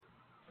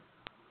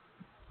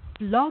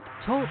Blog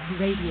Talk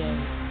Radio.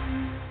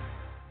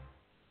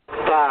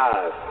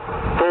 5,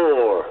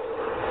 4,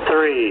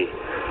 3,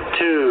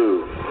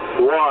 2,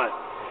 1.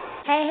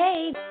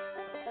 Hey.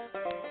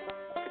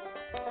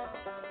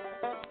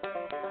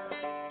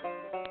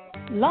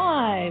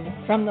 Live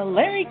from the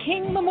Larry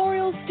King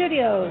Memorial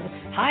Studios,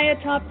 high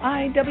atop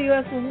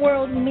IWS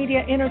World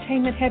Media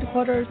Entertainment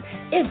Headquarters,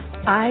 it's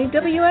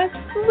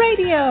IWS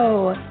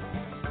Radio,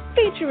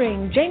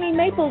 featuring Jamie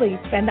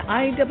Mapleleaf and the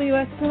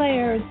IWS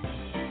Players,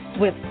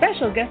 with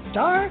special guest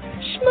star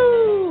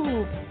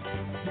Shmoo.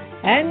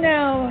 And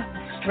now,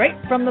 straight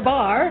from the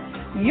bar,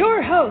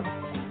 your hosts,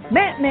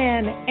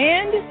 Mattman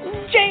and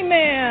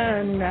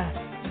Jayman.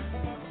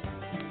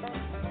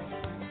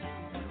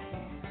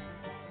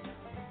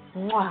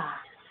 Mwah.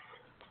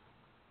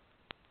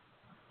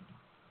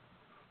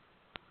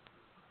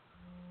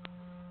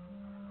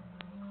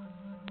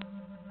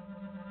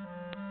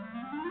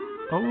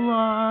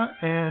 Hola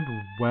and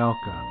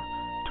welcome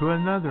to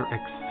another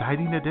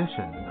exciting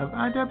edition of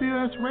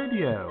IWS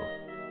Radio,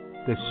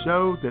 the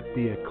show that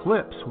the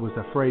eclipse was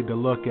afraid to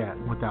look at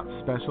without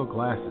special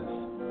glasses.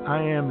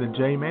 I am the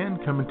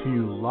Jayman, coming to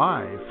you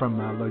live from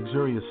my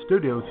luxurious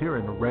studios here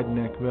in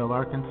Redneckville,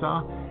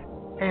 Arkansas,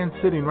 and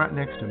sitting right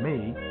next to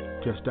me,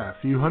 just a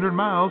few hundred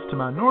miles to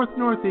my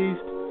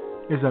northeast,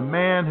 is a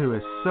man who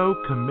is so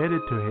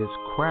committed to his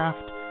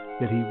craft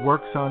that he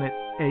works on it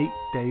 8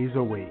 days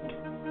a week.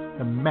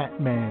 The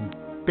Mattman,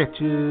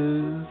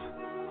 bitches.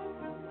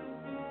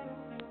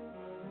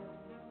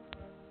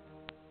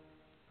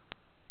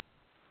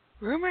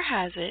 Rumor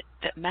has it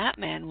that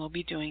Mattman will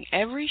be doing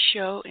every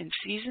show in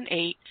Season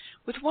 8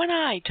 with one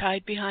eye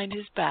tied behind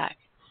his back,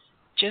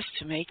 just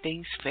to make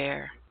things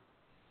fair.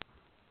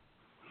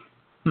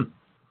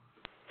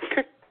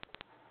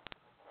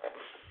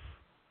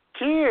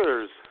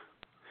 Cheers!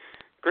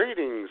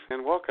 Greetings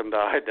and welcome to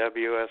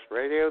IWS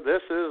Radio.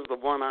 This is the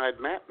One-Eyed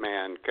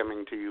Mattman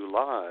coming to you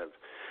live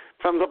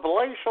from the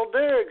Palatial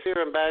Digs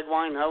here in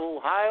Bagwine,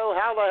 Ohio.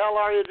 How the hell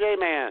are you,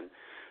 J-Man?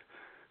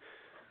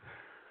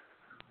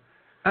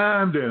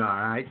 I'm doing all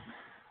right.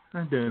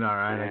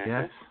 I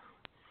guess.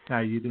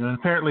 How you doing?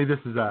 Apparently this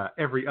is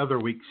every other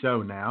week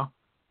show now.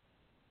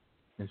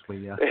 As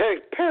we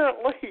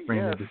apparently,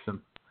 ran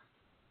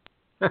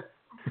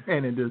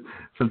into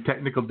some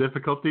technical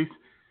difficulties.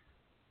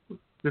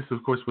 This,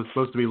 of course, was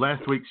supposed to be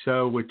last week's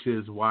show, which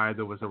is why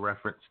there was a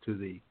reference to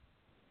the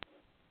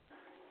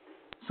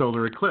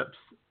solar eclipse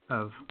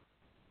of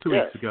 2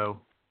 weeks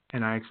ago,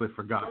 and I actually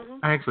forgot.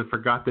 I actually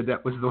forgot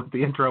that was what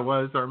the intro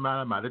was, or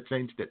I might have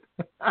changed it.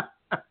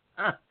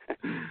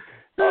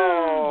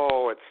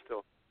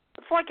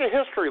 It's like a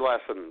history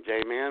lesson,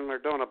 J-Man. We're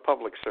doing a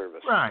public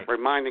service, right?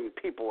 Reminding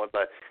people of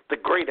the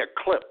great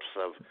eclipse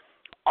of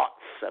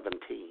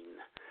 17.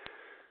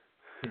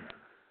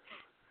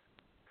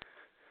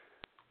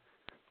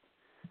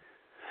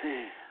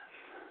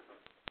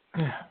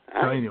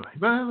 So anyway,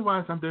 but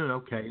otherwise I'm doing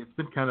okay. It's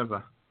been kind of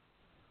a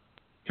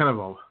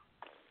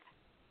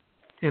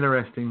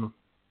interesting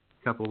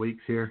couple of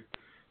weeks here.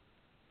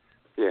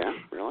 Yeah,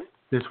 really?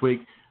 This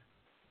week,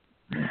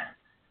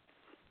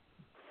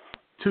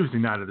 Tuesday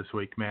night of this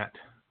week, Matt.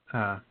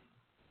 A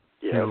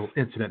little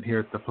incident here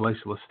at the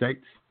Palatial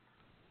Estates.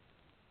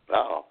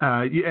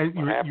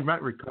 You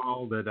might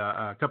recall that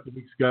a couple of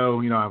weeks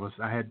ago,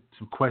 I had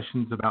some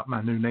questions about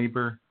my new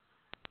neighbor,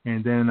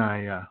 and then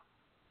I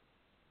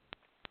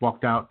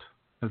walked out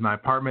of my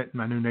apartment, and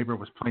my new neighbor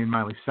was playing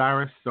Miley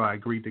Cyrus, so I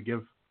agreed to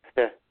give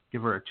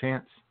her a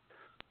chance.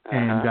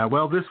 And,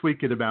 this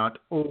week at about,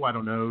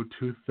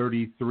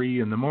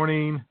 2:33 in the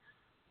morning,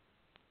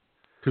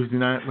 Tuesday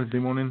night, Wednesday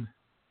morning,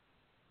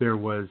 there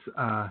was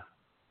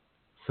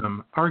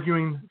some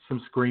arguing, some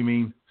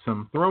screaming,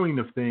 some throwing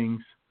of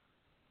things,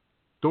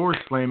 doors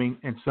slamming,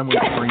 and someone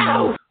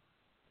screaming.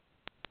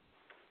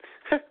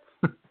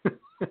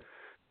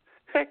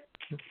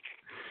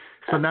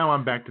 So now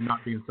I'm back to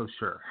not being so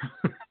sure.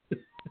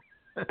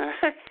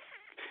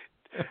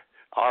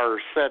 Are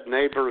said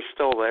neighbors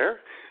still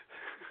there?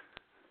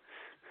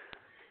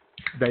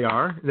 They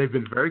are. They've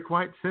been very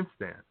quiet since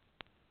then.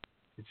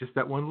 It's just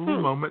that one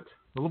little moment,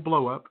 little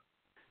blow up.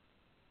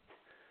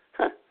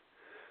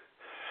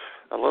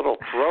 A little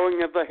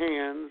throwing of the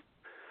hands.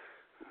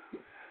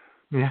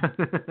 Yeah.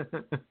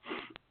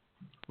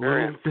 A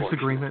little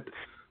disagreement.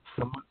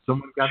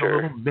 Someone got a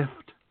little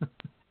miffed.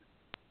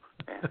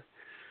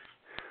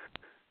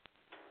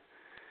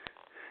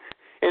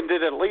 And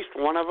did at least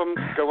one of them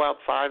go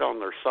outside on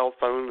their cell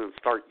phone and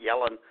start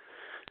yelling?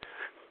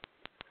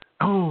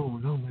 Oh,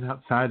 no, went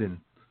outside and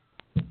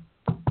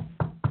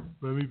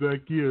let me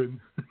back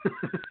in.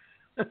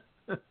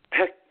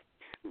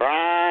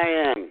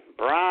 Brian.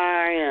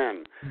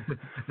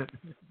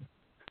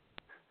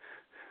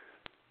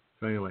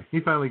 So anyway, he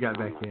finally got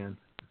back in,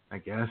 I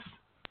guess.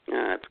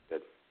 Yeah, that's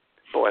good.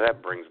 Boy,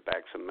 that brings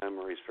back some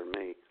memories for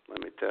me,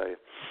 let me tell you.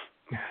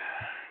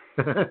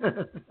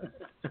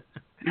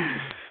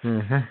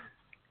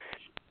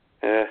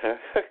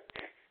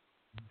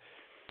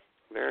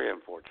 Very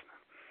unfortunate.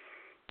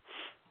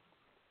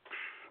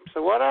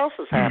 So what else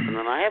is happening?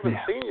 I haven't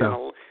seen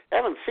you.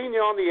 Haven't seen you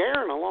on the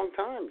air in a long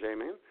time,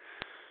 Jayman.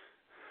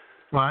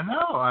 Well, I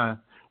know.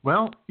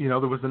 There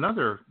was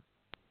another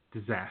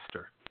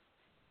disaster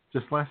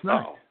just last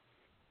night. Oh.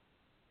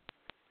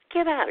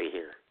 Get out of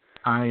here.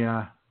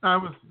 I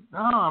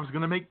was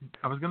gonna make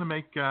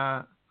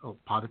a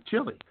pot of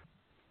chili.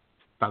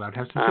 Thought I'd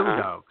have some chili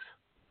dogs.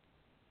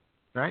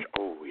 Right?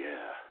 Oh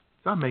yeah.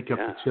 So I make up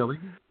the chili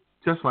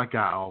just like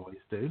I always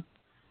do,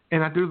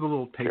 and I do the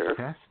little taste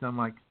test. And I'm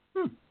like,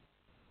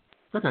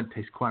 that doesn't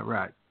taste quite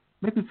right.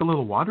 Maybe it's a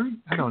little watery.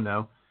 I don't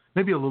know.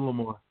 Maybe a little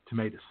more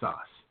tomato sauce.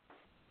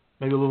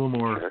 Maybe a little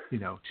more,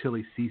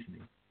 chili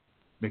seasoning.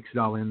 Mix it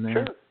all in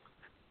there. Sure.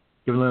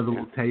 Give it another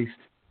little taste.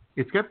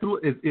 It's got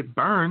it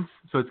burns,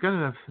 so it's got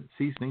enough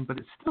seasoning, but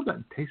it still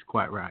doesn't taste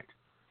quite right.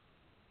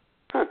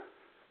 Huh.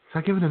 So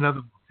I give it another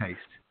little taste,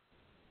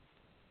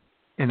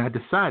 and I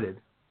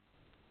decided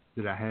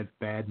that I had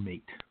bad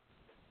meat.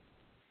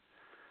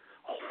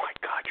 Oh my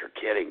God, you're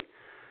kidding.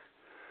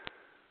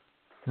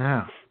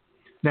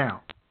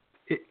 Now,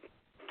 it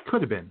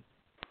could have been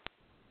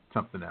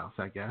something else,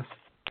 I guess.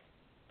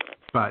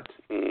 But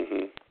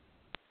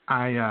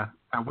I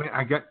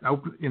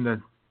opened in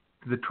the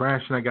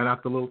trash, and I got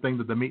out the little thing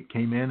that the meat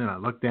came in, and I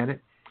looked at it,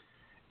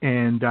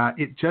 and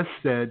it just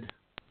said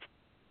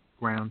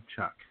ground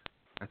chuck.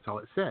 That's all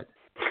it said.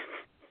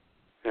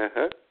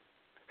 Uh-huh.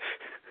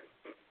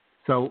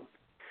 So,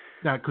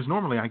 because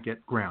normally I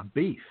get ground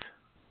beef.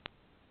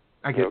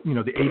 I get,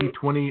 the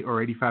 80-20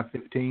 or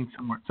 85-15,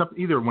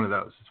 either one of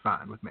those is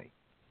fine with me.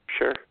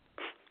 Sure.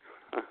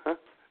 Uh-huh.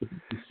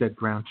 It said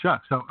ground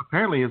chuck. So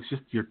apparently it's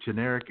just your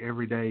generic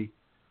everyday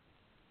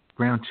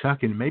ground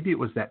chuck, and maybe it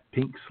was that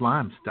pink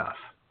slime stuff,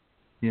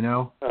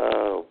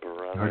 Oh,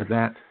 brother. Heard of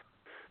that?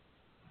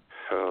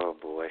 Oh,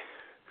 boy.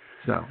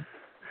 So,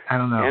 I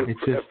don't know. And it's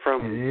just,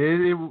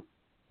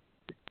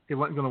 it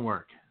wasn't going to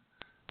work.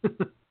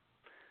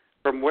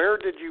 From where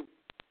did you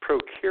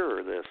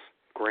procure this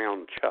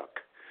ground chuck?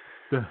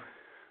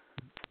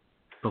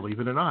 Believe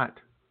it or not,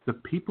 the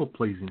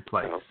people-pleasing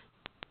place.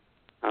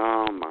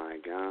 Oh my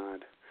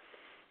God.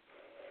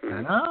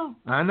 I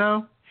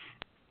know.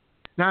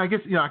 Now, I guess,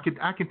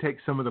 I can take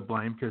some of the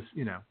blame because,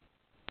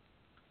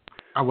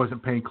 I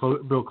wasn't paying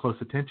real close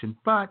attention,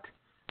 but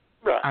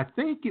I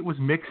think it was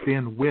mixed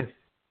in with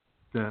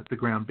the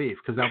ground beef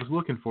because I was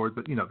looking for it,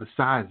 but, the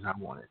size I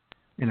wanted.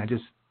 And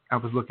I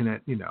was looking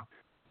at,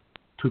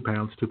 2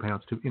 pounds, looking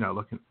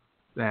at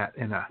that.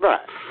 And, right.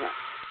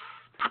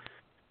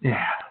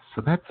 Yeah,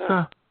 so that's,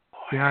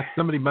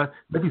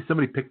 maybe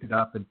somebody picked it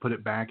up and put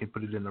it back and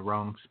put it in the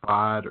wrong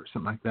spot or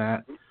something like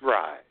that.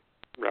 Right.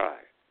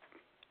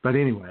 But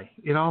anyway,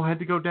 it all had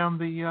to go down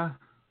the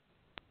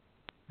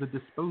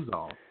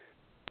disposal.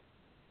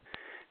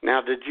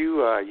 Now, did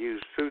you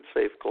use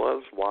food-safe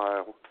gloves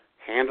while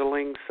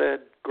handling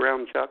said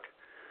ground chuck?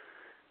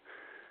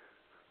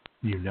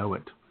 You know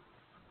it.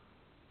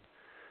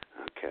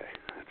 Okay,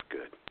 that's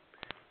good.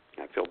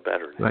 I feel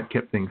better now. That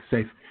kept things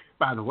safe.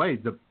 By the way,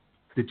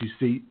 did you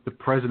see the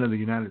President of the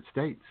United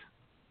States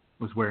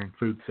was wearing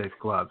food-safe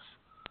gloves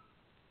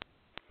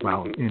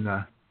while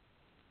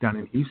down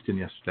in Houston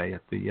yesterday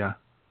at the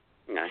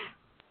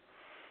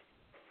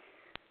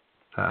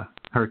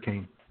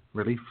Hurricane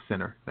Relief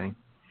Center thing.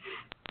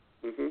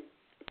 Mm-hmm.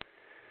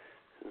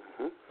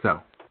 Uh-huh.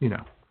 So,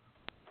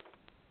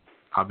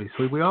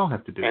 obviously we all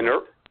have to do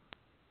that.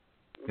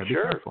 Be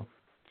careful.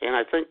 And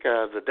I think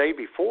the day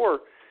before,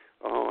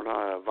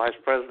 Vice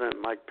President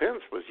Mike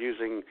Pence was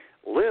using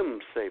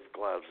limb-safe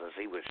gloves as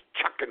he was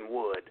chucking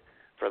wood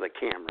for the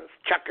cameras,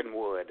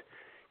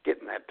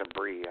 getting that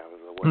debris out of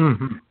the way.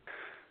 Mm-hmm.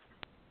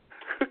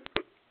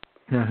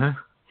 Uh-huh.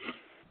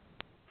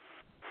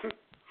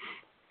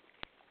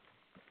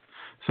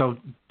 So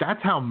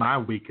that's how my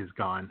week has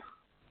gone.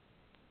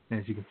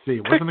 As you can see,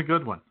 it wasn't a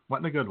good one.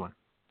 Really?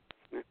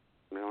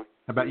 How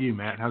about you,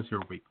 Matt? How's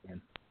your week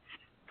been?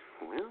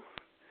 Well,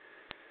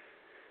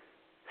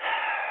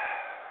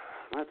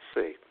 let's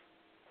see.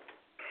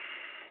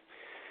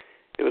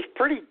 It was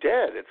pretty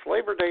dead. It's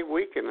Labor Day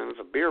weekend, and it's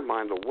a beer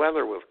mine. The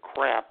weather was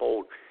crap.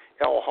 Old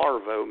El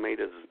Harvo made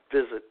his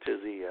visit to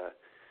the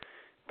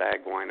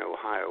Bagwine,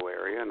 Ohio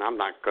area, and I'm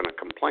not going to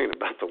complain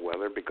about the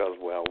weather because,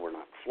 well, we're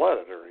not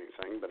flooded or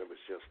anything, but it was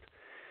just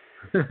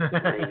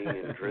rainy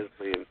and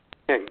drizzly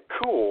and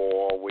cool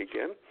all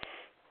weekend.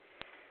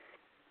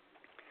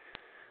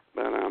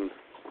 But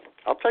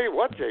I'll tell you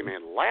what,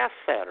 Jayman, last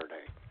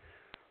Saturday,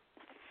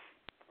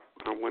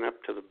 I went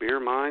up to the beer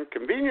mine,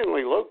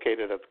 conveniently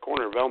located at the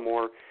corner of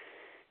Elmore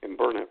and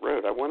Burnett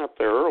Road. I went up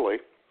there early,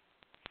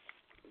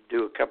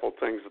 do a couple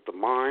things at the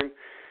mine,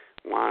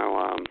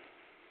 while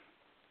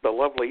the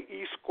lovely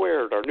E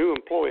Squared, our new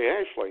employee,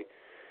 Ashley,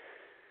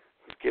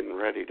 was getting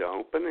ready to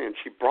open, and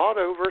she brought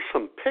over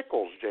some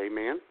pickles,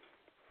 J-Man.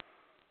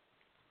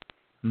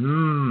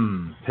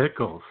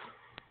 Pickles.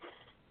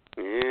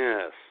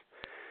 Yes.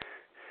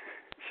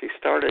 She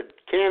started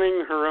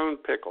canning her own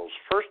pickles,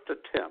 first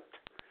attempt.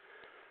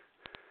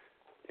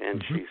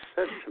 And she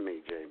said to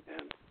me,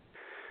 J-Man,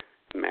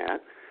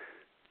 Matt,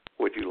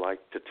 would you like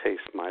to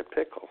taste my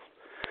pickles?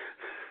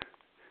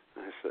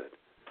 I said,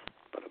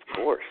 but of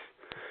course.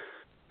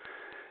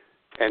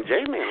 And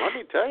Jayman, let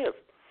me tell you,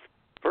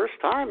 first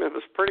time it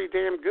was pretty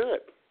damn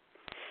good.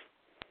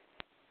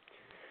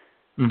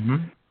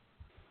 Mm-hmm.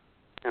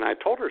 And I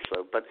told her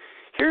so. But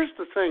here's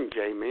the thing,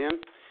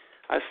 Jayman.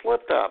 I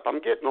slipped up.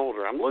 I'm getting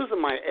older. I'm losing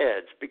my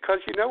edge because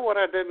you know what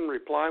I didn't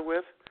reply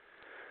with?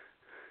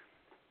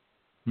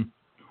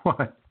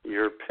 What?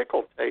 Your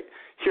pickle tastes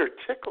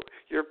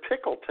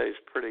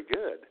pretty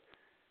good.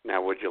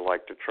 Now, would you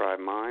like to try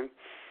mine?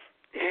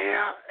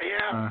 Yeah.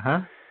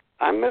 Uh-huh.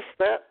 I missed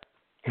that.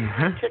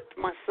 Uh-huh. I kicked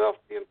myself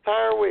the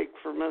entire week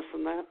for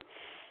missing that.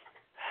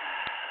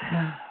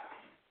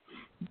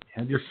 You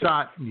had your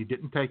shot and you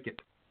didn't take it.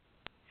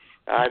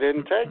 I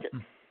didn't take it.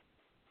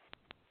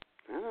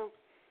 I know.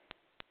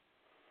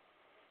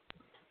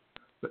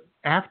 But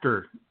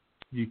after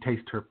you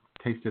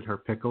tasted her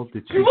pickle,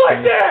 did You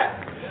like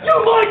that?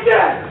 You like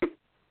that?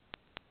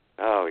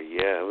 Oh,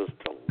 yeah, it was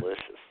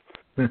delicious.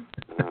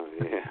 Oh,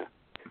 yeah.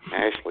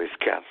 Ashley's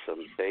got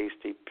some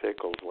tasty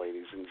pickles,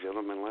 ladies and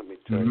gentlemen, let me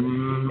tell you.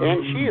 Mm-hmm.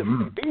 And she is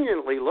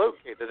conveniently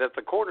located at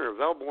the corner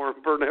of Elmore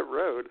and Burnett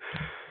Road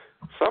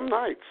some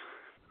nights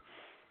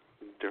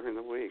during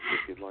the week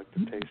if you'd like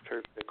to taste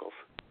her pickles.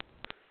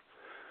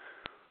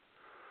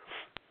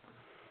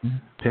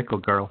 Pickle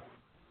girl.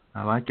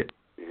 I like it.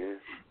 Yeah.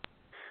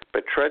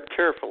 But tread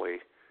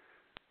carefully.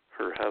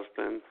 Her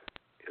husband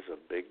is a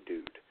big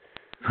dude.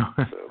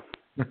 So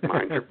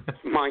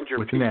mind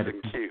your P's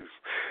and Q's.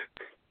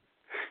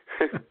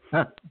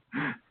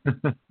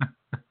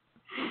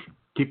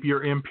 Keep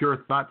your impure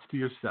thoughts to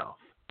yourself.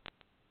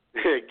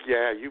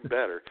 Yeah, you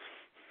better.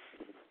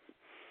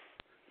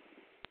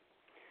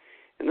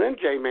 And then,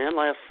 Jayman,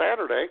 last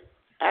Saturday,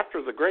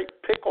 after the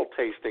great pickle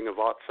tasting of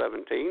Aught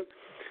 17,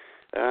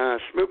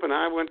 Schmoop and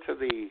I went to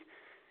the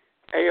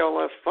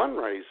ALS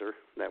fundraiser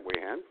that we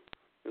had.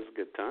 It was a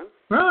good time.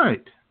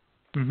 Right.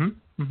 Mm-hmm.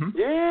 Mm-hmm.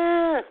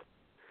 Yeah.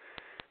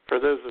 For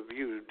those of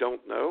you who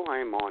don't know, I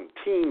am on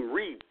Team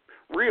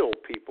Real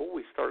People.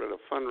 We started a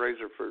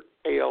fundraiser for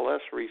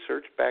ALS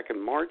research back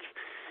in March.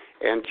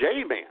 And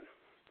Jayman,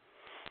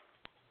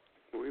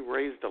 we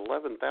raised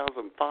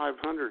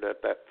 $11,500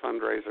 at that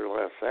fundraiser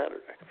last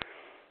Saturday.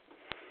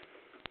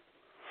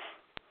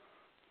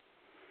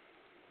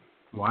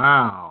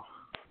 Wow.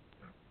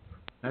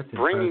 That's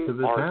bringing impressive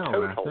as our hell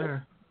total, right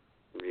there.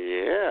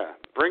 Yeah,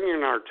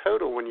 bringing our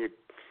total when you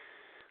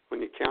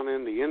count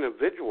in the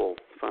individual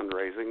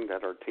fundraising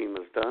that our team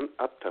has done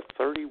up to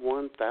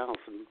 $31,000.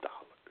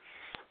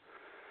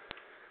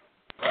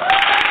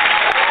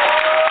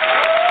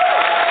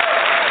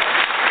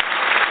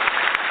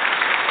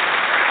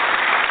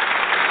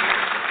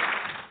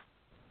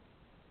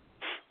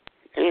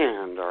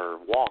 And our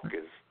walk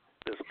is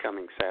this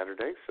coming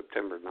Saturday,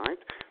 September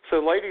 9th. So,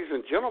 ladies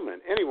and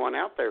gentlemen, anyone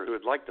out there who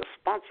would like to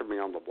sponsor me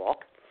on the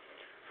walk,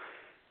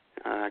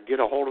 get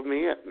a hold of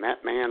me at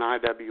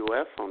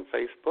MattmanIWS on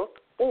Facebook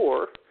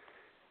or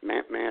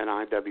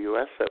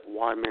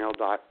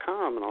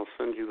MattmanIWS@ymail.com, and I'll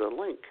send you the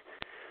link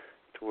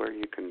to where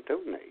you can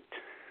donate.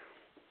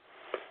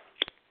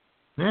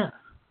 Yeah.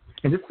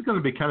 And this is going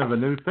to be kind of a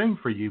new thing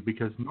for you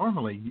because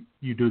normally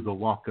you do the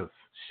walk of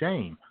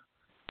shame.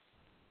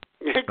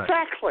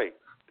 Exactly.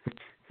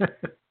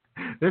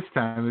 This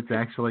time it's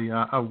actually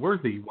a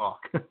worthy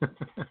walk.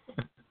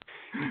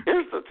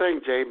 Here's the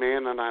thing,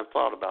 Jayman, and I've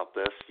thought about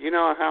this. You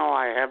know how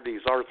I have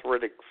these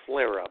arthritic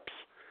flare-ups?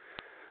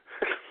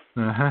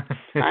 I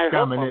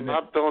hope I'm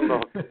not doing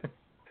the...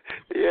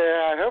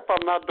 Yeah, I hope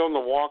I'm not doing the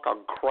walk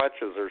on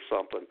crutches or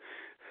something.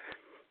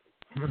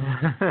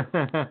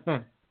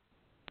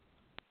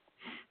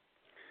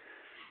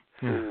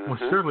 Well,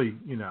 surely,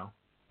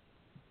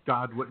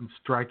 God wouldn't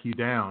strike you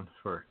down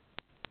for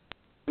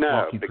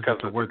walking because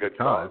for it's a a good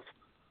cause.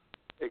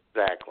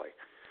 Exactly.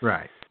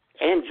 Right.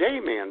 And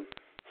Jayman,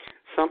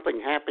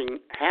 something happened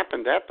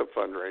at the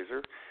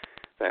fundraiser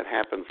that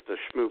happens to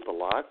Schmoop a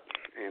lot,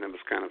 and it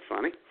was kind of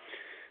funny.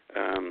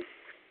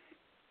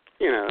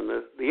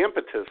 The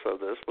impetus of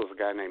this is a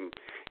guy named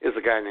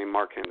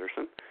Mark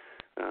Henderson,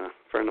 a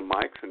friend of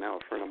Mike's and now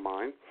a friend of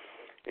mine,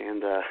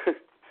 and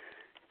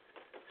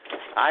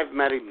I've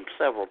met him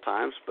several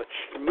times, but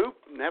Schmoop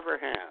never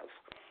has.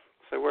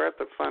 So we're at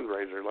the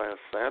fundraiser last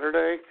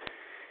Saturday,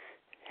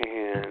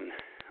 and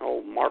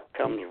old Mark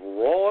comes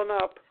rolling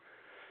up,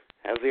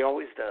 as he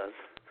always does,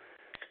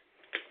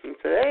 and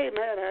said, "Hey,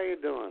 Matt, how you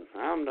doing?"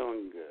 "I'm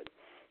doing good."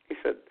 He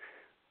said,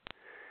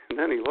 and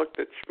then he looked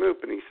at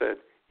Schmoop and he said,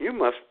 "You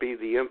must be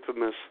the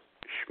infamous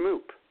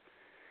Schmoop."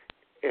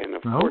 And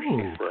of course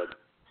she said,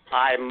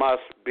 "I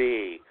must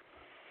be."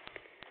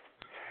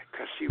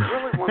 Because she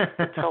really wants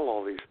to tell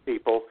all these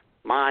people,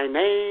 "My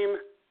name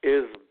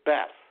is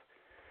Beth."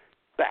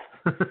 Beth.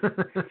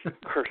 She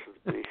curses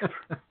me.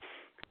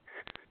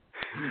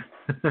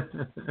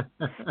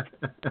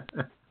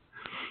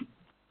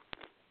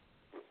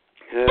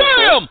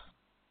 Bam!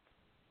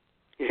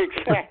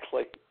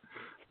 Exactly.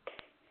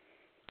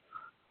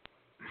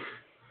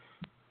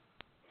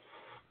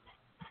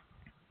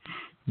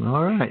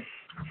 All right.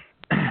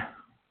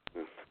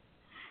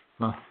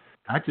 Well,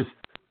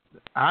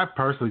 I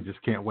personally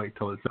just can't wait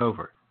till it's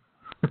over.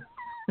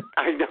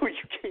 I know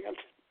you can't.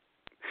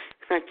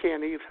 I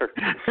can't either.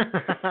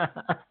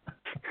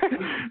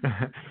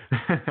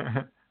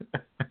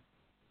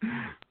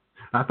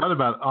 I thought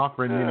about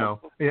offering,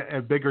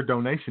 a bigger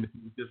donation if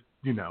you just,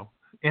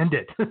 end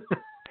it.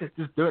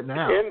 Just do it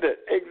now. End it,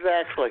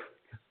 exactly.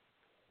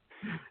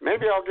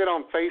 Maybe I'll get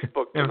on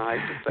Facebook tonight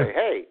and say,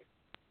 hey,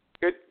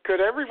 could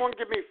everyone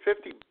give me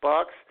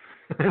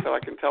 $50 so I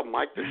can tell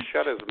Mike to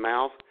shut his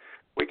mouth?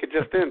 We could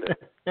just end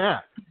it.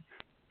 Yeah.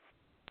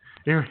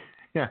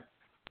 Yeah.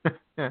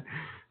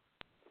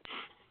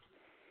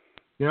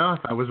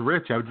 If I was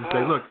rich, I would just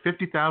say, look,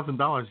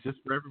 $50,000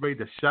 just for everybody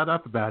to shut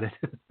up about it.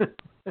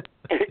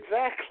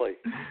 Exactly.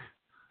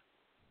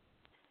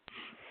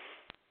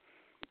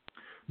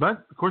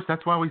 But, of course,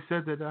 that's why we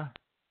said that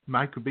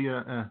Mike would be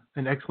an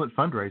excellent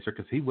fundraiser,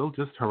 because he will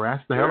just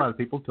harass the hell out of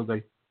people till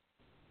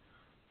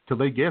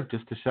they give,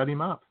 just to shut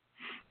him up.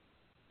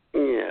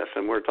 Yes,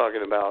 and we're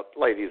talking about,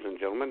 ladies and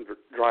gentlemen,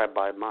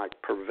 Drive-By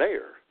Mike,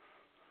 purveyor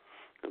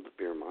of the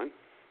beer mine,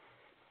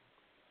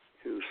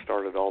 who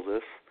started all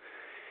this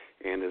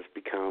and has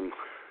become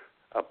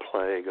a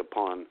plague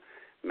upon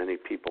many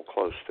people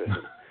close to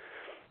him.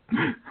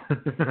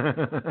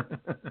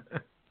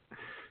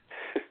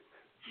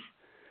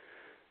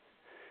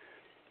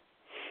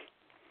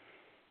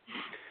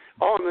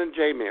 Oh, and then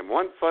Jayman,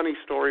 one funny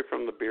story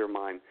from the beer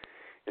mine,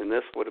 and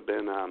this would have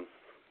been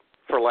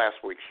for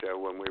last week's show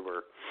when we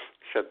were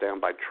shut down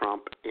by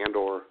Trump and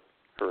or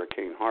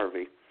Hurricane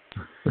Harvey.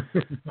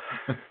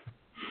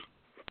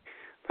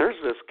 There's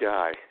this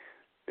guy.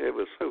 It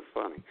was so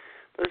funny.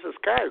 There's this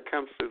guy who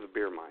comes through the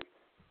beer mine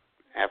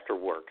after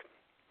work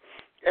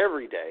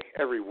every day,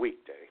 every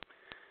weekday,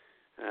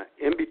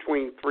 in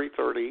between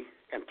 3:30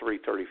 and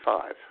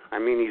 3:35. I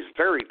mean, he's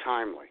very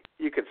timely.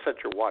 You could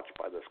set your watch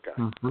by this guy.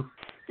 Mm-hmm.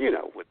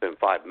 Within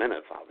 5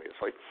 minutes,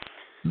 obviously.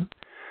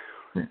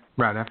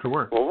 Right after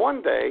work. Well,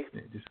 one day,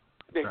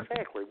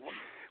 exactly.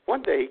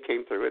 One day he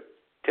came through at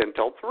 10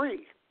 till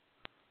 3.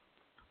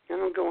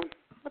 And I'm going,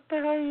 what the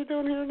hell are you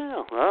doing here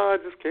now? Oh, I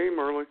just came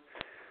early.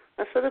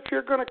 I said, if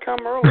you're going to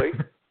come early,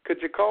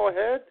 could you call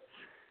ahead?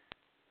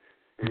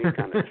 And he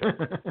kind of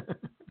said,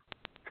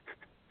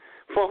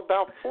 well,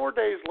 about 4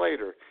 days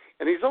later,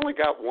 and he's only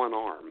got one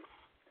arm.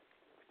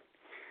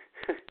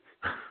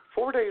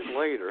 4 days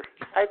later,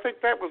 I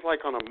think that was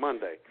like on a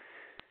Monday.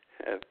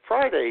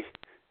 Friday,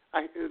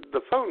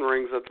 the phone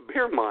rings at the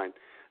beer mine.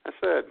 I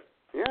said,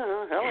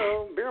 yeah,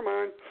 hello, beer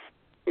mine.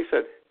 He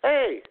said,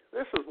 hey,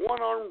 this is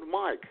one-armed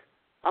Mike.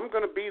 I'm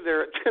going to be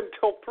there at 10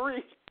 till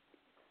 3.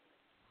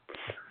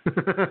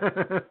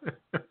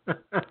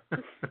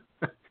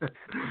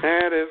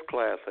 That is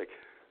classic.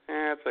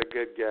 That's a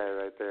good guy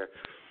right there.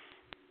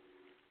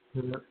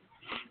 Yep.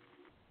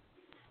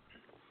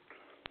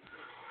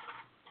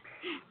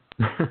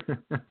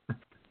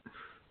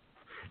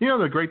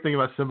 The great thing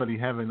about somebody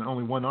having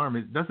only one arm,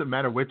 it doesn't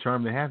matter which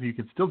arm they have, you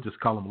can still just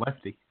call them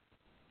lefty.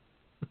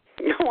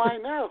 No, I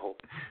know.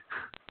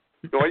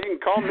 Well, you can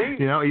call me.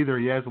 Either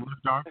he has a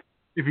left arm.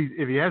 If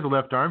he has a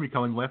left arm, you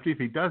call him lefty. If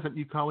he doesn't,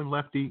 you call him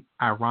lefty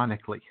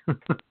ironically.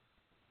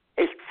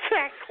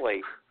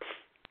 Exactly.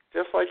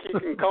 Just like you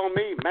can call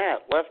me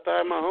Matt, Left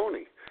Eye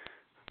Mahoney.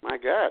 My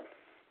God.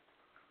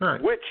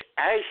 Right. Which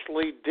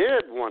Ashley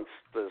did once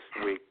this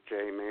week,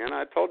 Jayman.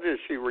 I told you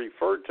she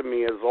referred to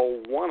me as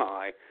old One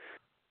Eye.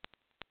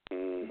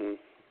 Mm-hmm.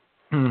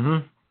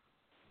 Mm-hmm.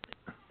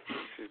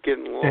 She's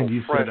getting a little and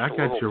you fresh, said, I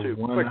got your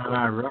one quickly.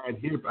 eye right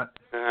here.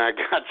 I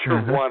got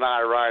your one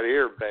eye right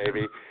here,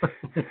 baby.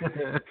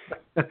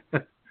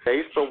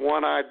 Taste the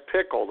one-eyed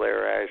pickle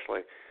there,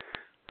 Ashley.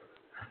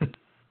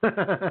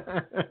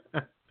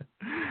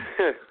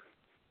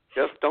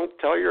 Just don't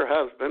tell your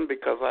husband,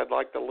 because I'd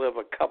like to live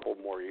a couple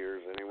more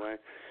years anyway.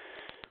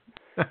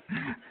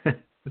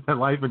 That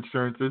life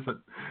insurance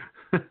isn't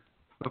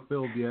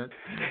fulfilled yet.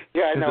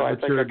 Yeah, I know. I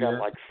think I got yet?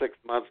 like 6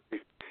 months.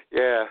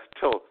 Yeah,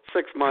 till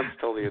 6 months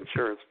till the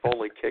insurance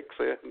fully kicks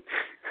in.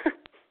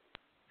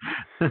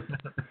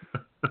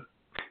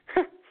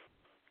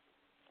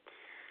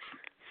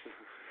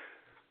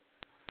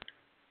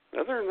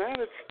 Other than that,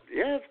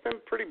 it's been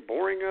pretty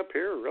boring up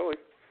here, really.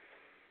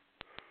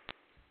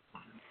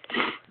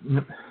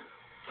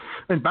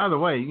 And by the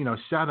way,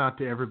 shout out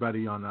to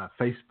everybody on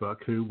Facebook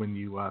who, when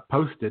you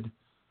posted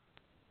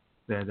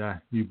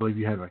that you believe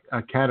you have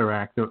a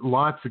cataract, there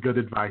lots of good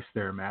advice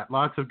there, Matt.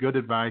 Lots of good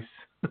advice.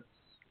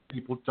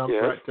 People jumped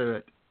right to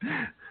it.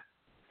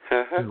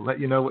 To let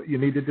you know what you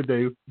needed to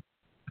do.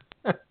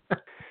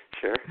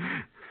 Sure.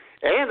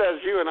 And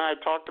as you and I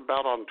talked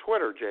about on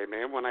Twitter,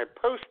 Jayman, when I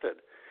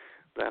posted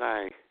that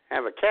I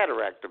have a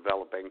cataract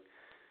developing,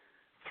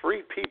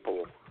 3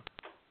 people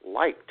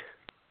liked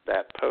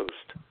that post.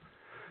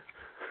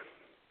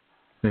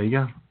 There you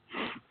go.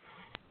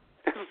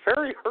 It's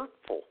very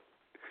hurtful.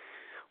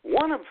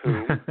 One of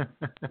whom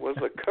was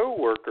a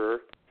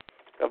co-worker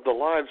of the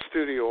live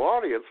studio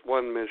audience,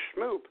 one Miss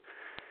Schmoop.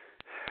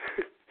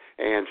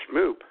 And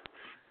Schmoop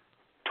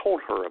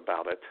told her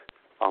about it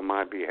on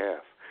my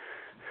behalf.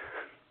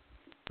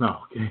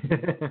 Oh,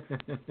 okay.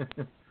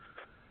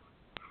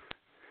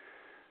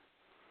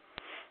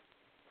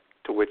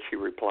 To which he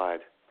replied,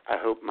 I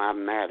hope my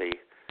Maddie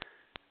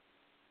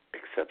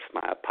accepts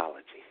my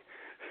apology.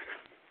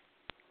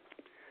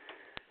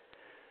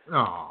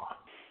 Oh,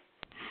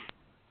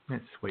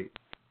 that's sweet.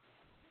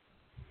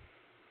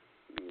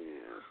 Yeah.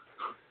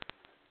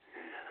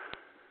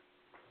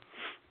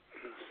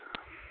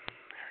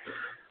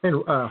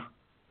 And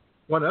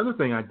one other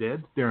thing I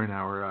did during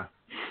our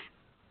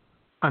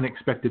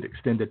unexpected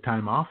extended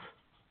time off,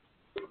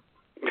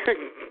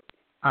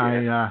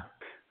 I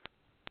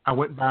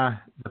went by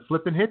the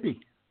Flippin' Hippie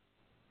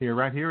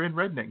right here in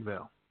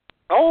Redneckville.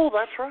 Oh,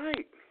 that's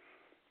right.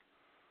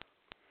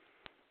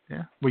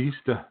 Yeah, we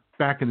used to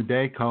back in the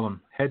day call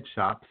them head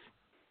shops.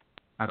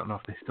 I don't know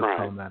if they still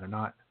call them that or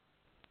not.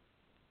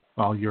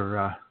 All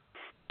your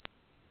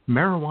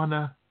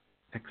marijuana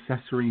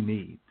accessory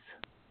needs.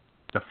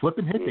 The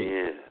Flippin'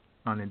 Hippie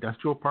on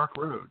Industrial Park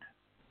Road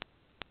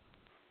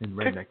in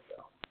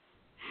Redneckville.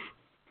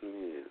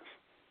 Yes.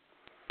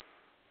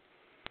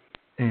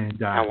 And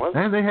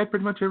they had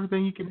pretty much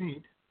everything you could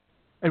need.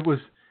 It was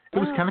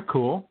kind of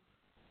cool.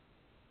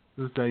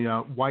 There was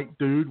a white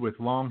dude with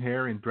long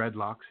hair and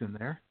dreadlocks in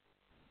there.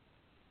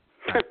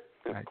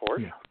 Of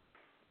course.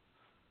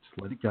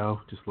 Just let it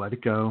go. Just let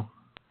it go.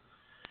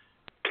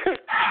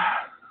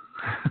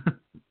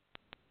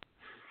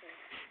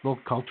 A little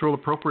cultural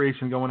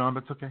appropriation going on,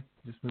 but it's okay.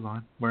 Just move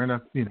on. Wearing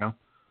a,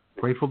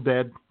 Grateful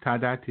Dead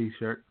tie-dye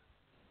T-shirt.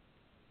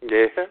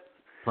 Yeah.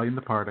 Playing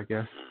the part, I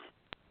guess.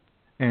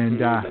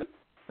 And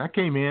I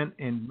came in,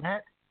 and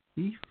Matt,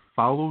 he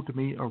followed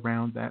me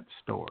around that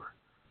store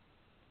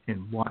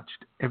and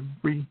watched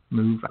every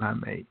move I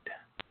made.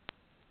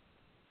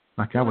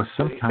 Like I was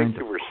some kind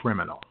of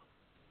criminal.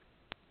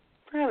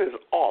 That is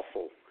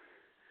awful.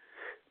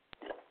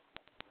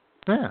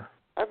 Yeah.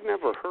 I've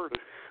never heard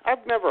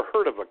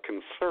of a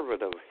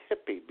conservative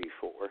hippie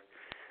before,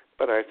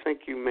 but I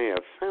think you may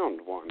have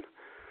found one.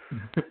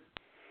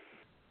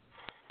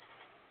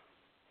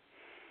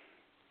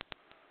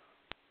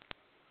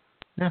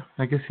 Yeah,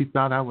 I guess he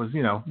thought I was,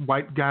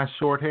 white guy,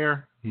 short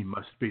hair. He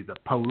must be the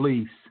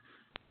police.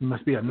 He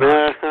must be a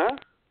nut.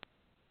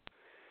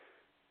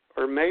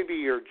 Or maybe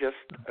you're just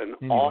an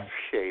off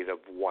shade of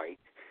white.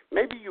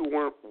 Maybe you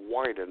weren't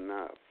white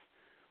enough.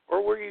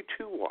 Or were you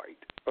too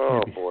white?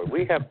 Oh, boy,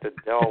 we have to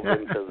delve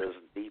into this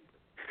deep.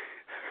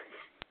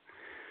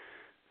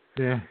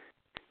 Yeah.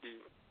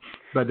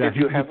 But Did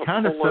you have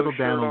kind of settled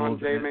down a little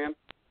bit. Jayman?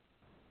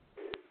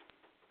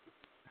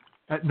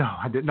 No,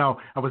 I didn't. No,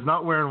 I was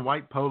not wearing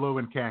white polo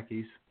and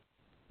khakis,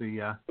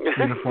 the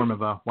uniform of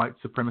white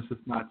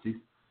supremacist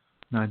Nazis.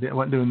 No, I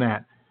wasn't doing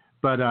that.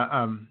 But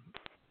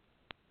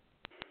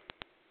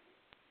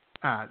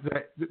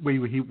we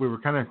were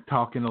kind of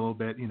talking a little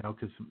bit,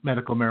 because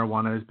medical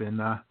marijuana has been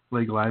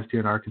legalized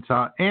here in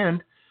Arkansas,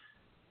 and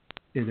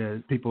it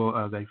is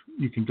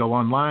you can go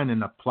online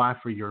and apply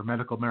for your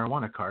medical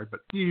marijuana card,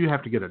 but you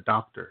have to get a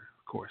doctor,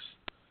 of course,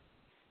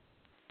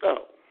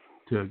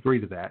 to agree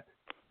to that.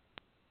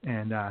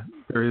 And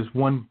there is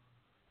one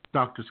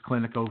doctor's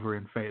clinic over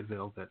in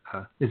Fayetteville that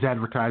is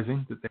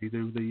advertising that they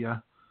do the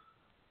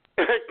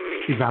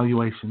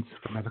evaluations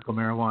for medical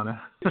marijuana.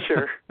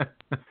 Sure.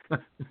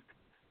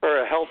 For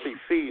a healthy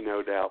fee,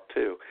 no doubt,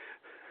 too.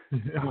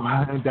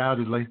 Oh,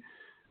 undoubtedly.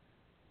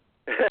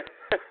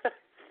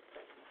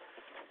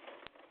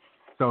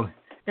 So,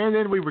 and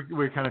then we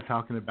were kind of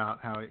talking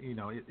about how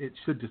it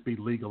should just be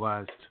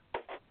legalized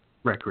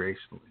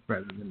recreationally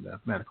rather than the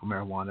medical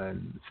marijuana,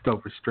 and it's still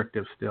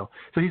restrictive still.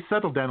 So he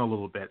settled down a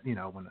little bit, when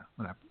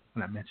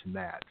I mentioned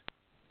that.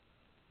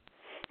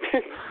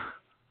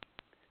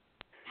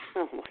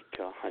 Oh my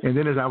God! And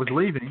then as I was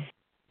leaving,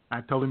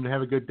 I told him to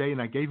have a good day,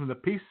 and I gave him the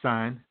peace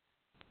sign,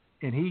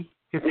 and he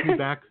hits me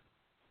back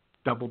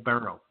double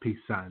barrel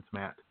peace signs,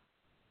 Matt.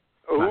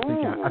 Oh!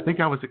 I think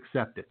I was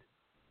accepted.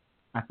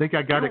 I think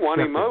I got accepted. You won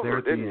him over, there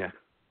at didn't the you? end.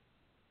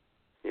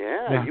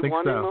 Yeah, you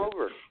won him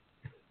over.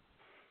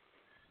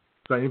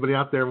 So anybody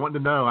out there wanting to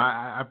know,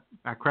 I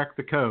cracked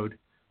the code.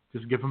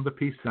 Just give them the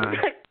peace sign.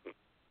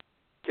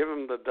 Give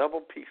them the double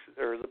peace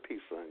or the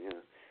peace sign.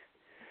 Yeah.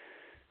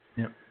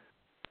 Yep.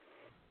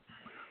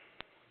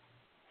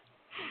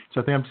 So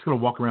I think I'm just going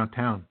to walk around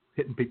town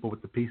hitting people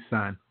with the peace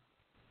sign,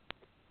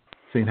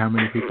 seeing how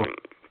many people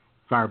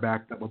fire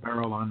back double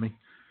barrel on me.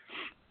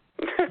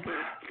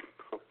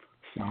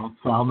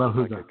 So I'll know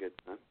who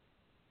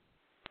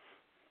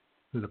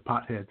the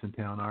potheads in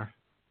town are.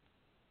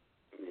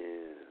 Yes.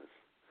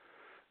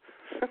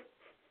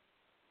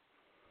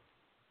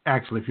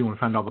 Actually, if you want to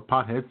find all the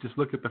potheads, just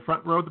look at the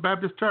front row of the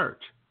Baptist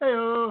Church.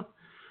 Hey-o.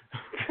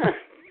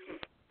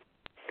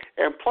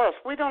 And plus,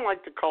 we don't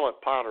like to call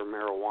it pot or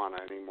marijuana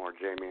anymore,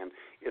 Jayman.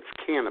 It's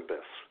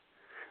cannabis.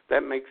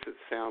 That makes it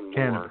sound more...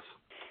 Cannabis.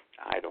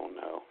 I don't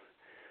know.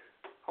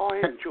 Oh, I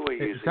enjoy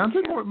using it sounds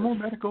cannabis. like more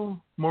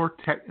medical, more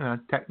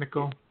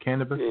technical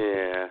cannabis.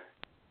 Yeah.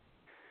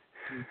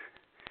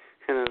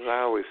 And as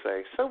I always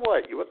say, so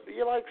what? You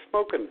like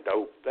smoking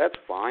dope? That's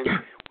fine.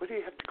 What do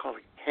you have to call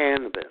it?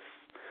 Cannabis.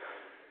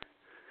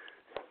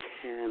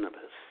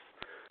 Cannabis.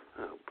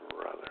 Oh,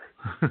 brother.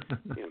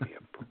 Give me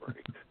a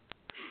break.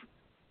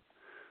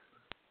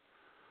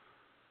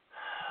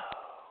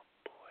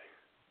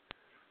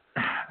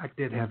 I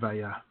did have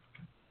a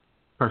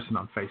person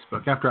on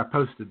Facebook. After I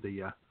posted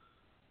the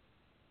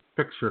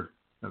picture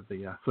of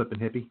the flippin'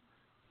 hippie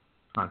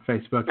on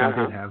Facebook, I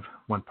did have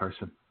one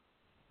person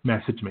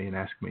message me and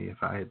ask me if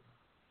I had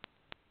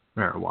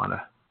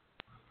marijuana.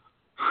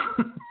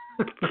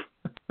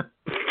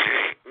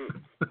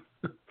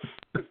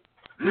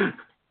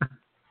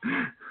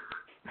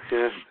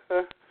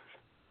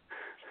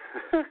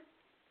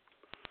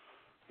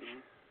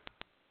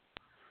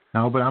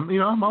 No, but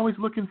I'm always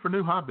looking for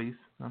new hobbies.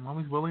 I'm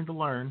always willing to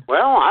learn.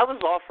 Well, I was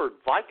offered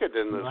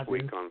Vicodin this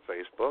week on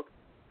Facebook,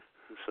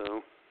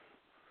 so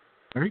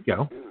there you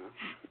go.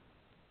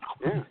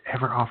 Nobody's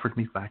ever offered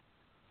me Vicodin.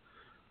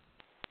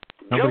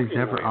 Nobody's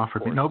ever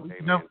offered me. No.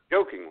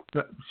 Jokingly.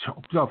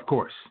 Of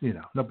course,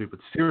 nobody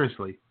would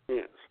seriously,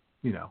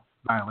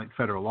 violate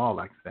federal law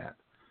like that.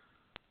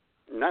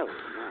 No.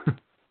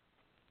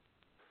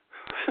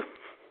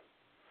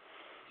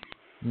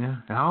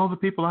 Yeah, all the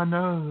people I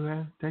know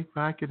who take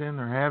Vicodin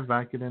or have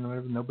Vicodin or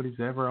whatever,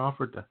 nobody's ever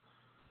offered to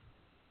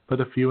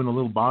put a few in a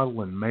little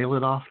bottle and mail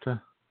it off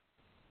to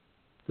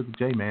the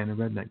Jayman in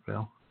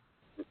Redneckville.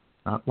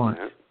 Not once.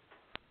 Yeah.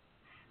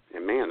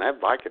 And man,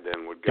 that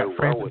Vicodin would go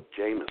well with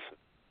Jameson.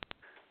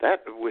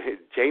 That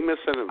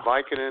Jameson and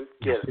Vicodin,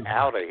 get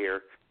out of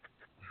here.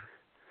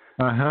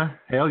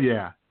 Hell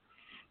yeah.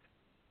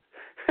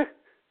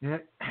 Yeah,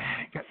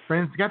 got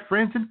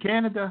friends in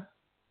Canada.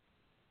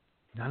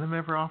 None of them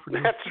ever offered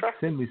to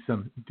send me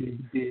some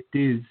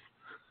dues.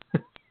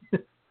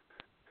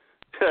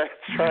 That's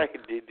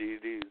right,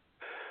 dues.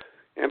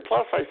 And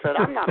plus, I said,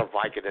 I'm not a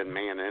Vicodin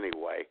man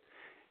anyway.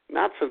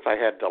 Not since I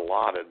had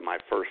Dilaudid my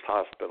first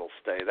hospital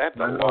stay. That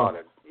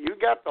Dilaudid. You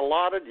got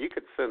Dilaudid, you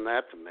could send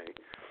that to me.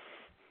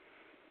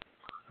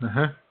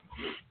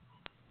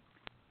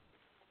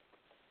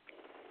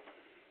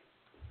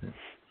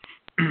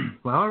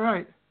 Well, all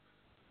right.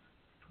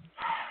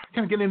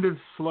 Kind of getting into this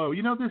slow.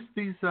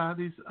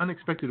 These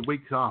unexpected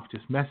weeks off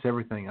just mess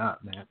everything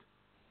up, Matt.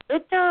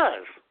 It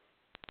does.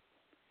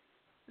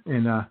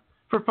 And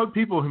for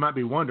people who might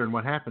be wondering,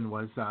 what happened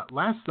was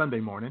last Sunday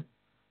morning,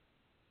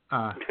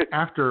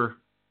 after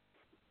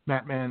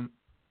Mattman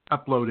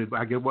uploaded,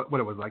 I get what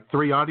it was, like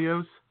 3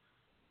 audios.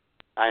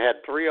 I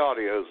had 3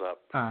 audios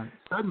up.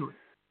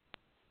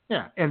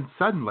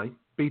 Suddenly,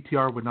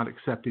 BTR would not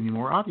accept any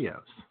more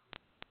audios.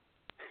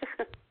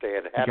 They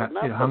had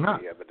enough it hung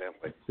up. Me,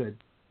 evidently. It said,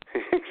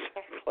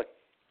 exactly.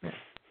 Yeah.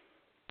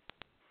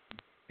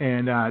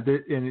 And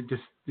it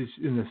just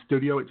in the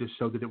studio, it just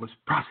showed that it was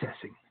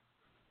processing,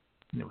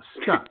 and it was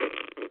stuck.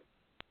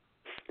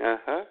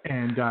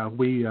 And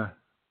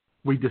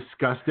we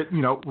discussed it,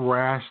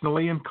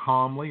 rationally and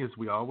calmly, as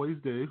we always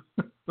do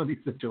in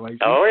these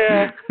situations. Oh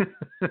yeah.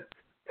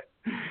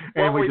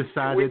 And we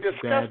decided we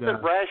discussed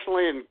it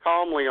rationally and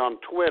calmly on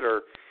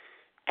Twitter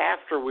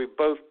after we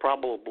both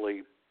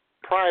probably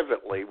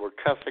privately were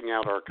cussing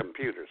out our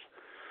computers.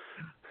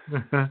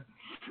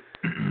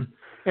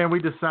 And we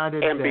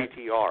decided and that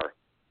BTR.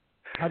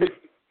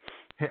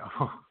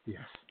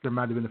 Yes, there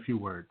might have been a few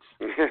words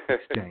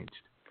exchanged.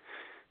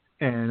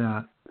 And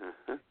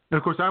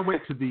of course, I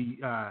went to the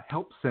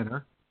help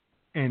center,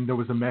 and there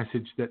was a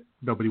message that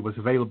nobody was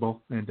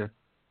available and to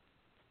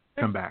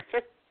come back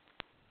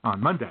on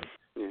Monday.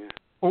 Yeah.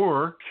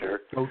 Or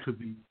go to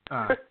the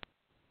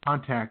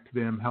contact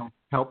them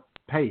help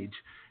page.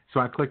 So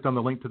I clicked on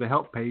the link to the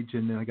help page,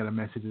 and then I got a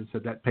message that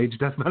said that page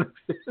does not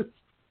exist.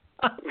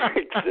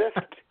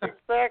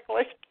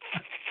 Exactly.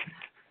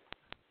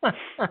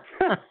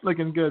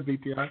 Looking good,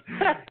 BTR.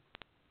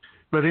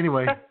 But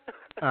anyway,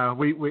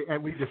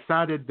 we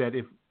decided that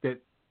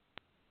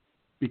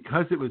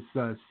because it was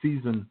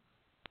season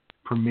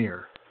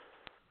premiere,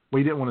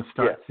 we didn't want to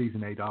start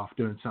season 8 off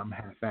doing something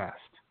half-assed.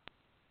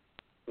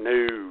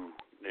 No.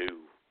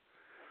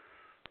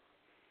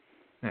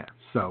 Yeah,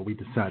 so we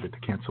decided to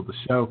cancel the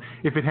show.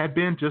 If it had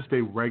been just a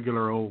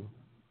regular old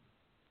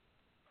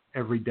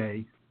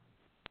everyday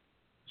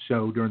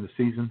show during the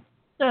season,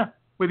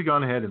 we'd have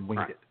gone ahead and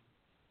winged it.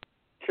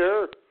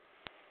 Sure.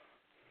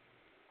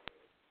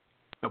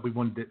 But we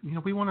wanted it,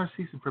 we want our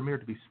season premiere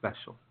to be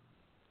special.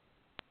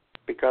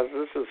 Because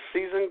this is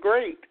season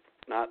great,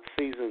 not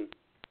season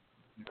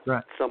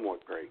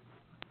somewhat great.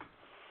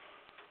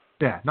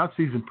 Yeah, not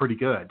season pretty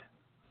good.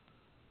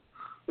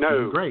 No.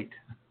 Season great.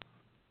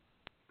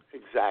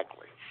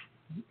 Exactly.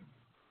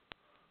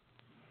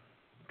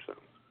 So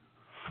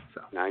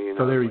now you know.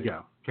 So there you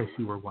go, in case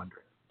you were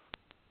wondering.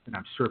 And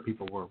I'm sure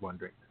people were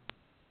wondering.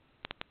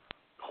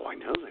 Oh, I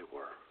know they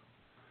were.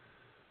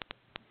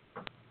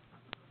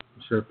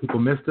 I'm sure people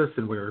missed us,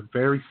 and we were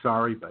very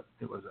sorry, but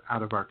it was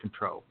out of our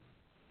control.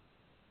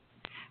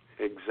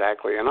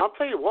 Exactly. And I'll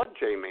tell you what,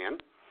 Jayman,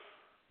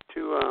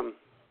 to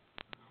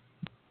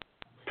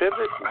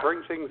pivot and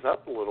bring things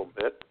up a little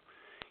bit,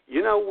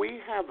 we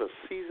have a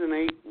season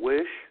 8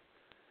 wish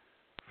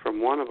from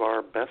one of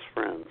our best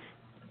friends,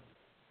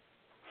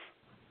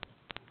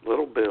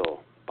 Little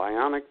Bill,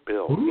 Bionic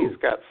Bill. Ooh. He's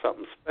got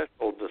something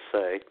special to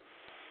say.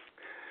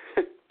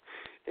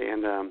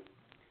 And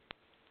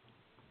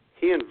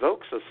he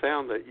invokes a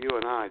sound that you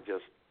and I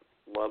just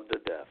love to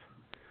death.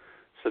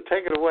 So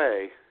take it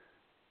away,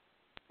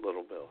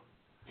 Little Bill.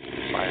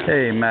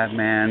 Hey, Matt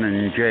Man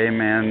and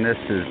Jayman, this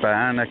is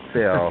Bionic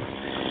Bill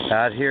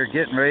out here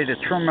getting ready to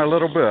trim my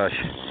little bush.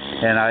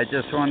 And I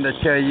just wanted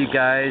to tell you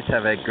guys,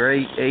 have a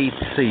great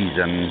 8th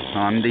season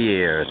on the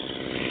air.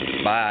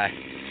 Bye.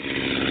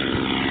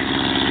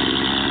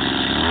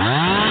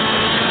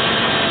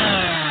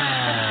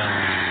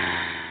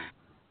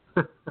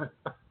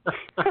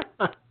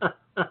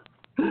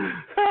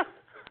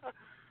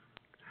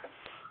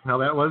 Well,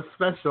 that was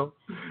special.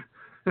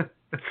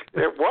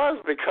 It was,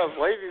 because,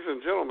 ladies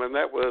and gentlemen,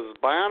 that was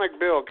Bionic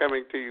Bill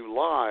coming to you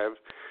live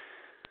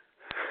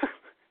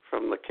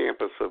from the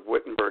campus of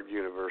Wittenberg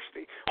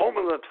University, home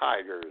of the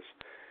Tigers,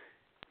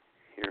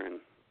 here in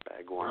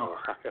Bagwine,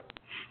 Ohio.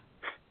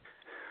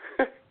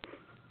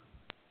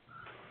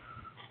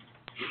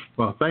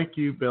 Well, thank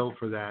you, Bill,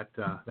 for that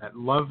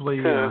lovely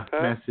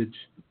message,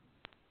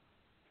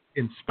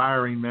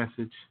 inspiring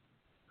message.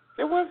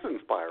 It was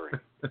inspiring.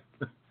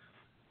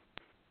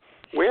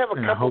 We have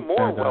a couple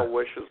more well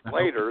wishes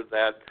later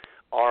that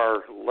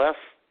are less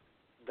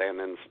than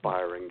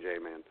inspiring,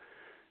 J-Man,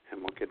 and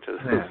we'll get to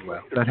those later.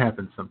 Well, that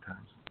happens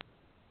sometimes.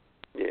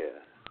 Yeah.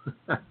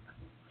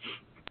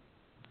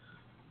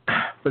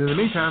 But in the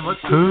meantime,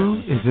 who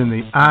is in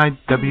the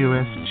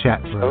IWS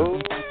chat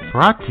room?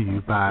 Brought to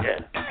you by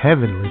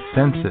Heavenly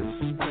Senses.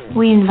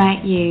 We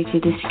invite you to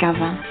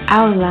discover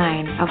our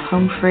line of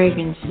home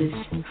fragrances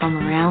from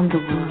around the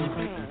world.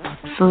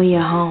 Fill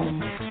your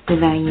home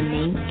with our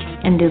unique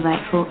and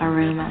delightful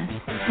aromas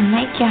and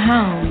make your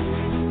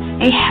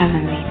home a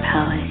heavenly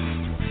palace.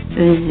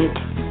 Visit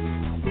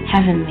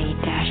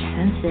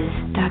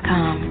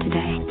heavenly-senses.com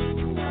today.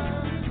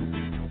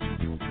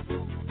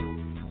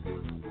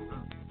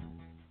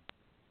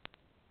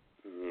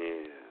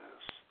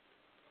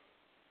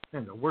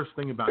 And the worst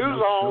thing about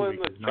who's all in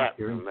the chat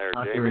room there,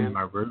 Jayman? In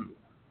my room.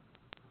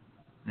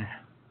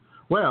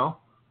 Well,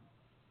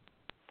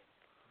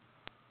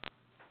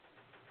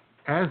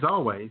 as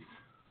always.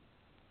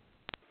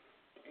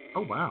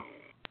 Oh wow!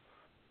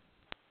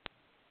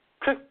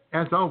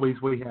 As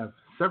always, we have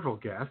several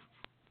guests.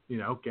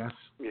 Guests.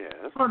 Yes.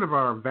 Part of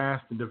our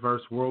vast and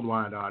diverse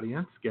worldwide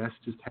audience. Guests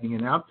just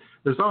hanging out.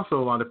 There's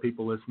also a lot of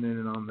people listening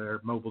in on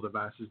their mobile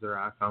devices, their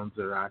iPhones,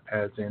 their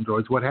iPads,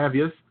 Androids, what have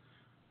you.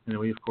 And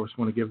we, of course,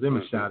 want to give them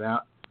a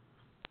shout-out.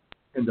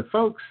 And the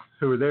folks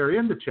who are there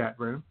in the chat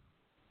room,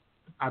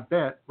 I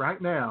bet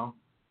right now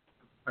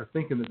are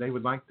thinking that they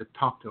would like to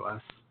talk to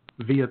us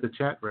via the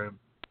chat room,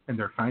 and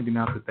they're finding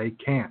out that they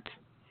can't.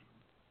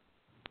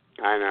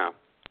 I know.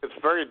 It's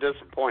very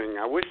disappointing.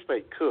 I wish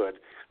they could.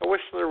 I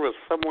wish there was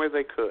some way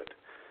they could.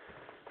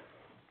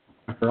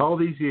 After all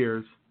these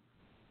years,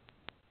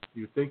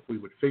 you'd think we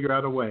would figure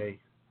out a way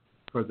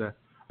for the...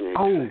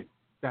 Oh,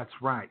 that's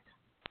right.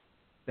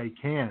 They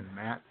can,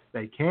 Matt.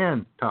 They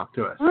can talk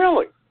to us.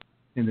 Really?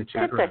 In the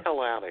chat room. Get the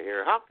hell out of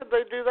here. How could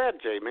they do that,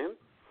 J-Man?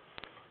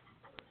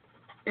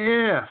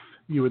 If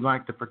you would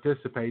like to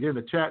participate in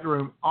the chat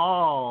room,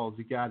 all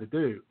you got to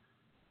do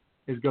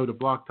is go to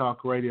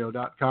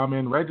blogtalkradio.com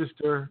and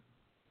register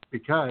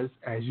because,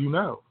 as you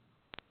know,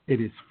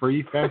 it is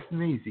free, fast,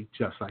 and easy,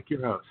 just like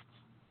your hosts.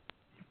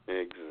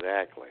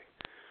 Exactly.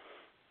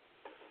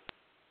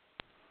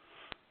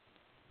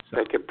 So,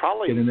 they could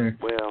probably, get in there.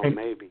 Well,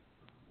 maybe.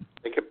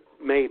 They could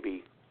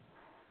maybe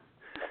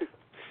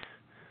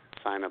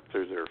sign up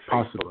through their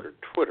Facebook or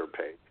Twitter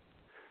page.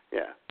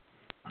 Yeah.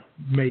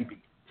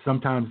 Maybe.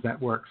 Sometimes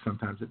that works,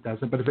 sometimes it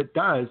doesn't. But if it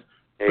does,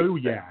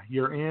 booyah,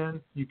 you're in.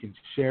 You can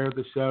share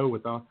the show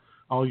with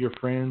all your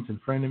friends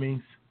and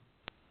frenemies.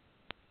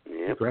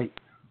 Yep. Great.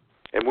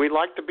 And we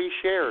like to be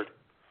shared.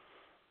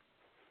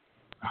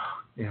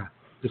 Oh, yeah.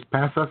 Just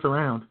pass us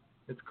around.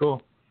 It's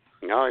cool.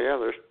 Oh, yeah,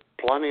 there's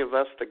plenty of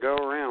us to go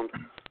around.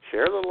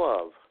 Share the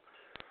love.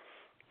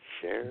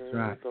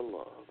 Share the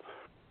love.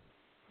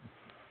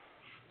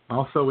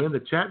 Also in the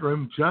chat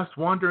room, just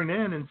wandering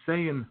in and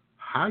saying,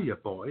 hiya,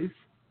 boys,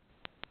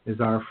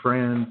 is our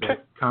friend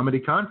at Comedy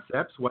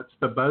Concepts. What's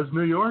the Buzz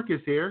New York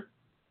is here.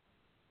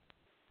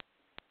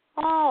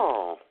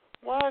 Oh,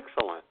 well,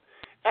 excellent.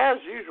 As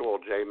usual,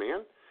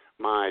 J-Man,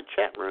 my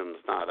chat room's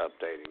not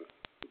updating,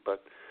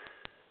 but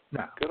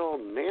good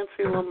old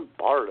Nancy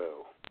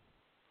Lombardo.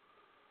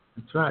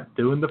 That's right,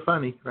 doing the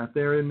funny right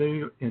there in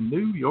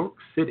New York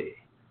City.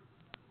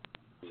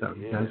 So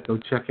you guys go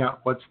check out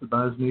What's the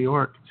Buzz New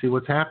York, see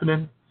what's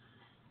happening.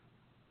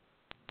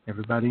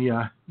 Everybody,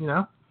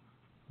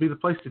 be the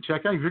place to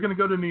check out. If you're going to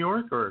go to New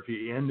York, or if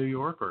you're in New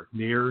York, or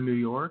near New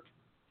York,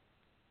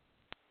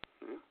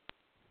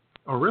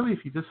 or really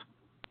if you just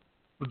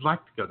would like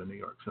to go to New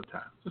York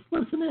sometime, just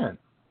listen in.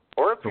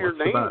 Or if your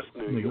name's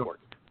New York.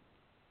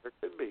 There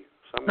could be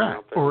someone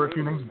out there. Or if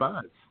your name's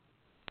Buzz.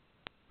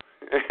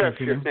 If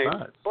your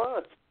name's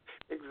Buzz.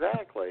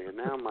 Exactly. And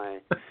now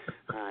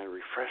I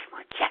refresh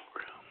my chat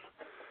room.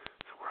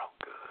 So we're all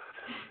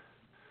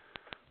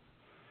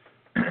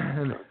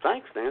good.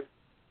 Thanks, Dan.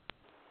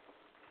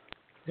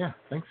 Yeah,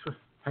 thanks for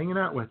hanging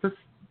out with us.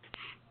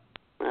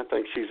 I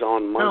think she's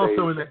on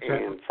Mondays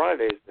and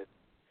Fridays at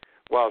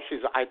Well,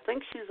 I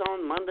think she's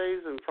on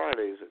Mondays and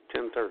Fridays at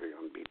 10:30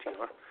 on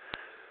BTR.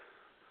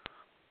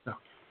 Oh.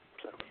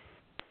 So.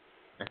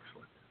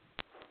 Excellent.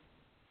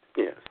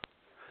 Yes.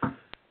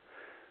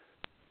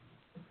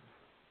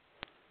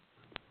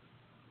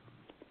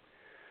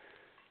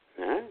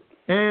 All right.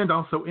 And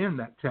also in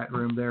that chat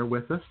room there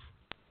with us,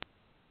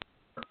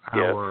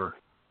 our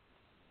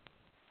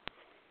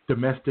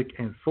domestic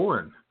and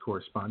foreign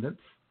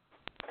correspondents,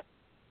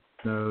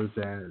 known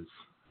as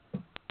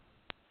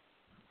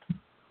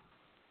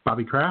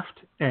Bobby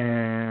Kraft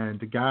and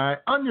the guy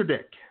on your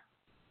dick.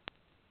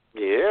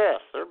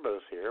 Yes, they're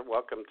both here.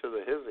 Welcome to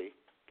the Hizzy,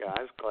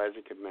 guys. Glad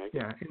you could make it.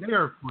 Yeah, and they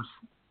are, of course,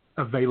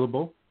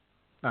 available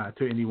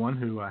to anyone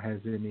who has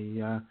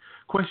any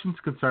questions,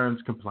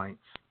 concerns,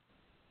 complaints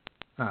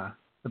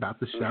about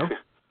the show.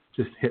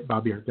 Just hit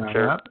Bobby or Guy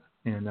up,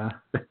 and I'm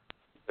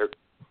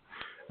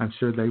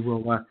sure they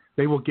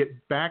will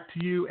get back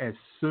to you as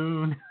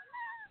soon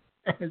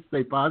as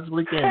they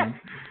possibly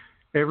can,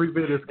 every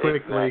bit as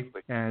quickly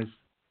as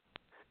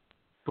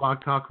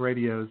Blog Talk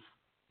Radio's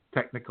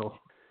technical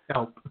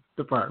help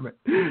department.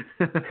 So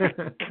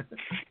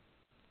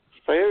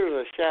here's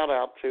a shout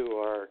out to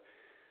our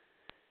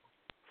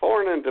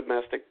foreign and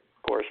domestic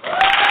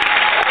correspondents.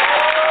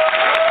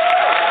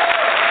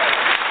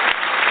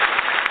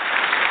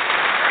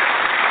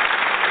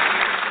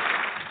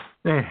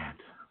 And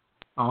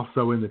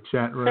also in the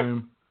chat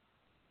room,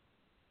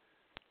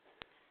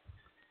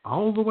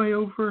 all the way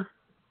over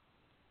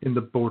in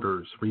the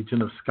Borders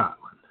region of Scotland.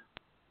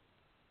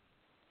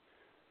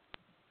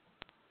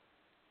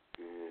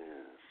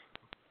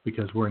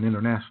 Because we're an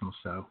international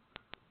show,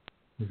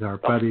 is our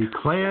buddy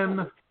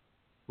Clan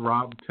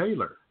Rob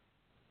Taylor.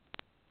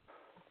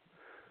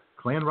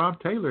 Clan Rob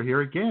Taylor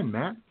here again,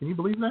 Matt. Can you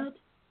believe that?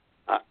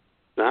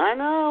 I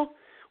know.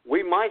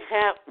 We might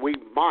have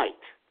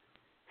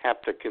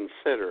to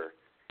consider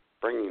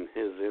bringing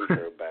his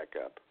intro back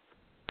up.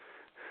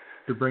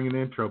 To bring an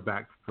intro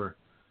back for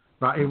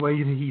right. Anyway,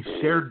 he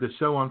shared the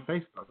show on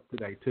Facebook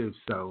today too,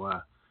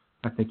 so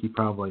I think he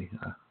probably.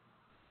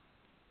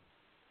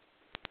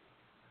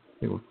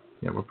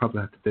 We'll probably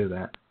have to do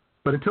that.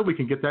 But until we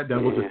can get that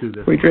done, we'll just do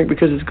this. We drink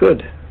because it's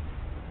good.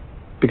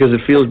 Because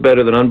it feels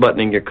better than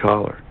unbuttoning your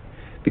collar.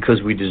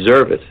 Because we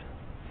deserve it.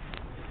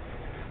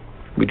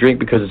 We drink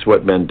because it's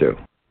what men do.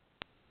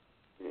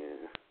 Yeah.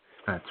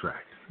 That's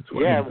right.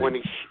 When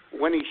he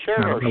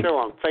shared our show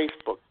on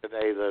Facebook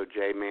today, though,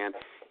 Jayman,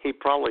 he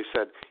probably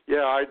said,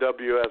 "Yeah,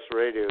 IWS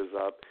Radio's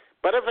up,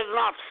 but if it's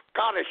not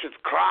Scottish, it's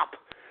crop."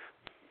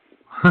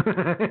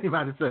 He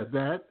might have said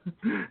that.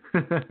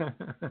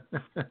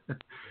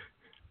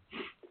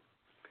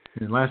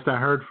 And last I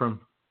heard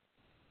from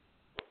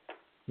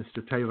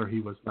Mr. Taylor,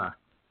 he was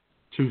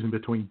choosing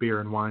between beer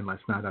and wine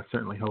last night. I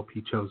certainly hope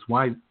he chose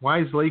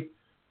wisely,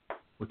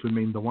 which would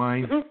mean the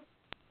wine.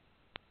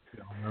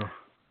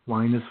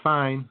 Wine is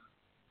fine.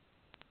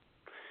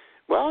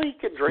 Well, you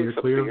could drink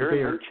some beer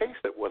and then chase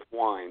it with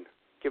wine.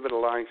 Give it a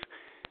nice,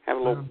 have a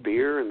little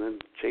beer and then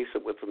chase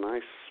it with a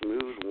nice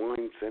smooth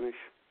wine finish.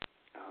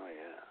 Oh,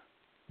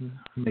 yeah.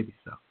 Maybe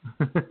so.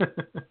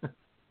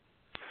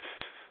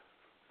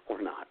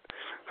 Or not.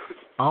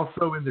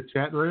 Also in the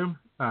chat room,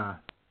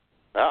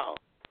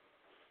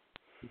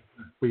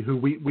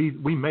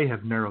 we may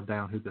have narrowed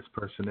down who this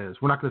person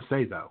is. We're not going to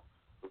say, though.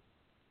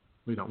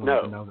 We don't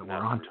want to know that we're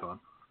on to him.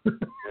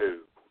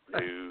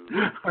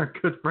 No. Our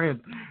good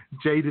friend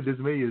Jaded as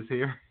Me is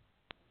here.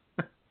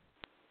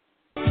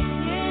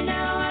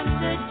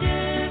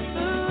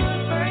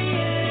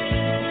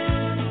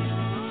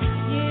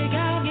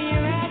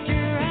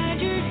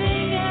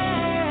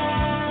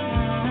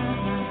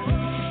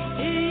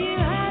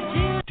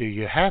 Do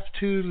you have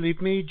to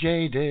leave me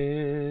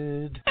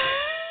jaded?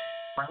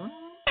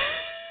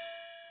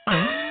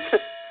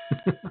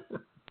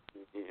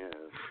 Yes.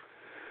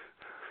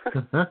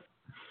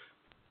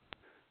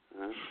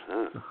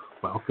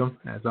 Welcome,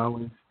 as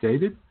always,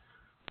 Jaded.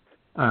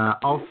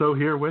 Also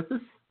here with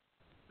us,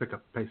 pick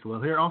up the pace a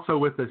little here. Also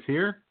with us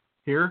here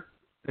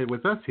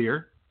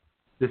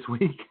this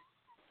week,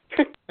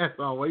 as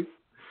always,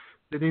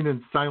 sitting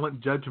in silent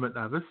judgment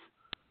of us,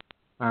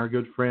 our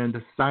good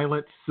friend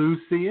Silent Sue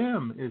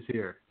CM is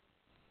here.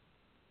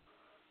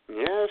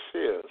 Yes, she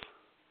is.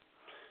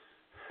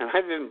 And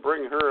I didn't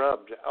bring her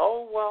up.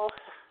 Oh, well,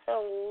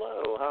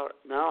 hello.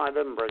 No, I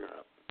didn't bring her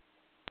up.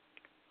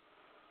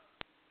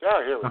 Oh,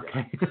 here we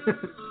go.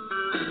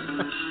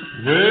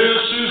 Well,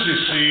 Susie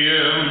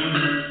CM.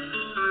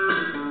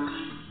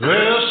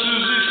 Well,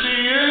 Susie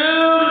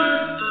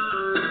CM.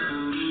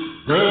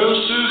 Well,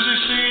 Susie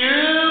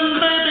CM.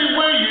 Baby,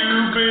 where you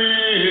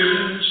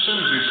been?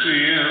 Susie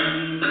CM.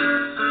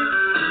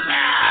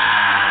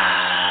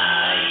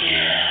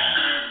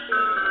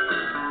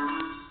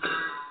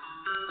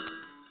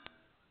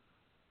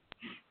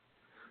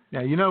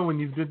 Yeah, you know, when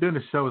you've been doing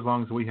a show as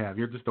long as we have,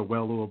 you're just a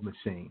well-oiled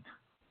machine.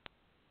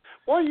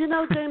 Well, you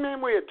know,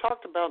 Jayman, we had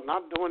talked about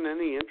not doing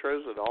any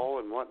intros at all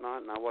and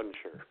whatnot, and I wasn't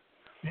sure.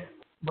 Yeah.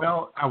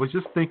 Well, I was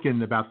just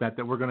thinking about that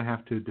we're going to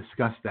have to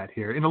discuss that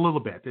here in a little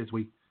bit as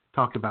we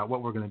talk about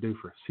what we're going to do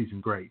for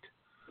Season Great.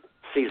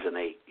 Season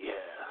 8, yeah.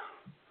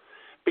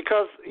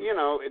 Because,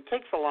 it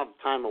takes a lot of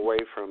time away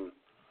from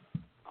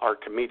our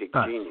comedic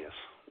genius,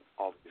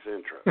 all these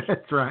intros.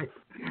 That's right.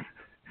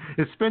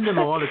 It's spending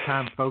a lot of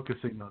time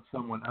focusing on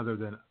someone other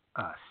than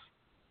us.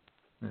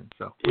 And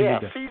so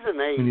Season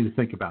 8. We need to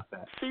think about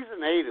that.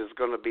 Season 8 is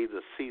going to be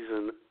the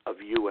season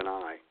of you and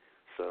I.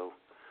 So.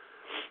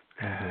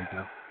 There you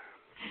go.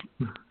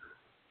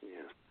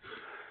 Yes.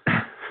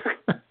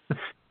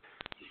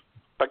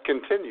 But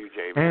continue,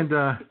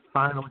 Jayman.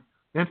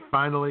 And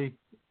finally,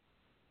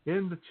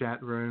 in the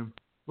chat room,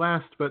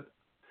 last but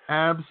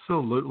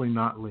absolutely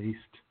not least,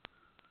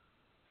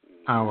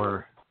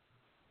 our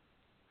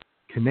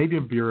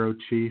Canadian Bureau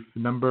Chief,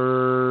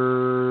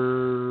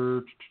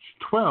 number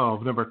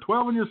 12 in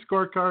your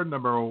scorecard,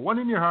 number 1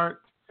 in your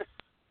heart,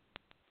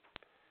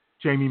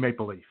 Jamie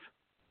Mapleleaf.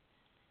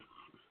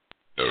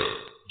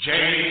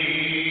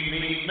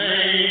 Jamie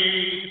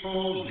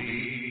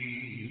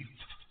Mapleleaf,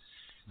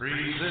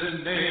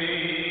 breathing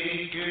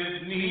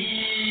naked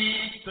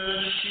neath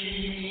the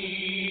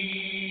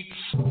sheets.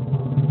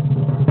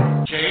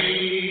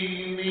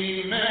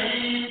 Jamie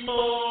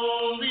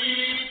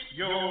Mapleleaf,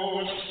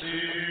 your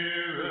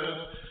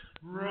syrup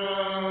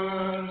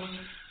runs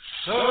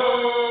so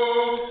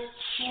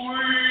sweet.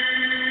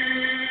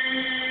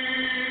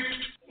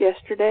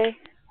 Yesterday,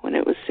 when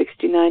it was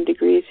 69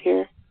 degrees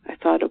here, I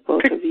thought of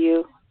both of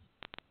you.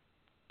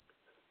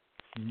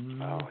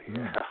 Oh,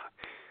 yeah.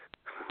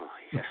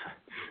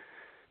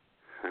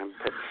 I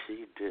bet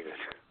she did.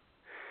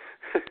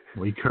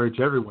 We encourage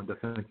everyone to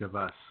think of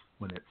us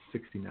when it's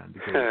 69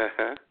 degrees.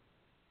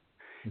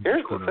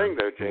 Here's the thing,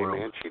 though,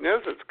 Jayman. She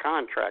knows it's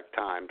contract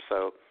time,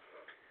 so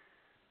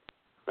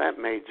that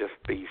may just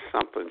be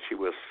something she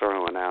was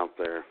throwing out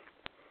there.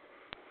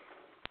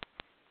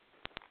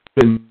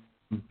 Been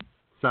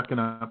sucking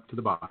up to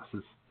the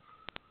bosses.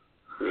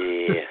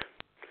 Yeah.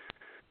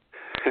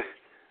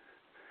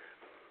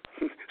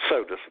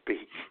 So to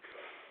speak.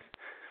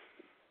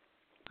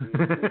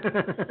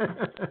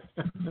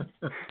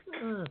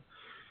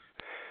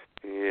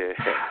 Yeah.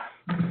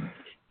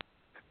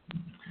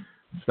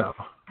 So,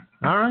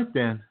 all right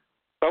then.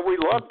 But we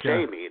love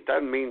Jamie. It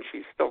doesn't mean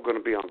she's still going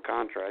to be on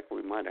contract.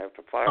 We might have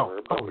to fire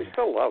her, but we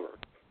still love her.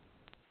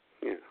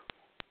 Yeah.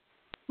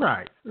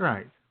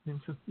 Right.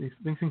 These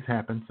things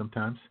happen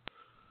sometimes.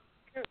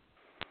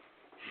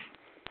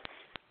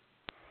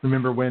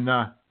 Remember when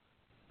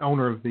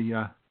owner of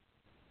the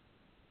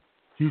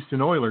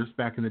Houston Oilers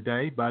back in the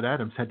day, Bud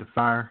Adams, had to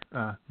fire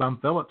Bum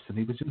Phillips, and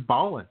he was just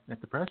bawling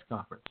at the press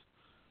conference.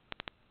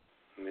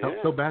 Yeah. Felt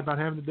so bad about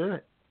having to do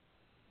it.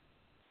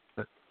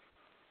 But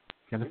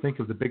got to think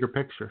of the bigger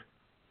picture.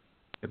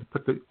 Got to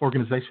put the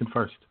organization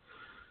first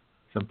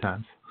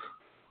sometimes.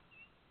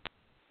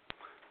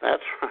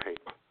 That's right.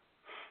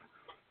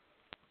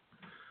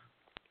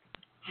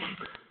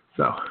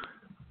 So,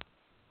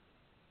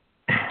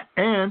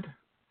 and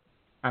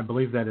I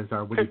believe that is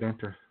our witty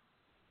banter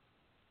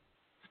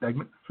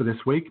segment for this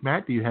week.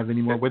 Matt, do you have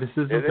any more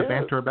witticisms to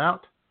banter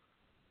about?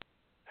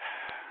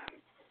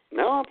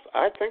 No,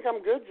 I think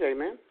I'm good,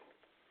 Jayman.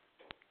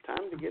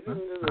 Time to get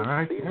into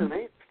the season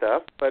 8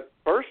 stuff. But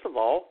first of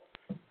all,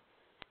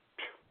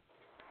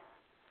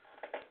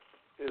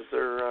 is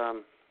there?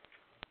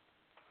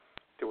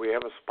 Do we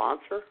have a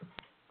sponsor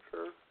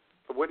for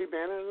the witty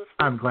banter this week?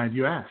 I'm glad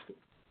you asked.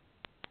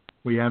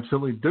 We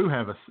absolutely do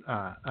have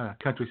a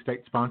country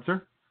state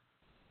sponsor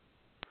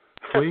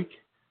this week,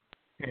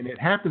 and it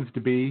happens to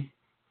be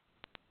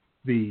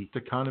the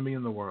economy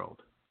in the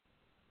world.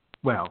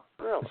 Well,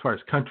 really? As far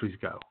as countries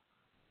go,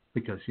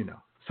 because,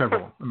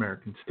 several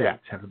American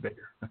states have a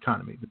bigger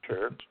economy.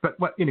 Sure.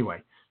 But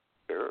anyway.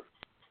 Sure.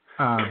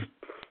 And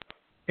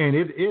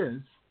it is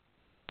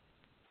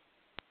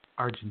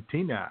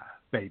Argentina,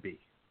 baby.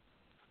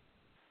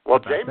 Well,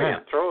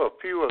 Jayman, throw a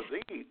few of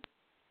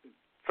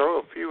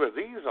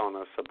these on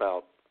us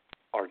about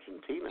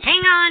Argentina.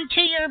 Hang on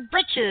to your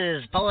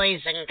britches,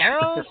 boys and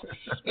girls.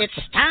 It's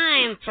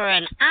time for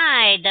an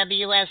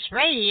IWS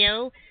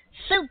Radio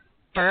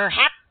Super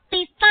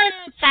Happy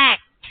Fun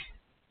Fact.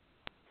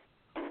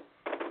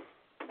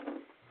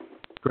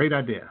 Great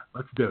idea.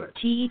 Let's do it.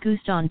 Te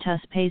gustan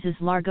tus países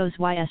largos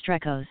y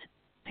estrechos,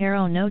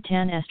 pero no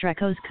tan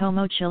estrechos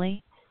como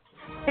Chile?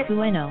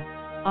 Bueno,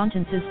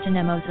 entonces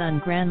tenemos un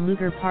gran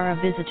lugar para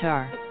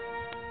visitar.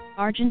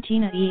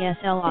 Argentina es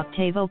el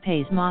octavo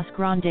país más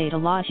grande de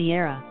la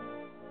tierra.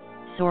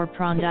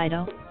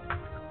 Sorprendido?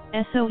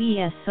 Eso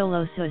es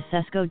solo su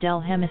sesgo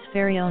del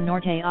hemisferio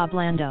norte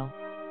hablando.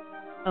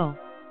 Oh,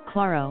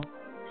 claro,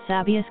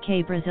 sabías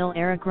que Brasil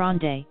era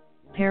grande,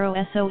 pero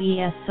eso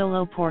es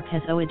solo porque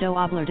has oído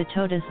hablar de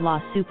todas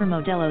las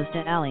supermodelos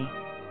de Ali.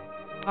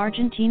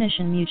 Argentina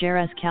son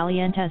mujeres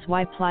calientes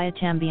y playa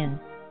también,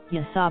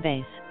 ya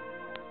sabes.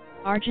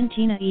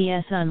 Argentina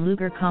es un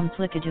lugar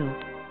complicado.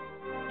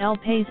 El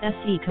país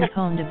se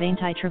compone de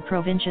 23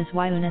 provincias y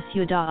una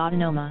ciudad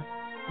autónoma,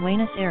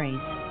 Buenos Aires.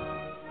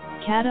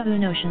 Cada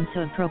uno con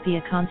su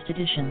propia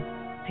constitución,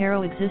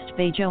 pero existe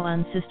bajo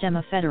un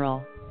sistema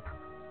federal.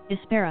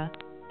 Espera,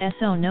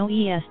 eso no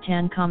es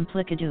tan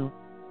complicado.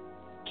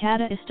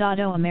 Cada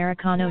Estado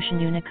Americano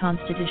sin una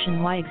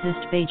constitución y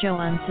existe bajo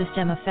un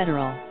sistema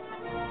federal.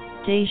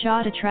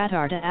 Deja de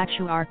tratar de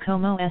actuar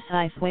como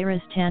si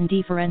fueras tan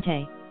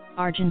diferente,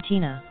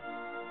 Argentina.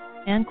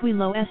 Aunque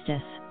lo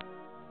estés.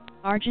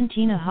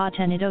 Argentina ha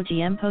tenido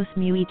tiempos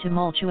muy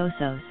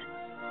tumultuosos.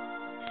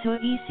 Su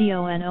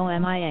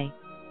economía,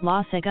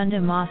 la segunda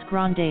más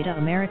grande de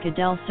América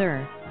del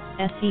Sur,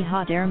 se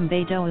ha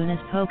derrumbado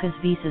unas pocas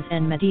veces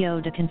en medio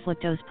de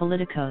conflictos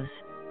políticos.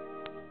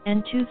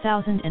 En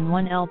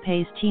 2001 el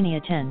país tenía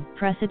 10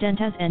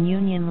 presidentes en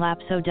un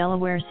lapso de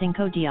la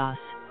 5 días.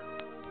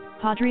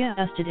 Podría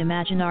usted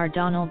imaginar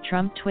Donald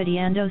Trump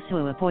tuiteando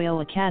su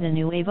apoyo a cada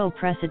nuevo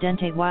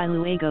presidente y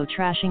luego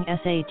trashing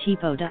ese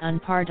tipo de un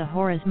par de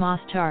horas más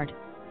tarde,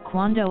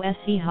 cuando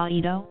se ha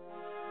ido?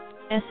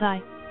 Se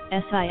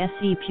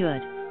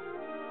puede.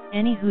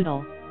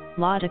 Anyhoodle,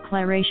 la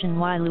declaración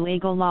y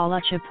luego la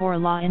lucha por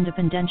la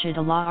independencia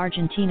de la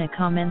Argentina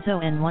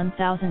comenzó en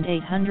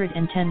 1810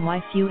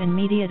 y fue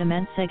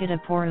inmediatamente seguida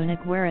por una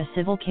guerra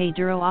civil que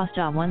duró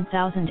hasta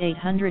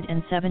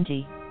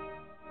 1870.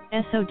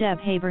 Eso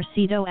debe haber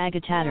sido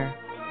agotador.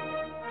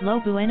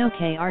 Lo bueno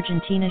que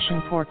Argentina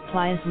sin por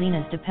playas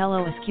linas de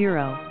pelo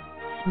oscuro,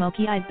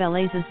 smoky eyed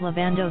belezas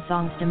lavando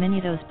thongs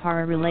diminutos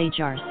para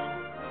relajarse.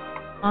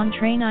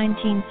 Entre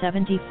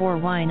 1974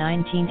 y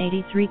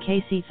 1983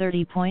 casi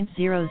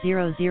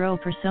 30.000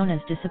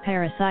 personas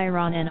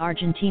desaparecieron en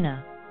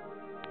Argentina.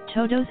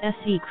 Todos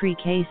se cree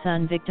que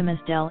son víctimas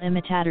del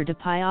imitador de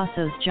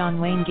payasos John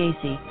Wayne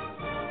Gacy.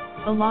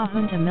 O la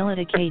junta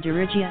militar que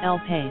dirigía el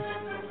país.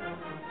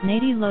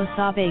 Nadie lo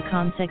sabe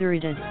con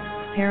seguridad,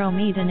 pero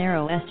mi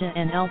dinero está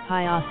en el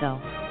payaso.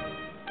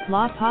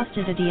 La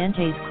pasta de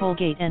dientes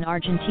Colgate en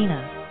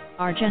Argentina,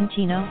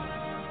 Argentino?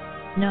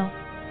 No,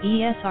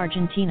 es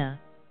Argentina.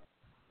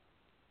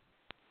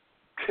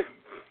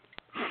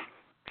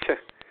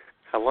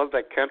 I love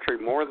that country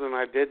more than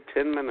I did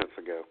 10 minutes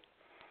ago.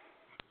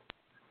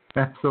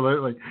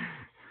 Absolutely.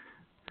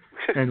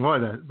 And what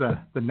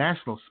the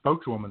national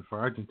spokeswoman for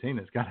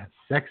Argentina's got a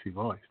sexy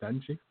voice,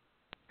 doesn't she?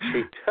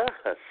 She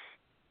does.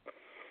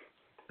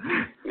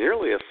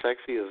 Nearly as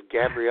sexy as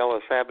Gabriella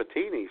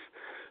Sabatini's.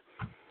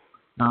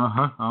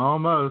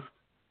 Almost.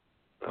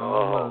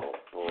 Oh,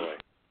 boy.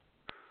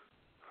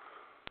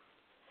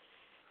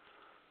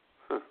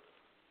 Huh.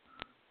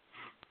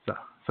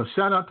 So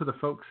shout out to the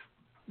folks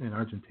in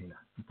Argentina.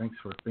 And thanks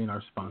for being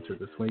our sponsor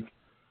this week.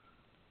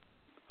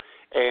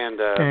 And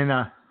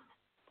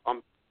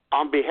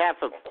on behalf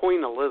of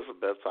Queen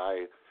Elizabeth,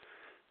 I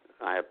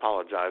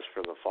apologize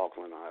for the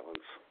Falkland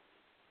Islands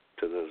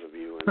to those of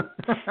you in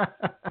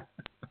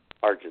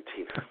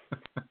Argentina.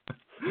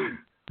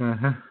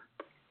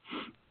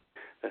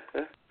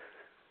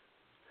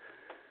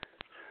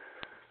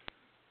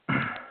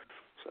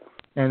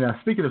 And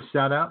speaking of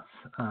shout-outs,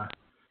 of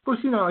course,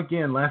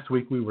 again, last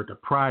week we were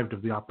deprived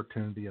of the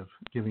opportunity of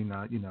giving,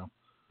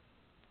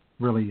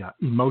 really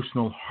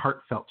emotional,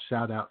 heartfelt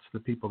shout-outs to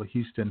the people of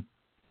Houston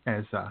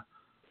as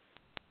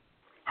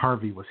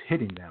Harvey was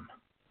hitting them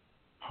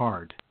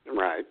hard.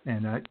 Right.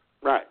 And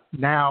right.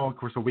 Now, of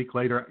course, a week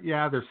later,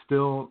 there's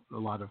still a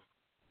lot of,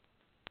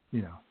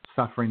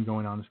 suffering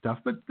going on and stuff,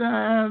 but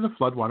the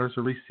floodwaters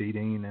are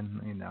receding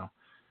and,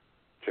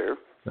 Sure.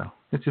 So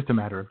it's just a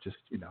matter of just,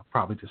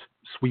 probably just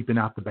sweeping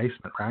out the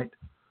basement, right?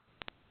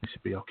 It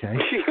should be okay.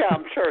 Yeah,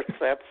 I'm sure it's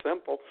that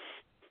simple.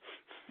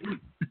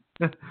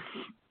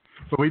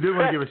 But we do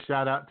want to give a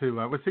shout out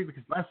to,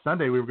 because last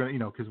Sunday we were going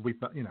to, because we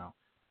thought,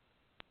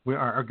 we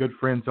are our good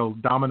friends,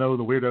 old Domino,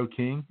 the Weirdo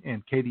King,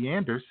 and Katie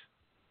Anders,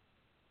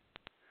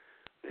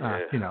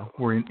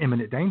 were in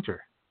imminent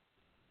danger.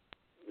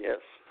 Yes.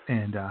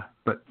 And,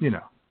 but,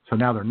 so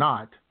now they're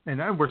not.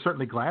 And we're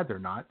certainly glad they're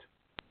not.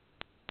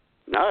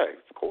 No,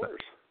 of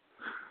course.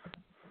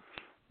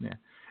 Yeah.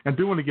 And I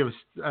do want to give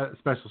a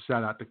special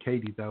shout out to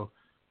Katie, though,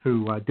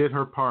 who did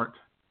her part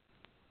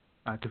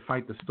to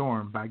fight the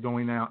storm by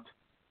going out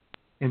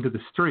into the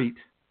street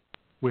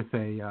with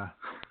a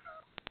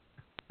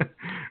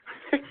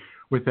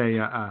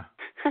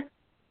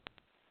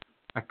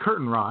a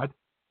curtain rod,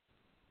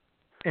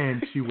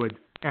 and she would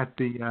at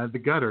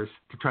the gutters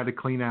to try to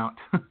clean out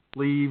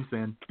leaves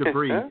and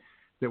debris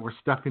that were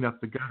stuffing up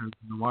the gutters,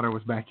 and the water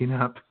was backing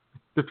up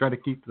to try to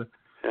keep the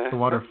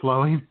water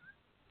flowing.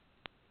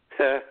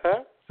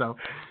 So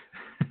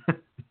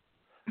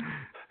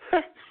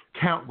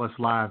countless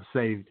lives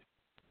saved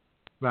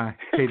by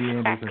Katie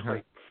Anders and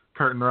her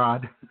curtain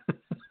rod.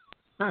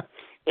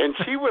 And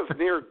she was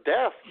near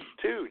death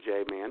too,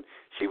 Jayman.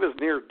 She was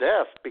near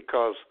death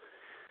because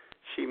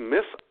she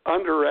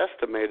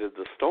underestimated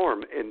the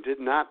storm and did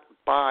not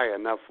buy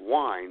enough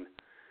wine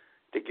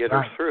to get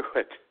her through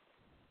it.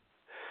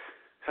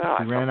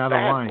 She ran out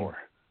of wine.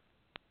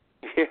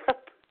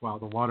 Yep. While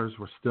the waters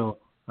were still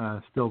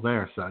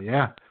there, so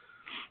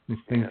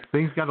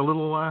things got a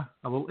little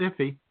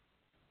iffy.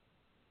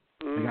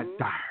 They got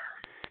dire.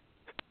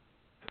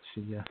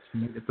 She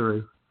made it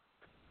through.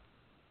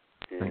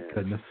 Thank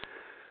goodness.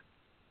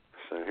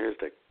 So here's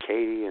to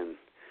Katie and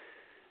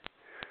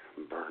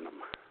Burnham.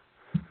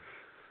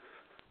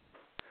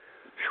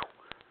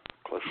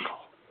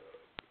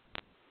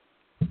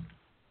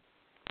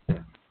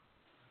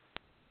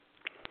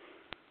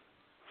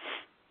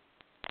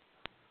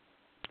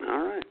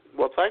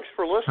 thanks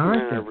for listening,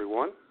 right,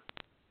 everyone.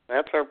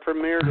 That's our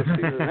premiere to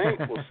Season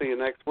 8. We'll see you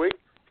next week.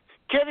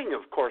 Kidding,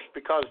 of course,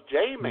 because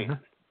Jayman,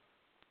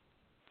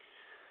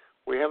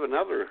 we have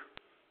another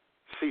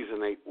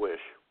Season 8 wish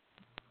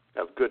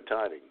of good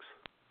tidings.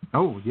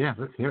 Oh, yeah,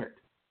 let's hear it.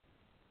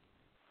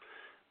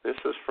 This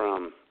is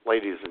from,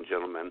 ladies and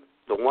gentlemen,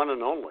 the one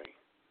and only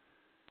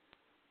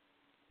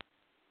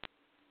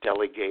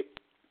Deli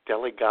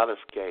Goddess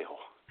Gail.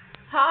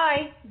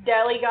 Hi,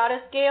 Deli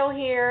Goddess Gail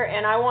here,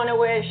 and I want to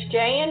wish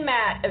Jay and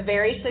Matt a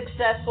very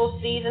successful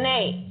Season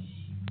 8.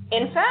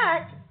 In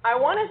fact, I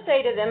want to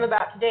say to them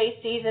about today's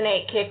Season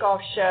 8 kickoff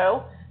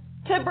show,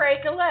 to break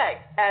a leg,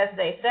 as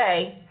they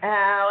say.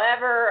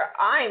 However,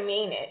 I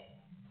mean it.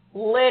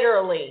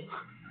 Literally.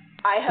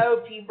 I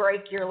hope you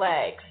break your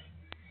legs.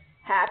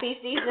 Happy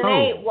Season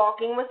 8,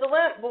 Walking with the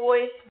Limp,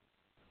 boys.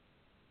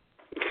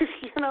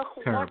 You know,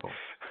 terrible.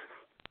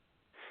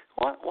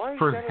 Why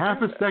For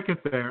half a second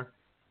there,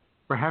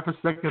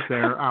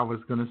 I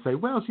was going to say,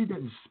 well, she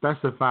didn't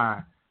specify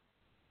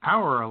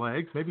our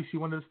legs. Maybe she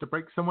wanted us to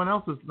break someone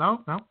else's.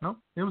 No.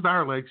 It was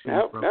our legs.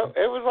 No,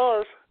 it was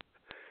ours.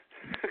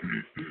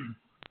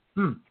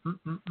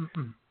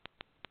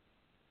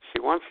 She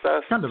wants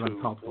us kind of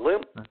to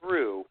limp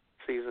through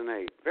Season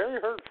 8.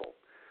 Very hurtful.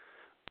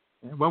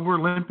 Yeah, well, we're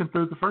limping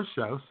through the first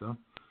show, so.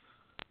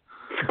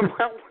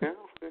 well.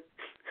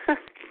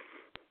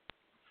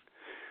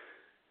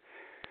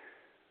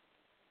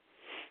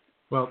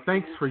 Well,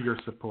 thanks for your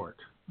support,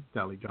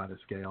 Deli Goddess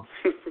Gail.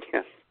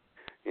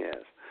 Yes.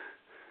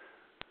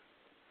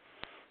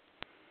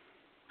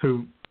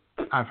 Who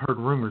I've heard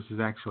rumors is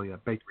actually a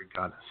bakery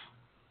goddess.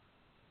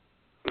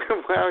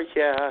 Well,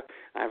 yeah,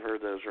 I've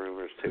heard those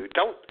rumors too.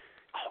 Oh,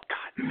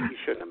 God, you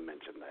shouldn't have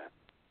mentioned that.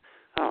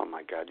 Oh,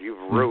 my God, you've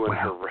ruined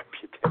her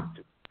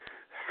reputation.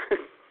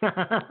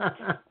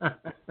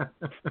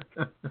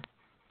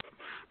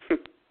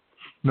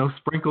 No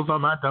sprinkles on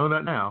my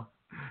donut now.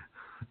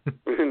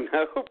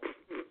 Nope.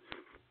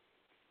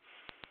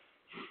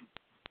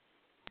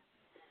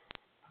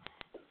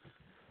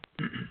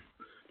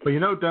 But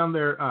down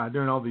there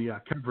during all the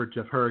coverage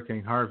of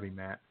Hurricane Harvey,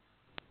 Matt,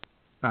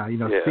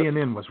 yes.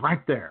 CNN was right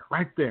there.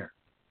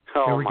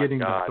 Oh, they were my getting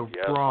God, the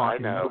yes, raw I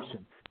know.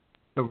 emotion,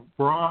 the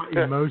raw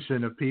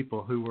emotion of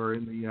people who were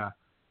in the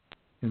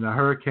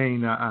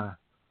hurricane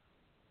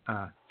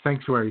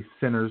sanctuary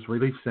centers,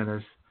 relief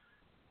centers,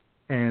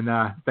 and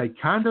they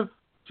kind of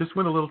just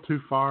went a little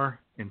too far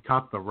and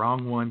caught the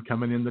wrong one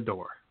coming in the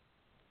door.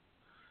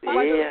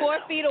 Under 4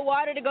 feet of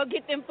water to go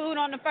get them food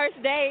on the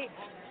first date.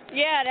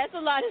 Yeah, that's a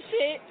lot of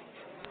shit.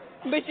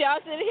 But y'all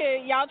sit here,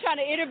 y'all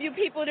trying to interview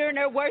people during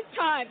their worst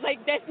times.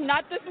 Like, that's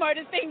not the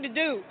smartest thing to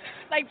do.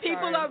 Like,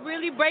 people are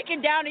really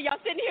breaking down, and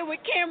y'all sitting here with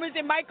cameras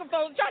and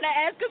microphones trying to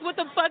ask us what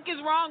the fuck is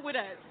wrong with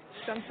us.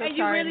 And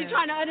you really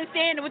trying to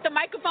understand it with the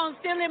microphone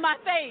still in my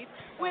face,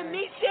 with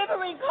me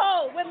shivering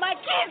cold, with my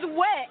kids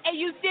wet, and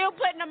you still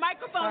putting the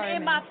microphone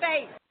in my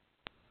face.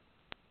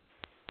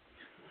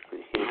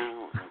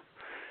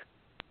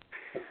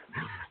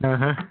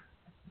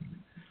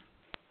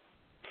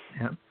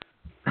 Yep.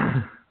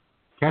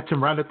 Catch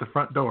them right at the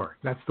front door.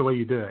 That's the way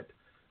you do it.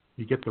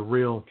 You get the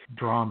real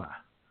drama.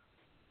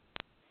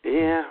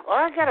 Yeah. Well,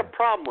 I got a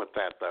problem with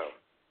that, though.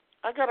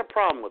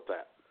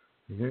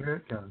 Here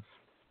it comes.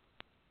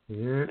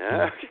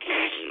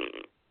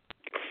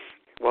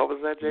 What was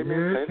that, Jayman?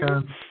 Here it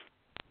comes.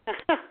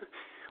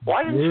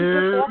 Why didn't she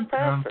just walk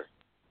past her?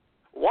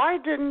 Why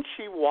didn't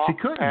she walk She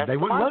couldn't. past They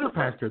wouldn't let her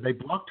microphone? past her. They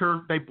blocked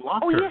her.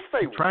 Oh, yes,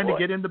 they trying would. to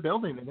get in the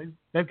building, and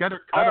they've got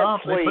her cut Oh,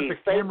 off. please. They put the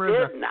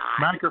camera and the not.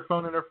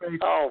 microphone in her face.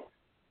 Oh,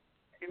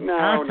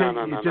 no.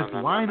 Just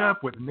line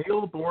up with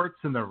Neil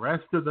Bortz and the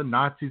rest of the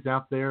Nazis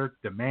out there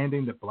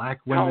demanding that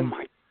black women Oh,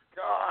 my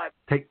God.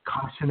 take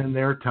caution in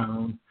their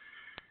tone.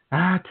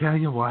 I tell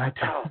you what.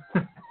 Oh.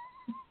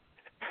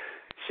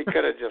 She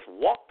could have just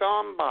walked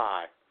on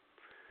by.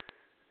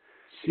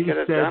 She could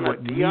have said done what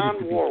a needed Dionne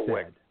to be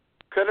Warwick. said.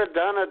 Could have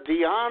done a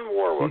Dionne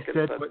Warwick. She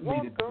said and what walk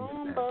needed to be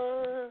on said. by.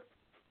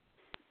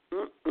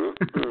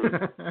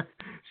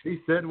 She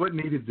said what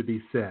needed to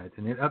be said,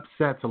 and it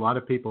upsets a lot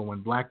of people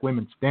when black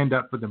women stand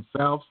up for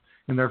themselves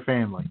and their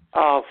family.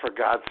 Oh, for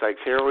God's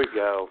sakes, here we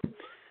go.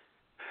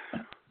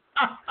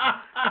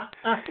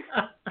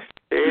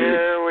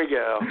 Here we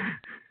go.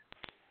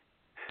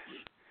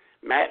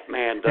 Matt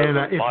Man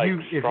doesn't like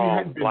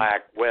strong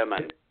black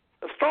women.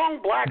 A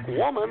strong black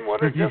woman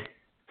would have just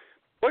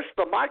pushed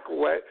the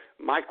microphone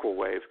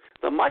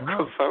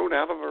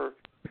out of her.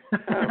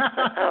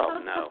 Oh,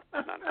 no.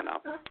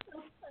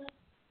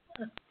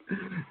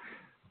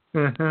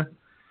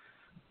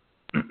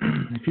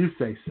 If you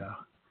say so.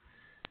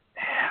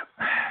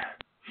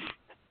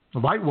 A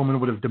white woman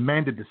would have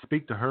demanded to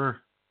speak to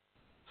her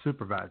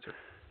supervisor.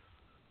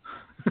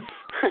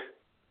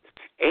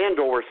 And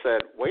or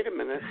said, wait a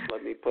minute,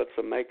 let me put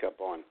some makeup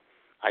on.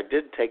 I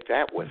did take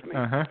that with me.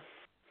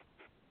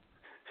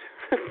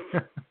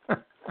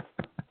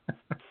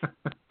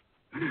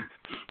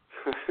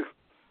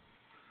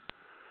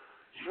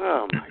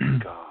 Oh, my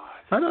God.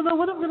 I don't know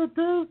what I'm going to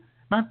do.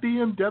 My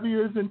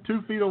BMW is in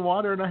 2 feet of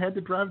water, and I had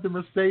to drive the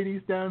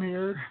Mercedes down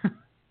here.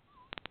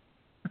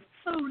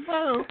 Oh,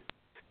 no.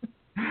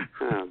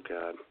 Oh,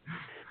 God.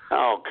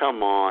 Oh,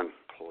 come on,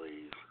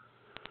 please.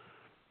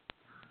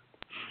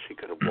 She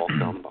could have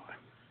walked on by.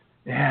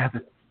 Yeah,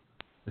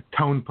 the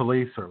tone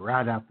police are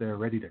right out there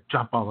ready to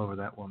jump all over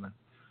that woman.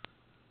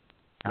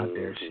 How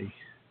dare she?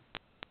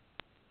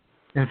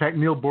 In fact,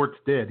 Neil Bortz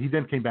did. He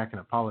then came back and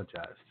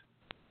apologized.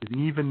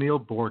 Even Neil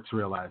Bortz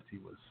realized he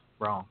was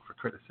wrong for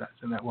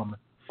criticizing that woman.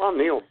 Well,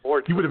 Neil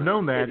Bortz. You would have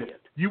known that.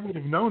 Idiot. You would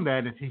have known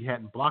that if he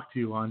hadn't blocked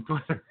you on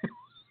Twitter.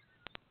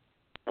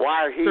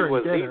 While he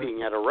was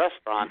eating at a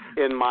restaurant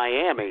in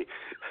Miami.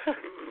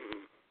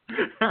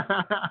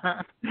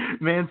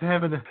 Man's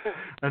having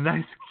a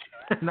nice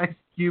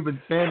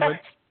Cuban sandwich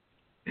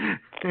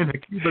and a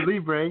Cuba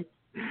Libre.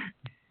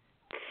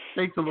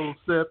 Takes a little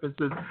sip and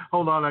says,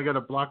 "Hold on, I got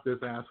to block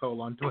this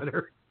asshole on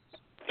Twitter."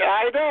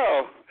 I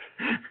know.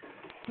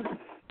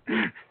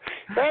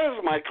 That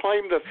is my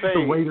claim to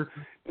fame.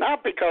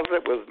 Not because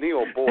it was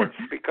Neil Bortz,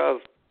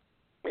 because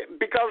he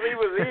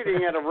was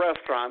eating at a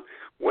restaurant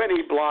when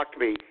he blocked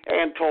me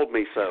and told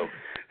me so.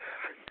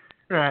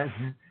 Right.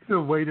 The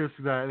waiter's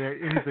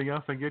anything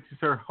else I get you,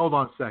 sir? Hold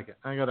on a second.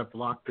 I got to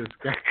block this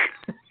guy.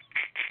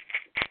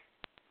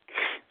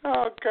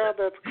 Oh, God,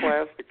 that's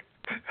classic.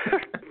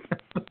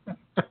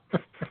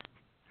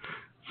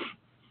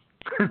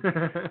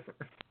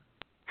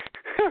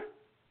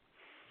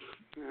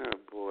 Oh,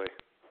 boy.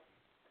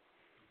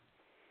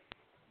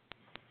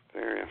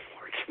 Very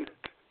unfortunate.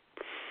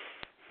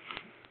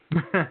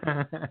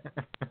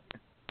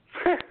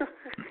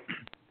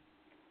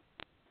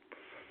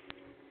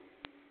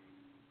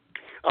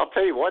 I'll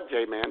tell you what,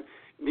 Jayman,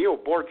 Neil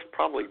Bortz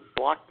probably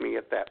blocked me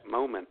at that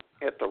moment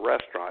at the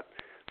restaurant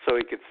so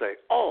he could say,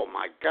 "Oh,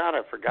 my God,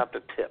 I forgot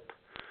to tip.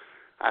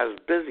 I was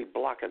busy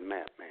blocking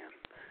Matt, man."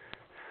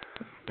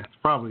 That's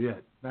probably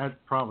it. That's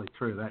probably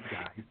true, that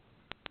guy.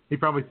 He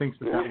probably thinks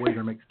that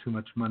waiter makes too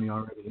much money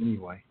already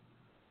anyway.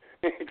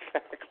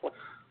 Exactly.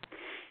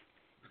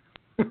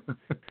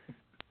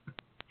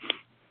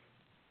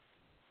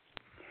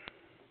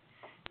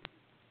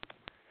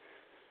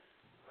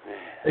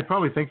 They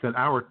probably think that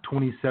our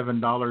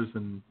 $27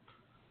 and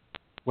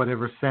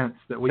whatever cents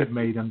that we've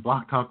made on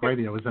Block Talk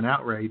Radio is an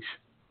outrage.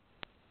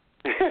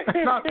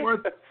 It's not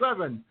worth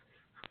 $7.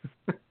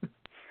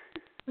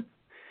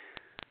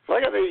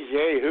 Look at these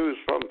yahoos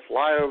from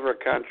flyover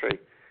country,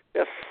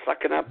 just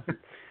sucking up the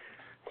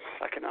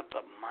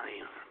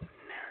money.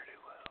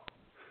 Ne'er-do-well.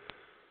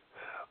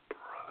 Oh,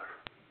 brother.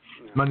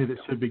 No, money that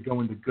should be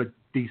going to good,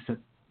 decent,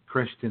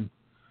 Christian,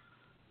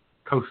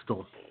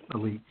 coastal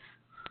elites.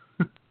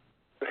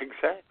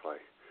 Exactly.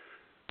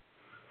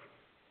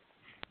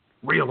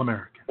 Real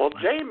American. Well,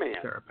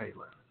 Jayman. Sarah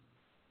Palin.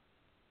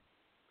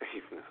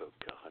 Oh,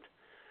 God.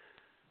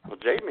 Well,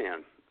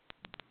 Jayman,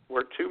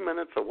 we're 2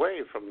 minutes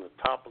away from the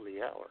top of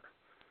the hour.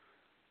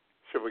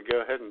 Should we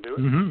go ahead and do it?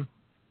 Mm-hmm.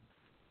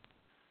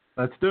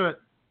 Let's do it.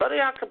 Buddy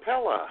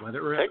Acapella, Let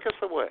it rip. take us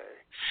away.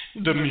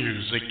 The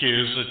music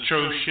is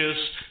atrocious.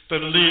 The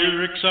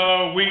lyrics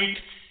are weak.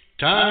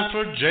 Time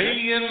for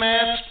Jay and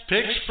Matt's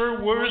picks for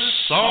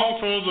worst song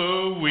for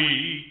the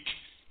week.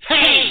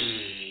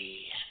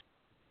 Hey!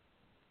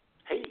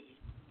 Hey.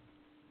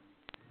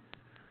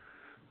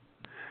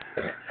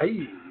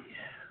 Hey.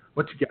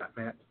 What you got,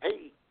 Matt?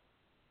 Hey.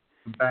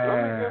 Bad.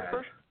 Want me to go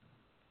first?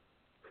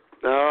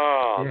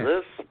 Oh, Yeah.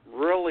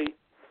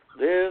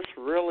 This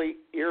really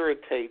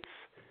irritates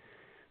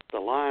the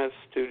live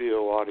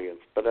studio audience.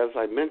 But as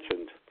I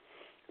mentioned,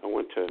 I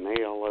went to an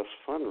ALS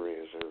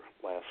fundraiser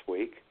last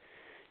week,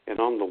 and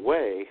on the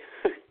way,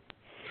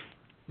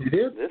 you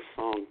did? This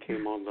song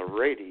came on the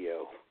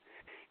radio,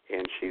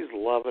 and she's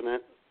loving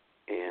it,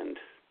 and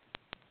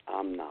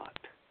I'm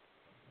not.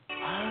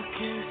 I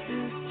guess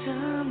this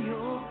time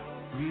you're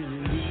really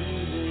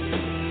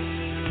leaving.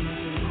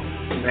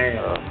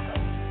 Man.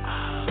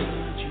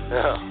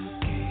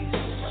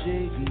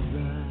 Say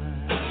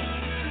goodbye.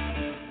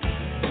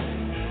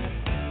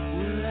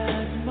 Well,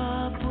 as my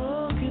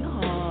broken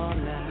heart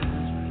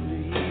lies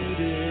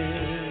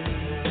bleeding,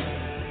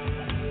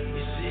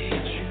 you say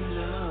true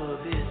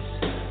love is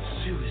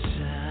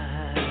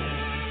suicide.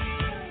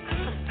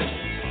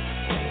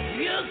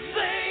 You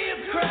say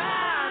you've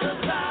cried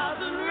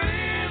 1,000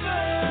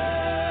 rivers,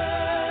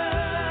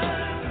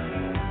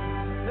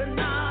 and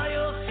now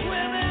you're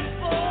swimming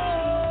for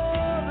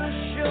the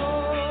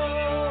shore.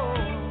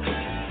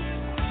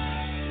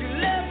 You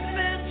left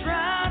me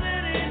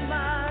drowning in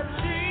my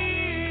tears,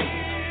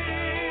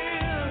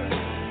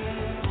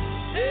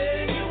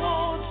 and you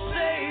won't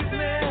save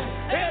me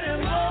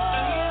anymore.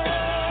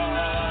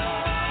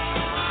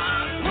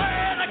 I'm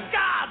praying to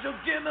God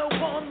you'll give me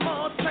one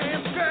more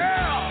chance,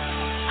 girl.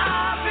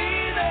 I'll be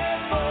there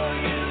for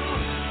you.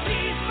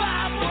 These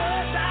 5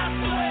 words I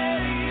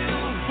swear to you.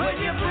 When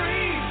you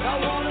breathe, I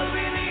wanna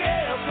be the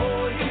air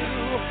for you.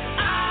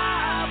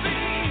 I'll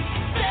be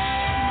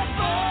there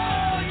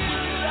for you.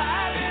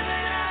 I live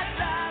and I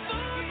die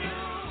for you.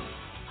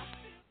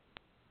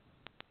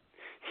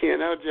 You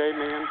know,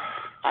 Jay-Man,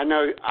 I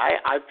know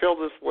I feel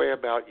this way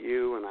about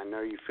you, and I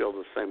know you feel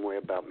the same way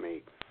about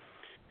me.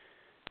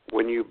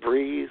 When you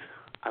breathe,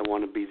 I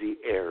want to be the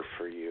air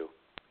for you.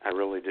 I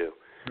really do.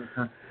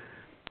 Uh-huh.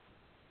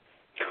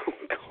 Oh,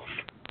 God.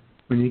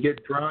 When you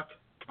get drunk,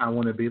 I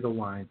want to be the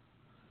wine.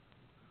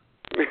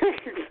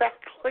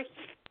 Exactly.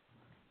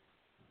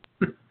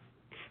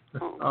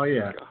 Oh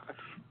yeah. God.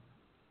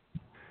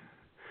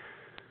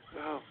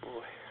 Oh,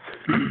 boy.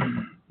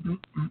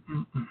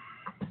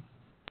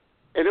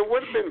 And it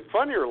would have been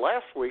funnier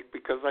last week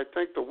because I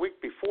think the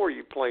week before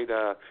you played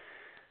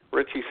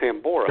Richie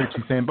Sambora.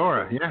 Richie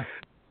Sambora, yeah.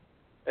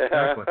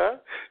 Exactly.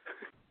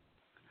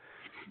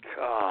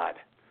 God.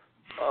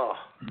 Oh.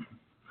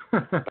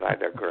 But I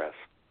digress.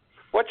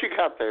 What you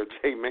got there,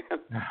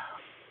 Jayman?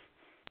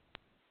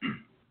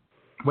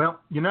 Well,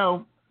 you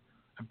know,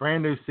 a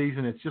brand new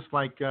season, it's just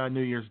like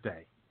New Year's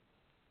Day.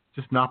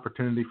 Just an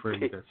opportunity for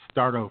you to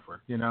start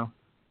over, you know.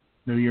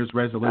 New Year's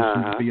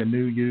resolution to be a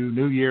new you,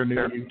 new year,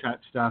 new you type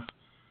stuff.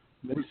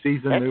 New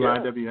season, new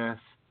IWS.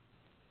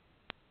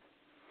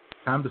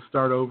 Time to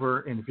start over.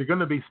 And if you're going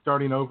to be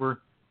starting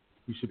over,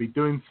 you should be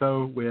doing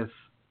so with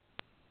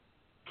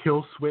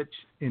Kill Switch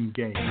in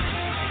game.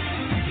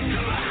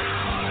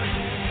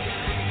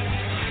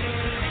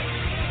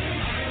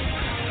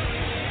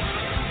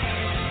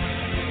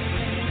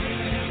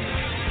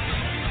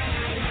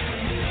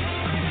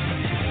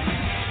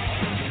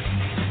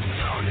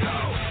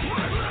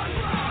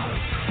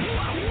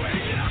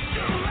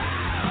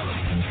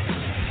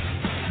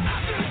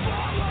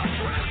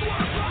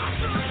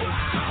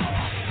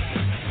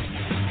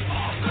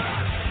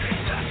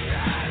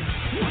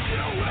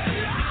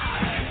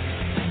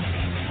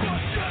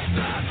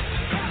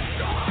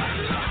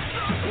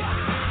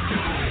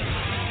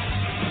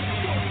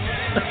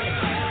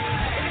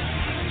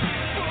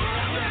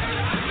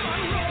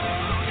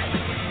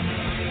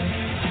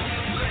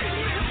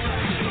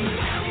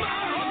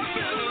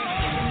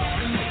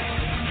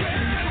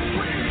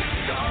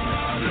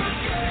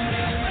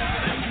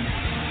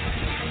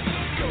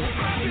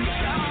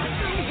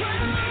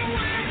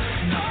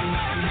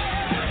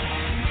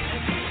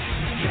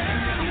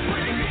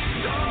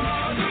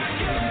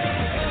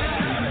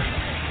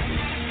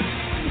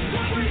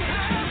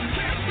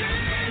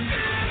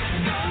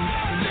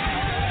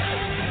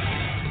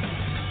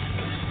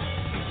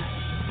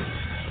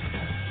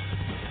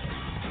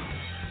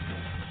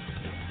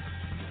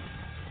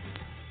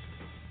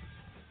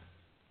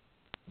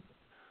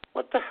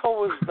 What the hell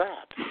was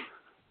that?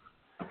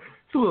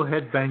 It's a little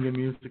head-banging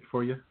music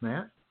for you,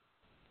 Matt.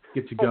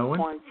 Get you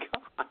going. Oh, my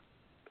God.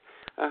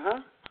 Uh-huh.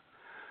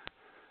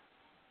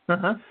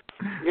 Uh-huh.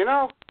 You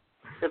know,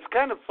 it's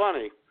kind of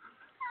funny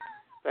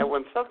that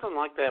when something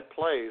like that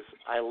plays,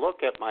 I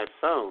look at my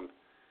phone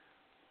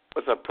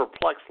with a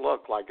perplexed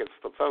look like it's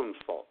the phone's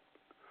fault.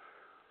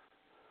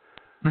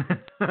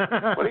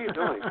 What are you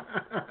doing?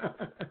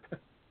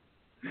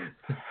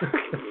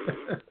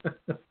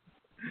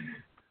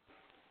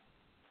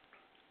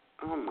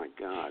 Oh, my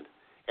God.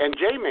 And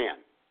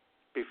Jayman,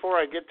 before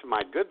I get to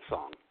my good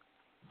song.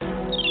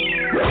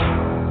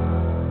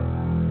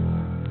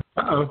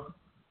 Uh-oh.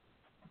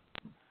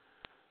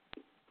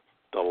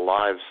 The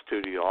live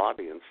studio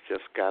audience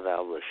just got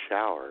out of the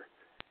shower,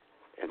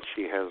 and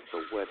she has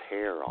the wet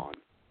hair on.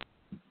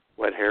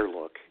 Wet hair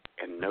look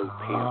and no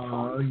pants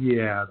on. Oh,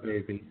 yeah,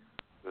 baby.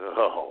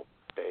 Oh,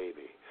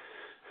 baby.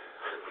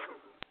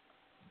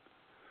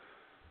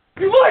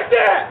 You like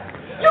that?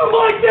 You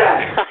like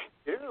that?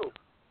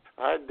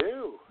 I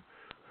do.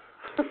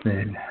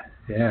 Man,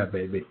 yeah,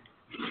 baby.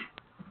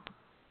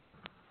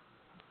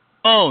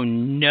 Oh,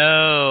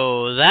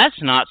 no,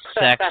 that's not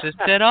sexist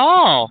at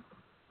all.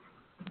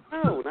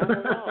 No, not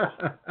at all.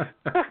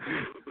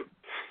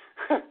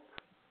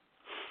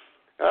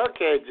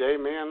 Okay,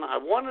 Jayman, I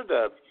wanted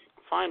to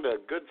find a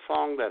good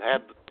song that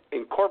had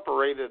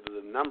incorporated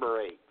the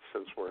number 8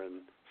 since we're in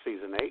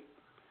season 8.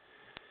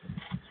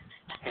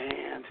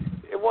 And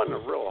it wasn't a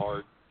real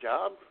hard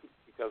job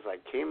because I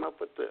came up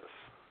with this.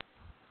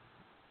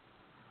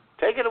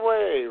 Take it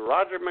away,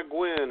 Roger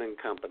McGuinn and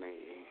Company.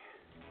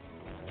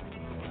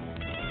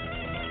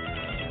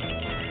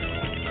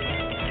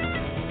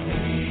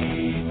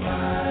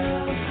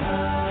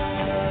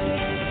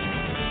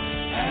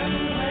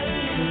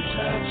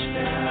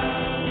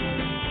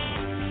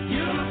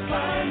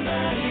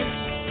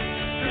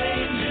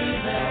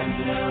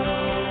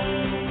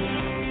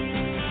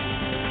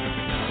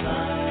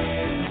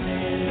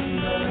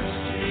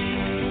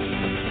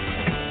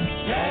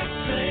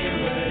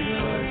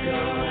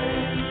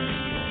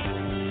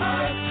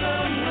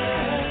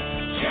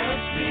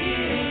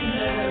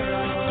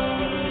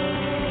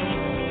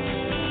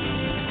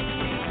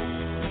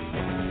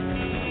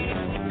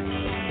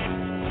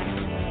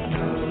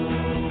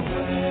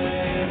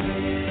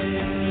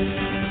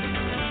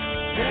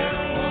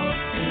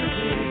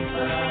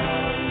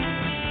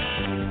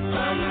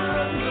 I'm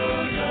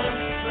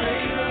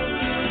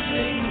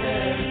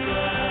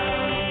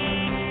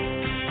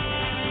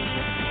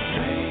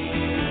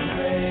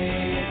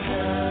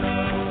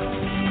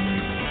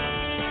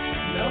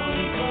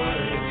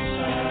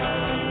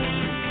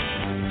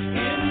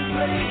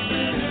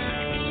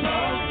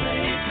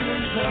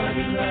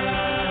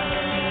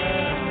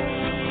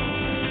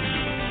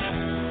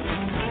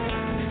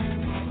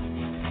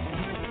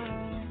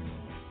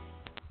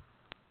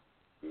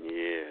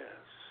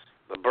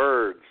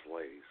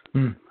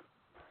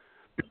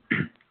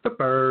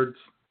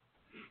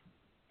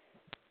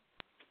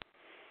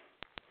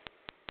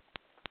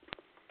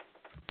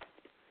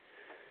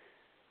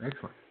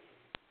Excellent.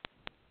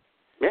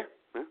 Yeah,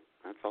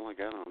 that's all I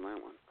got on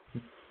that one.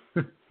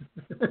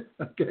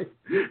 Okay.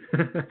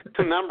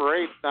 Number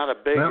 8's not a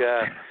big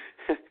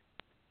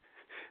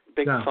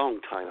big song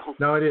title.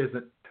 No, it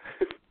isn't.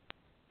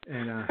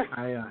 And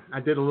I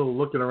did a little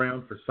looking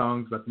around for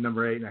songs about the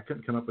number 8, and I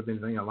couldn't come up with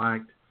anything I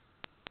liked.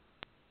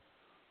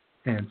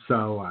 And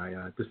so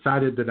I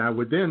decided that I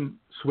would then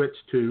switch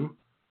to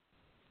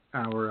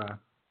our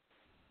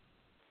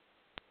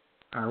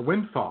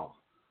windfall.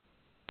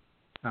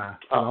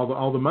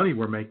 All the money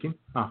we're making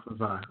off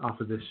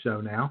of this show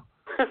now.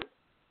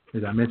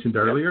 As I mentioned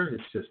earlier,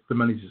 it's just the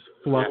money's just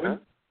flowing. Yeah.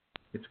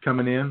 It's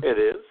coming in. It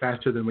is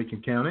faster than we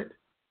can count it.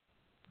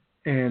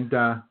 And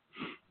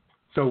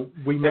so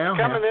we now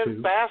have to. It's coming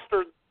in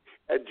faster,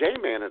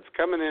 Jayman. It's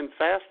coming in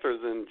faster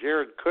than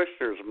Jared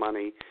Kushner's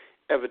money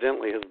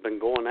evidently has been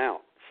going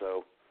out.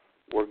 So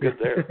we're good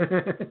there.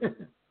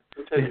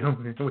 Yeah,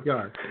 we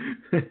are.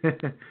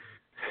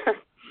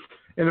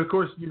 And of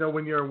course,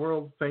 when you're a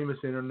world famous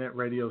internet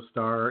radio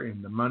star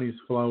and the money's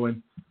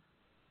flowing,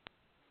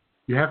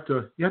 you have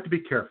to be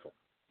careful.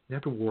 You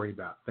have to worry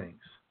about things.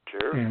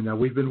 Sure. And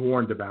we've been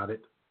warned about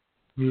it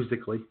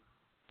musically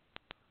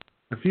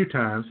a few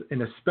times,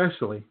 and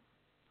especially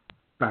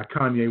by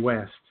Kanye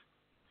West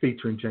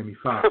featuring Jamie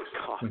Foxx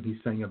when he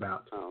sang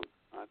about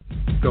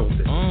gold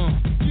digger. Now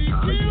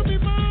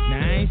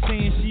I ain't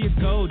saying she a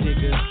gold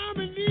digger,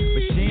 but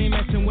she ain't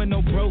messing with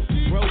no broke.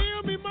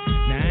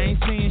 Now I ain't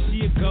saying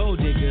she a gold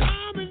digger,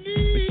 but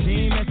she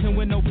ain't messing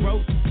with no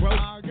broke.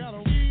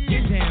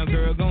 Get down,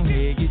 girl, gon'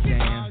 ahead, get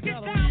down.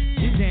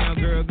 Get down,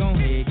 girl, gon'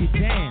 ahead, get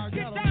down.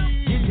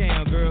 Get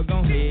down, girl,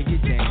 gon' ahead,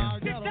 get down.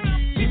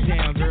 Get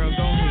down, girl,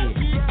 gon' ahead.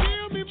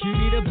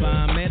 Cutie the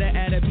bomb, met her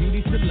at a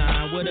beauty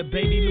salon with a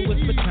baby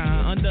Louis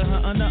Vuitton under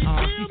her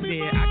underarm. She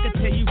said, I could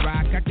tell you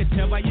rock, I could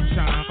tell by your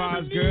charm. Far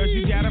as girls,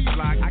 you got a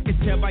flock, I could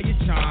tell by your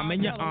charm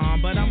and your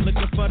arm, but I'm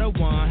looking for the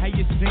one. Have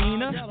you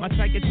seen her? My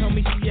psychic told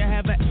me she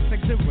have a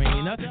sex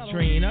arena.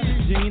 Trina,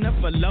 Gina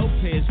for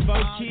Lopez,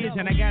 4 kids,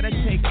 and I gotta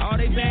take all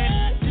they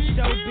bad to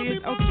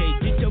showbiz. Okay,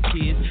 get your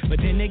kids, but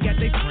then they got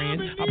their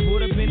friends. I pulled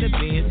up in the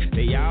Benz,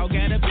 they all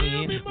got a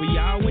bin. We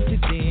all went to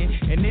den,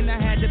 and then I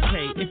had to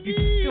pay. If you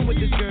f***ing with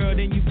this girl,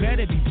 then you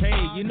better be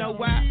paid. You know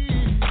why?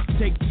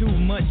 Take too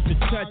much to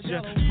touch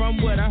her.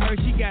 From what I heard,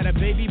 she got a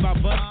baby by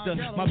Buster.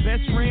 My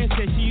best friend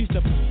said she used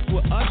to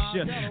with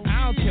Usher.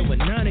 I don't care what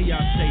none of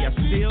y'all say, I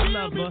still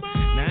love her.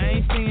 Now I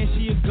ain't saying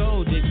she a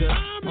gold digger,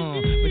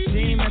 but she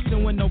ain't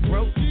messing with no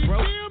broke.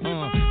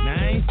 Now I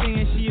ain't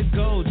saying she a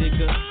gold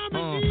digger,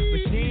 but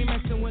she ain't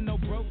messing with no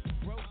broke.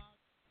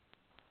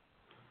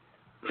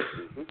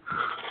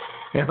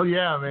 Hell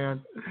yeah,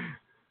 man.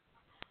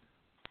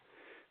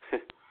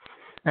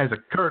 As a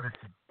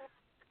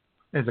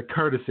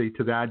courtesy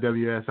to the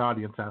IWS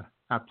audience,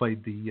 I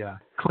played the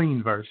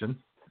clean version.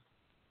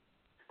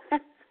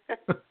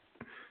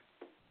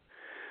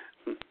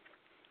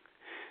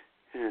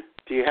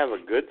 Do you have a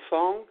good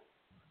song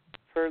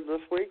for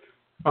this week?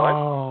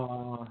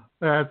 Oh,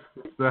 that's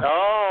so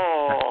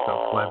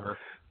clever.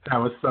 That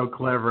was so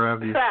clever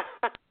of you.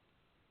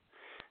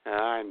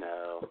 I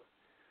know.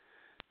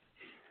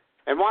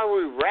 And while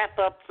we wrap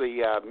up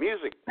the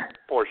music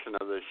portion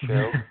of this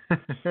show,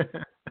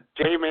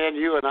 Jayman,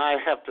 you and I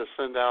have to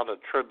send out a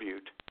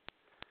tribute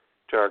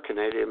to our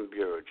Canadian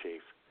Bureau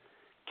Chief,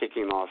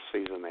 kicking off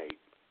Season 8,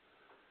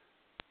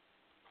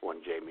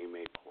 one Jamie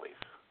Mapleleaf.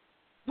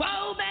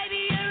 Whoa,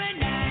 baby, you're a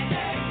nag.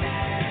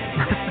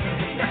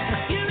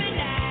 You're a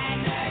nag.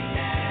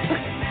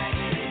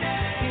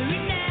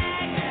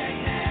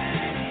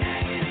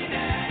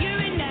 You're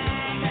a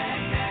nag.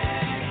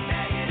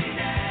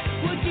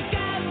 Would you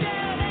go do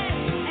this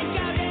and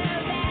go do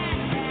that?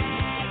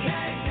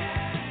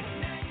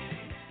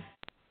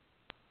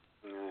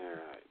 All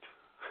right.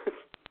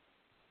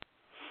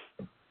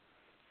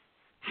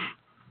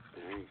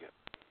 There you go.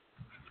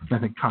 I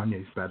think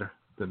Kanye's better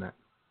than that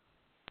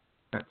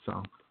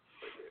song.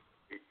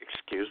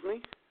 Excuse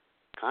me?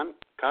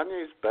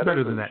 Kanye's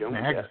better than that Joan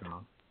Nag Jett.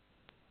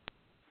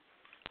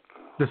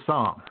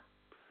 song.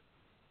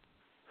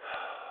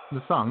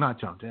 The song, not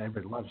Joan Jett.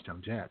 Everybody loves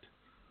Joan Jett.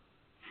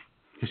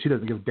 Because she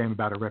doesn't give a damn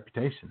about her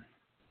reputation.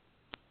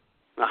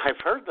 I've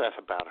heard that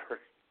about her.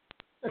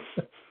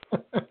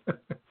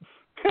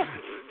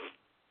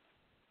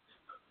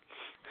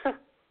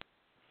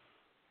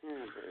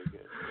 Yeah, very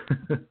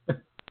good.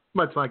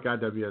 Much like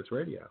IWS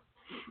Radio.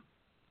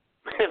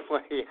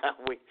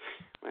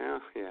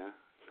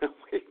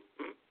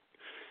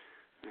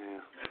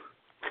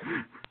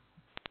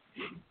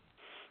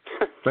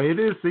 But it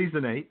is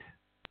Season 8,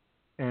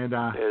 and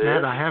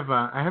Matt, I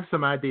have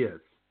some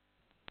ideas.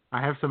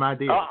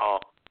 Uh-oh.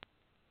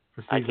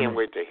 For I can't 8.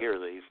 wait to hear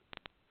these.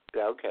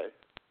 Yeah, okay.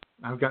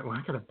 I got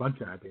a bunch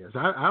of ideas.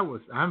 I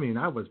was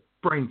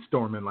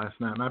brainstorming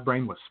last night. My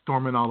brain was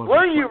storming all over.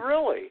 Were you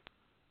really?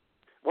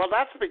 Well,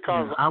 that's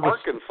because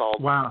Arkansas.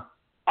 Wow.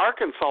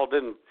 Arkansas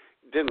didn't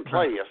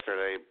play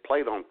yesterday.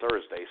 Played on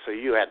Thursday, so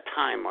you had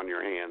time on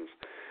your hands.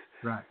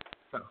 Right.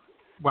 So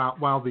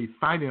while the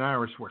Fighting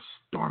Irish were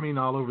storming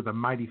all over the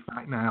mighty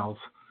Fighting Owls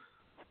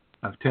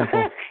of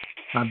Temple,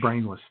 My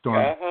brain was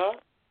storming.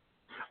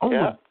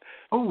 Yeah.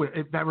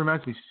 That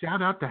reminds me.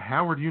 Shout out to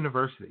Howard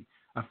University,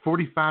 a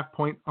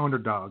 45-point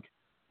underdog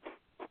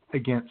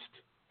against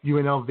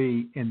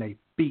UNLV, and they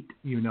beat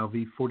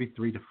UNLV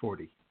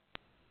 43-40.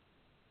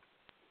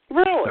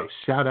 Really? So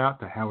shout out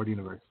to Howard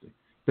University,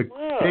 the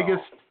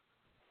biggest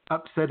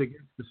upset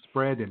against the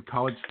spread in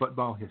college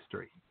football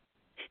history.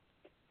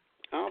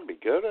 I'll be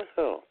good as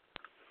hell.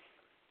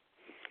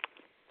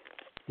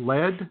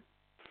 Led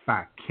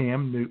by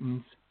Cam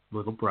Newton's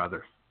little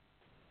brother.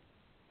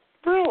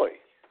 Really?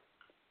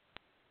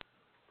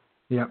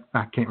 Yep,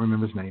 I can't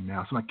remember his name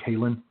now. It's like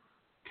Kalen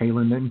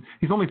Newton.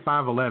 He's only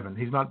 5'11".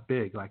 He's not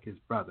big like his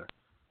brother,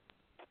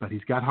 but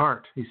he's got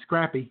heart. He's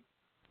scrappy.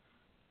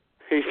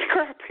 He's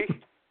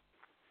scrappy.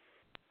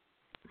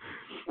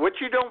 Which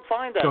you don't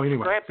find that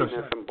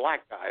scrappiness in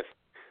black guys.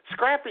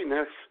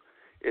 Scrappiness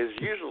is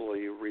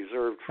usually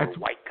reserved for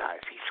white guys.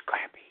 He's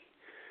scrappy.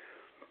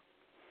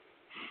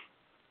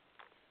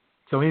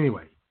 So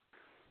anyway,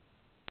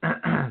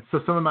 so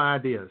some of my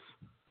ideas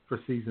for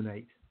season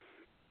 8.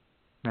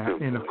 Now,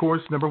 and of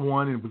course, number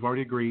one, and we've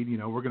already agreed,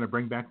 we're going to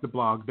bring back the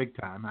blog big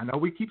time. I know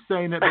we keep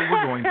saying it, but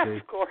we're going to.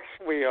 Of course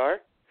we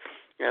are,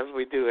 as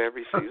we do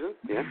every season.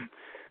 Yeah.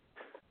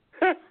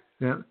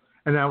 Yeah.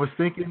 And I was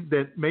thinking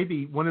that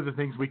maybe one of the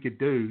things we could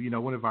do,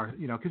 one of our,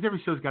 because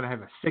every show's got to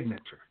have a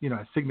signature,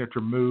 a signature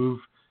move,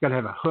 got to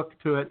have a hook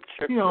to it,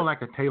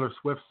 like a Taylor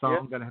Swift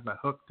song, got to have a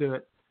hook to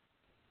it.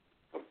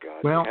 Oh,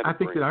 God. Well, I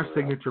think that our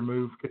signature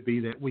move could be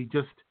that we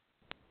just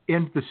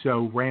end the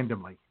show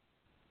randomly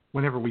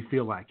whenever we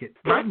feel like it,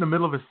 right in the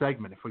middle of a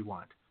segment if we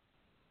want.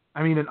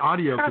 I mean, an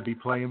audio could be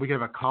playing. We could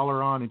have a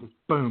caller on and just,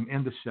 boom,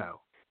 end the show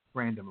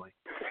randomly.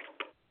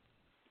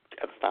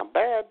 That's not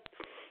bad.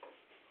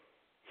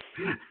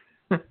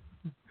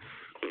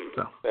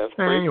 So, that's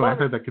anyway, funny. I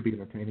thought that could be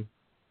entertaining.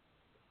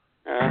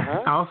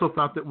 I also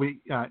thought that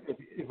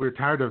if we're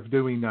tired of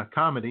doing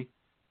comedy,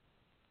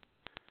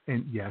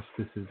 and yes,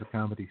 this is a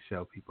comedy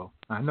show, people.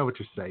 I know what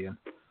you're saying.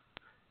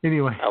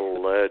 Anyway.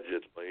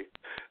 Allegedly.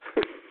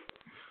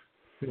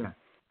 Yeah,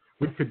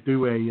 we could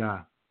do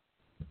a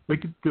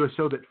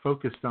show that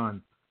focused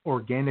on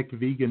organic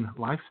vegan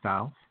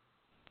lifestyles.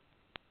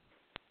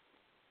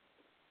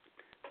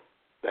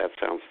 That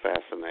sounds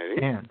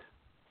fascinating. And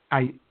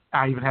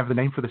I even have the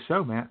name for the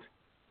show, Matt.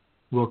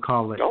 We'll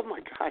call it. Oh my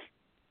gosh.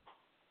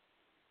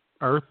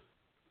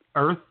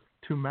 Earth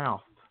to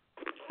Mouth.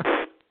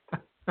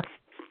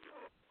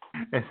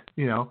 And,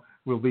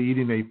 we'll be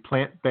eating a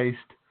plant-based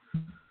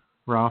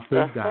raw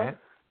food diet.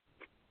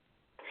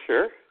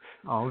 Sure.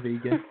 All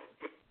vegan.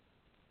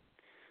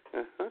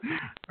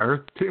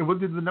 Earth to, we'll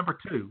do the number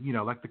 2,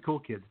 like the cool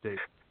kids do.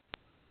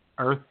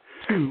 Earth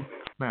to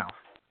Mouth.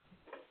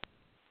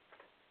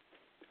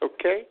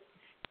 Okay.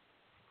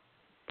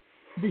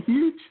 It'd be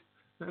huge.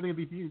 I think it'd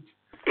be huge.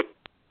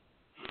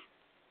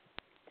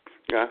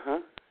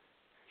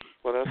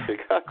 What else you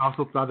got? I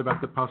also thought about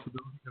the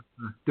possibility of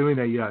doing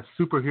a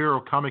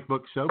superhero comic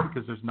book show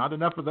because there's not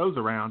enough of those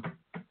around.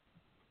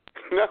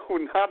 No,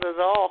 not at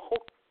all.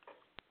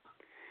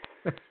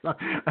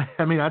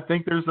 I mean, I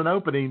think there's an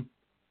opening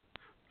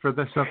for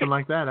something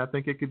like that. I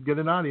think it could get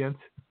an audience.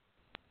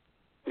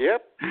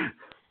 Yep.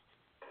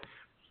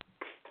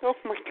 Oh,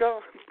 my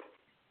God.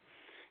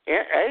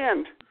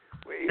 And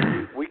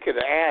we could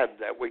add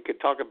that we could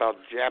talk about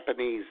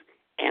Japanese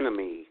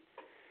anime,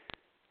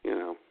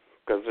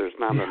 because there's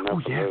not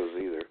enough of those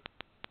either.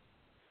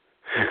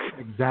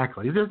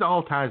 Exactly. It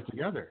all ties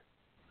together.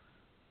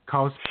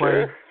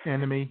 Cosplay,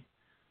 anime,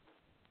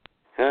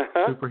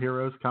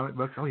 superheroes, comic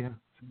books. Oh, yeah.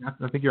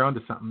 I think you're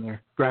onto something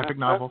there. Graphic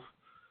novels.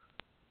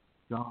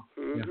 Oh,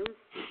 yeah.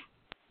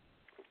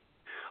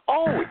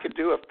 Oh, we could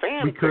do a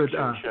fan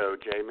fiction show,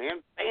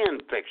 Jayman.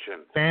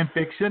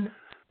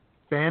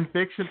 Fan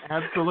fiction,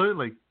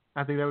 absolutely.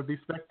 I think that would be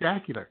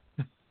spectacular.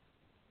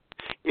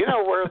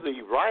 Where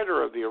the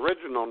writer of the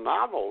original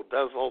novel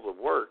does all the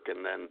work,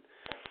 and then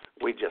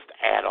we just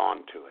add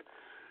on to it.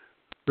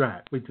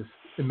 Right. We just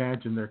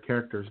imagine their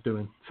characters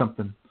doing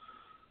something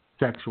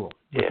sexual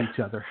with each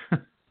other.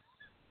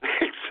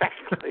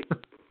 Exactly.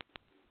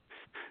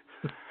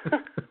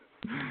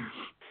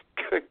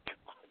 Good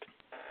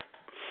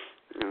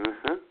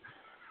God.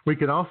 We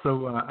could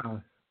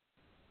also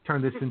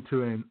turn this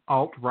into an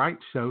alt-right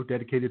show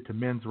dedicated to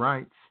men's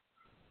rights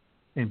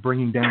and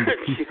bringing down the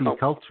PC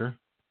culture.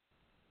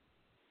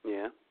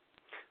 Yeah.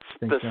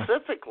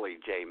 Specifically,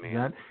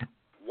 Jayman,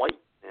 white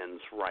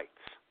men's rights.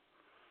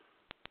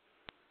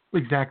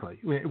 Exactly.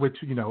 Which,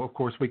 of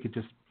course, we could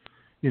just,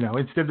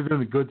 instead of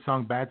doing a good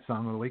song, bad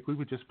song of the week, we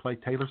would just play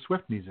Taylor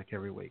Swift music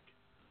every week.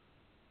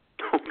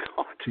 Oh,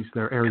 God. She's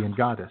their Aryan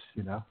goddess,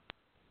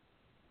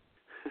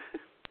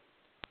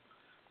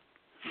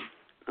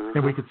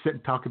 And we could sit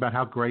and talk about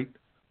how great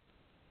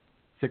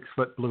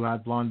 6-foot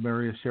blue-eyed blonde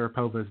Maria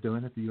Sharapova is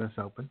doing at the U.S.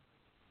 Open.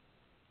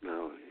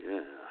 Oh,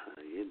 yeah.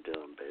 How you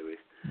doing, baby?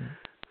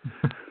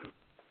 Yeah.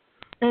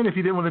 And if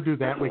you didn't want to do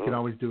that, we could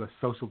always do a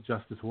social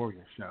justice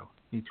warrior show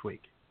each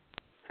week.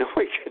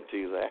 We could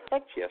do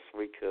that. Yes,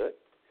 we could.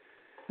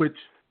 Which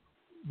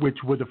which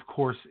would, of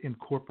course,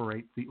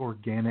 incorporate the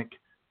organic,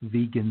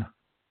 vegan,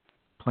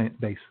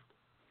 plant-based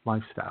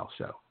lifestyle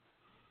show.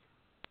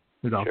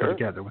 We'd all go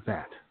together with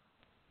that.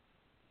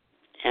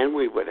 And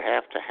we would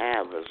have to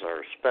have as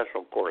our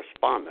special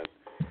correspondent,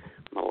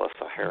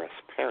 Melissa Harris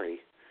Perry.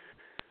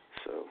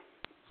 So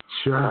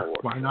sure,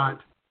 why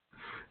not?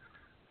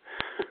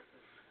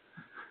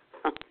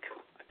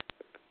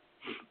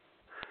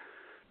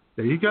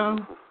 There you go,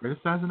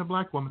 criticizing a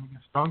black woman, a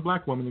strong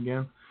black woman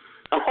again.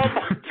 Oh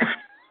my God!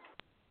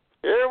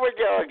 Here we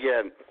go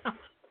again.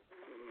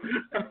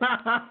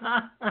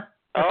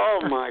 Oh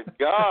my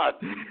God!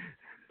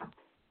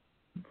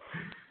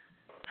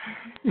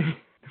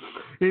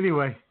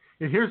 Anyway,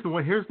 and here's the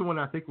one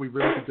I think we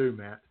really could do,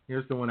 Matt.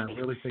 Here's the one I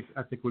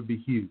think would be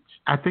huge.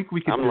 I think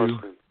we could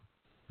do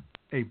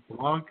a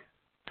blog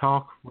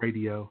talk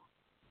radio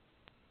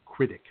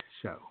critic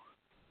show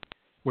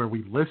where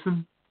we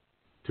listen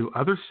to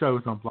other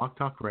shows on Blog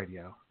Talk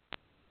Radio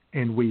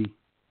and we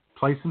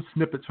play some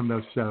snippets from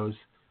those shows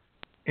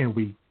and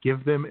we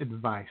give them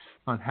advice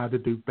on how to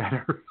do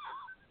better.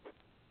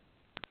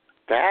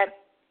 That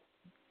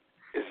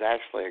is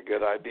actually a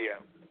good idea.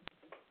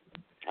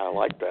 I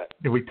like that.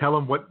 And we tell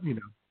them what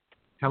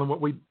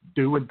we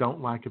do and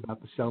don't like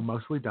about the show.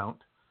 Mostly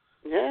don't.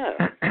 Yeah,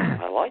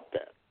 I like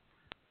that.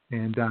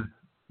 And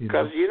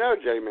because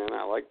Jayman,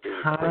 I like being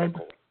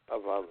critical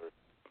of others.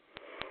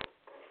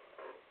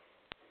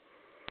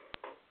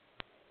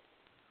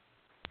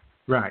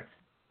 Right.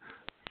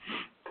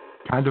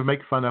 Kind of make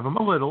fun of them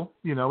a little,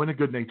 in a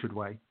good-natured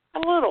way. A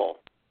little.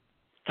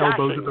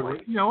 Elbow to the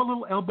ribs. A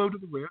little elbow to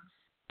the ribs.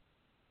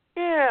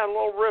 Yeah, a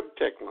little rib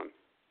tickling.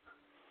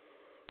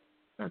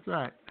 That's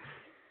right.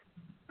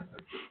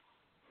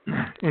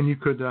 And you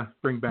could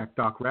bring back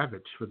Doc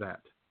Ravage for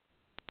that.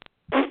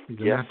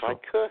 Yes, I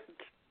could.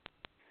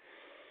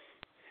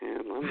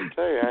 And let me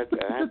tell you, I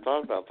hadn't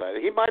thought about that.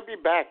 He might be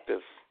back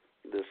this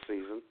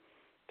season,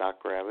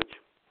 Doc Ravage.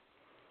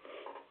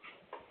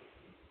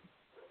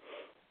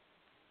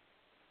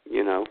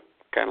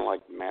 Kind of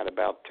like Mad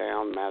About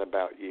Town, Mad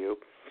About You.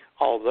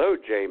 Although,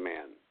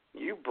 J-Man,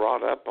 you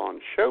brought up on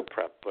Show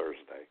Prep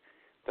Thursday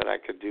that I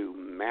could do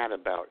Mad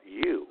About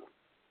You.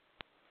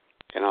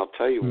 And I'll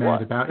tell you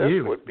Mad About this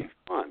You would be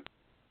fun.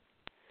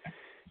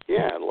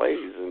 Yeah,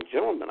 ladies and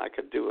gentlemen, I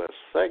could do a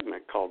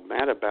segment called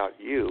Mad About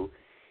You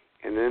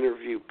and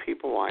interview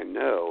people I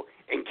know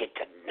and get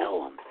to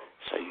know them.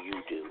 So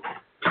you do.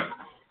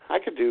 I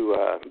could do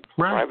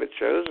private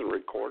shows and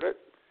record it.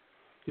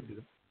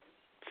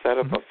 Set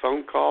up a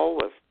phone call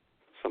with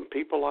some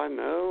people I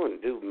know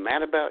and do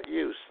Mad About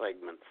You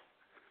segments.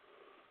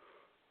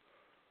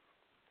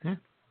 Yeah.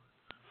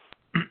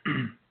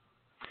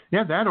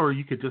 Yeah, that, or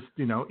you could just,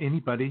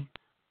 anybody,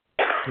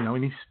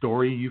 any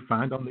story you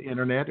find on the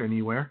internet or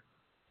anywhere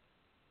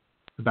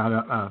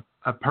about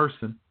a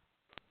person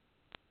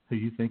who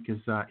you think is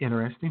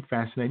interesting,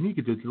 fascinating. You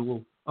could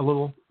do a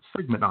little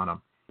segment on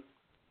them,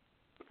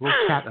 a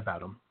little chat about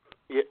them.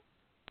 Yeah,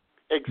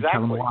 exactly.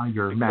 Tell them why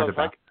you're mad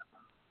about them.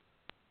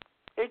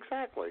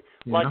 Exactly.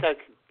 Like I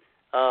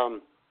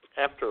could,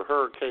 after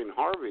Hurricane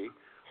Harvey,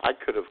 I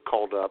could have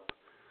called up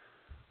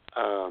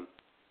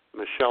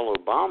Michelle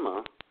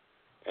Obama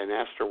and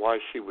asked her why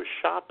she was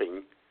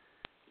shopping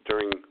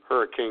during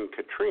Hurricane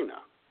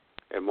Katrina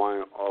and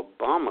why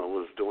Obama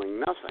was doing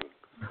nothing.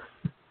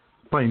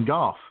 Playing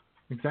golf.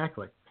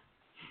 Exactly.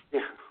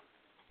 Yeah.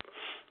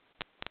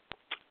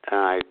 And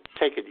I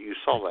take it you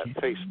saw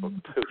that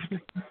Facebook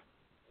posting.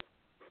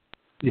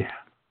 Yeah.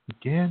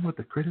 Again with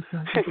the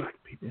criticizing black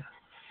people.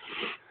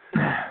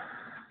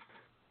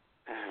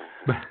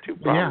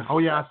 Yeah. Oh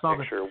yeah, I saw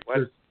that.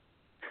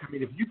 I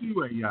mean, if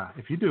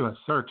you do a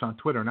search on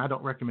Twitter, and I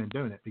don't recommend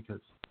doing it because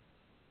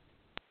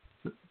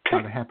it's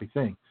not a happy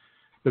thing,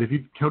 but if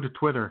you go to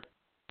Twitter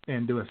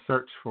and do a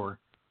search for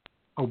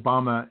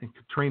Obama and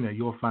Katrina,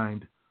 you'll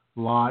find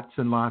lots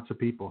and lots of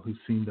people who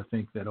seem to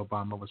think that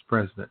Obama was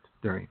president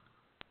during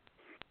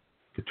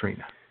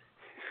Katrina.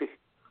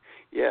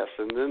 Yes,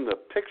 and then the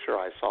picture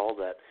I saw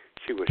that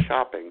she was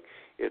shopping,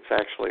 it's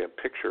actually a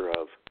picture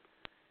of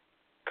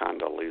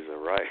Condoleezza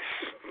Rice.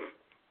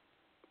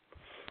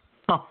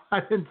 Oh, I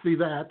didn't see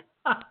that.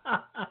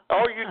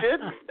 Oh, you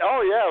didn't?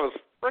 Oh, yeah, it was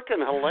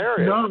freaking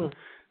hilarious. No. God,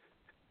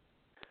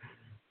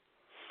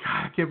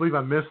 I can't believe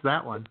I missed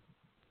that one.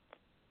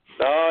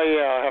 Oh,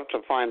 yeah, I'll have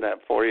to find that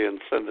for you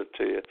and send it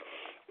to you.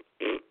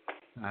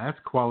 That's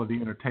quality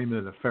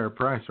entertainment at a fair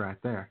price right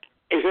there.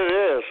 It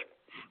is.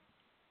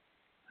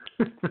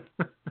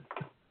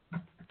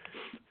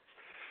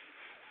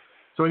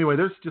 So anyway,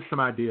 there's just some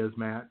ideas,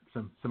 Matt.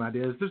 Some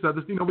ideas. There's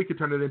others. We could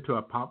turn it into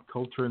a pop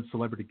culture and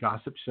celebrity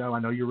gossip show. I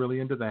know you're really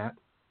into that.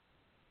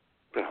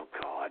 Oh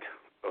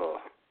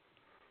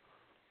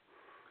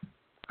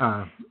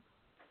God.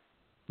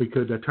 We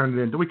could turn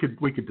it into. We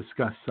could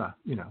discuss.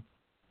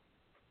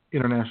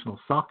 International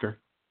soccer.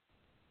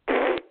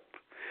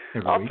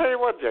 I'll tell you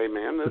what,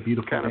 J-Man, this is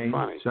kind of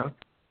funny. Show.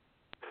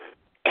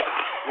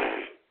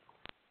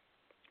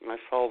 I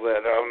saw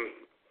that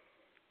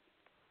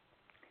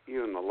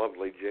you and the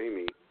lovely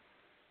Jamie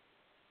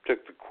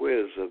took the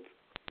quiz of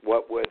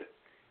what would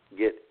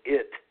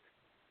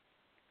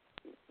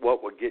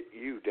get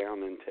you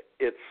down into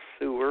its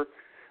sewer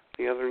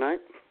the other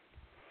night?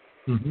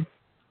 Mm-hmm.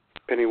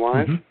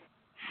 Pennywise?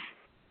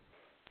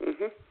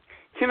 Mm-hmm.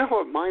 You know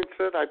what mine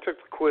said? I took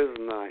the quiz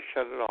and then I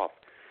shut it off.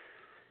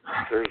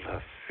 There's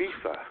a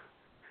FIFA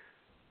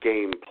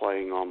game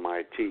playing on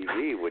my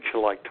TV. Would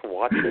you like to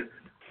watch it?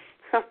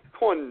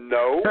 Oh,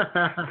 no.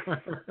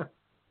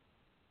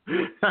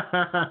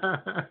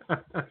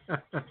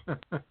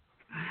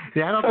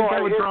 Yeah, I don't think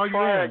that would draw you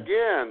in.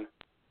 Again.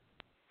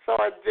 So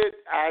I did.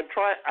 I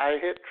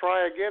hit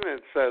try again, and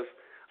it says,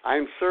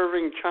 "I'm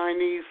serving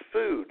Chinese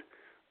food."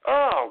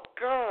 Oh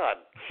God!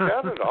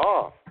 Shut it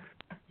off.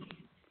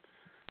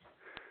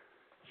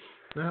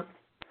 Yep.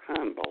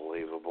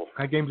 Unbelievable.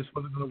 That game just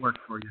wasn't going to work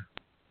for you.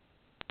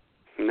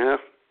 No.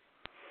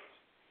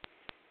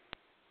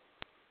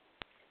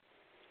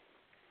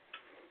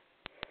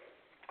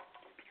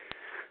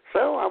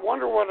 So I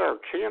wonder what our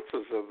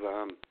chances of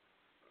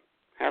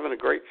having a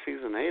great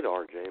season 8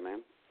 are,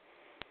 Jayman.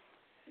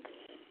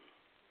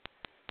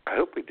 I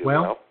hope we do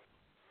well.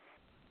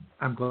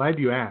 I'm glad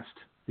you asked,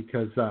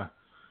 because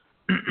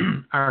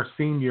our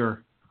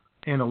senior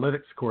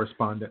analytics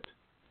correspondent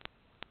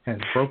has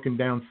broken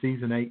down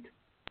season 8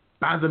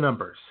 by the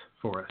numbers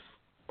for us.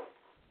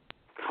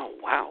 Oh,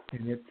 wow.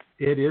 And it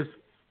is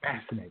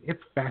fascinating.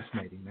 It's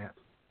fascinating, Matt.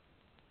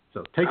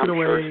 So take it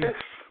away, sure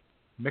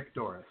Mick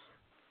Doris.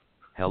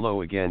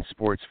 Hello again,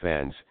 sports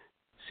fans.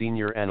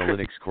 Senior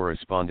analytics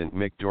correspondent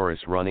Mick Doris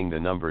running the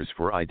numbers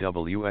for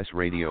IWS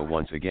Radio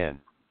once again.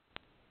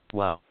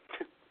 Wow.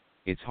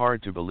 It's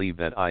hard to believe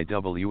that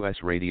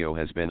IWS Radio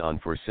has been on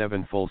for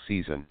 7 full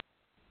seasons.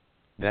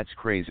 That's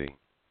crazy.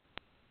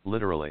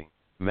 Literally,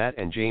 Matt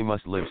and Jay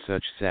must live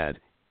such sad,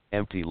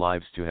 empty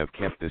lives to have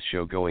kept this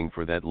show going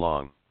for that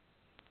long.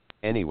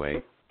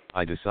 Anyway,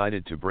 I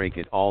decided to break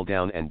it all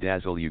down and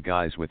dazzle you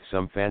guys with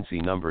some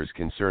fancy numbers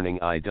concerning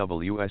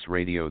IWS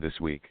Radio this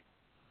week.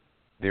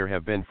 There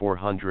have been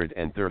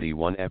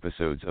 431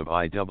 episodes of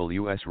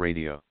IWS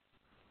Radio.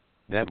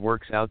 That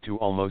works out to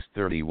almost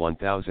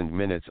 31,000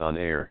 minutes on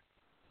air.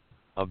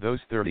 Of those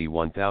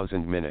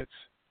 31,000 minutes,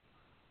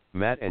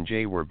 Matt and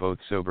Jay were both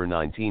sober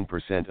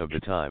 19% of the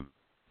time.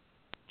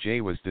 Jay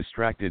was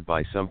distracted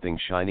by something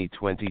shiny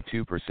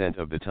 22%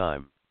 of the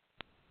time.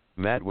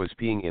 Matt was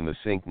peeing in the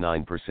sink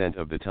 9%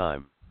 of the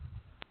time.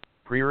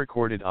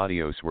 Pre-recorded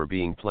audios were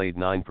being played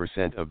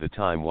 9% of the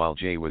time while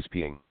Jay was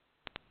peeing.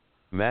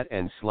 Matt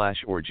and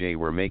 / Jay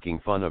were making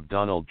fun of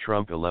Donald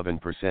Trump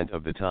 11%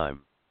 of the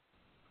time.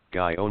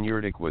 Guy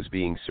Onyurdik was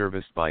being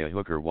serviced by a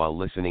hooker while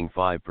listening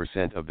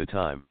 5% of the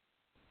time.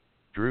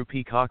 Drew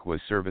Peacock was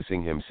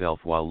servicing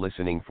himself while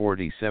listening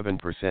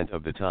 47%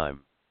 of the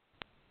time.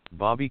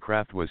 Bobby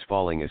Kraft was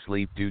falling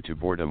asleep due to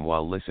boredom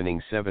while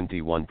listening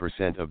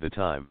 71% of the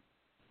time.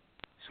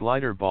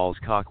 Slider Balls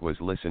Cock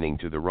was listening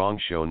to the wrong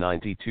show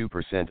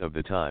 92% of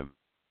the time.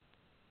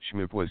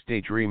 Schmoop was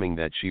daydreaming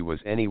that she was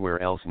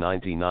anywhere else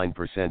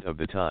 99% of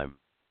the time.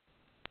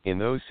 In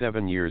those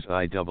 7 years,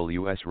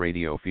 IWS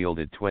Radio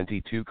fielded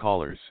 22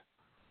 callers.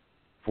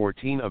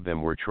 14 of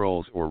them were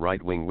trolls or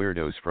right-wing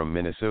weirdos from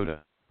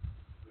Minnesota.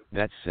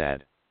 That's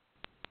sad.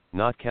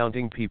 Not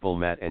counting people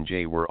Matt and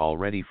Jay were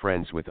already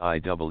friends with,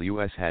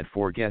 IWS had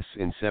 4 guests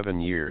in 7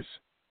 years.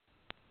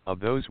 Of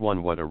those,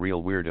 one was a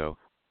real weirdo,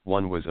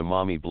 one was a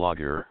mommy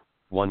blogger,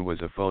 one was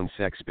a phone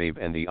sex babe,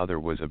 and the other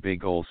was a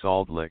big ol'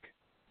 salt lick.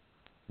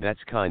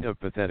 That's kind of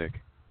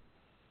pathetic.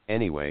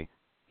 Anyway,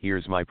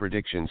 here's my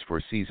predictions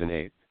for season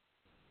 8.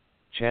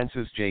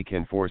 Chances Jay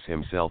can force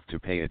himself to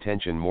pay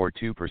attention more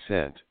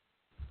 2%.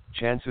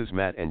 Chances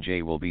Matt and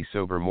Jay will be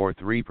sober more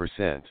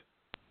 3%.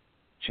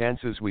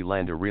 Chances we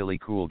land a really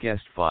cool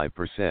guest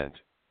 5%.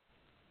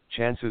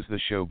 Chances the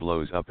show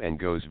blows up and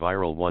goes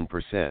viral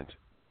 1%.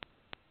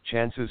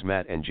 Chances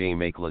Matt and Jay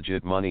make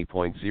legit money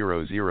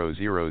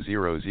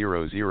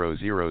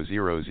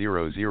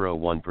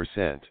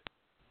 0.0000000000001%.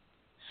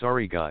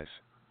 Sorry guys.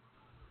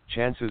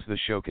 Chances the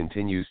show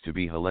continues to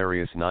be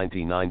hilarious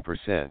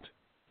 99%.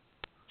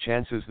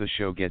 Chances the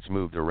show gets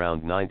moved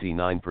around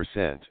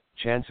 99%.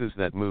 Chances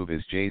that move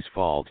is Jay's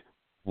fault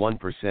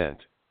 1%.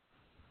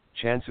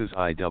 Chances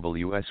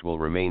IWS will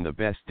remain the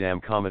best damn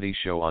comedy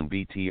show on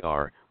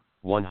BTR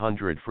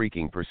 100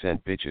 freaking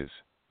percent bitches.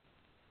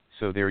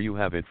 So there you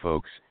have it,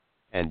 folks,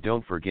 and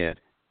don't forget,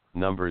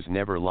 numbers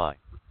never lie.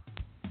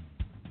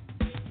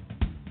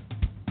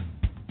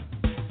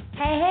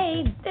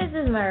 Hey, this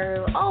is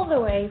Maru, all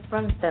the way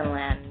from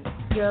Finland.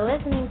 You're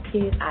listening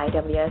to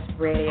IWS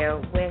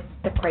Radio with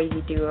the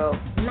crazy duo,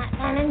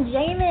 Matt and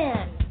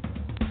Jayman.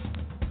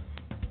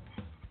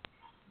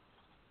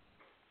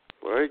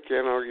 Well, you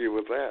can't argue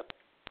with that.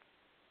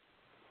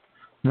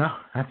 No,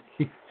 I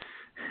think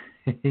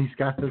he's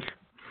got this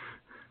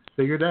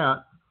figured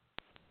out.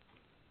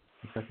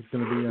 Looks like it's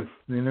going to be an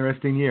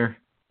interesting year.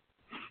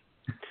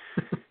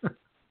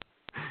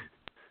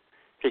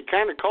 He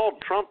kind of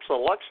called Trump's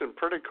election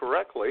pretty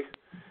correctly.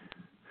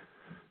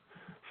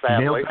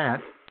 Sadly. Nailed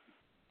that.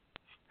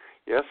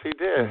 Yes, he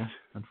did. Yeah,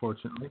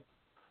 unfortunately.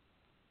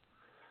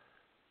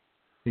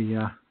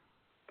 The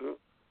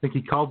think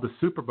he called the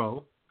Super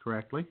Bowl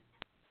correctly.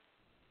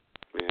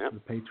 Yeah. The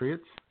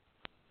Patriots.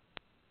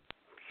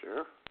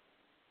 Sure.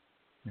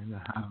 And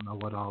I don't know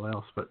what all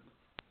else, but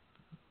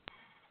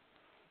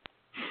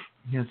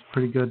he has a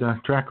pretty good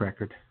track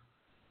record.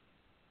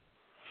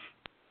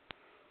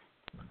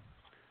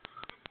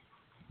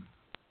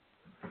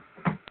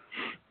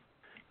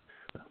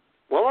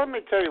 Well, let me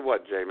tell you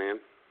what, Jayman,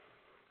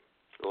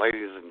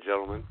 ladies and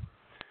gentlemen,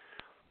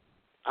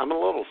 I'm a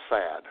little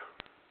sad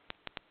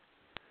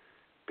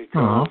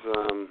because,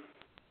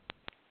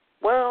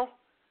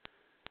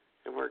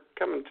 and we're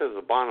coming to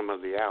the bottom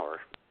of the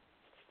hour.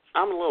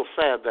 I'm a little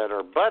sad that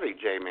our buddy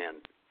Jayman,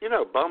 you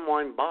know,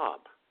 Bumwine Bob,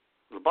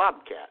 the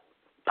Bobcat,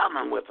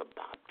 bumming with a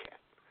Bobcat.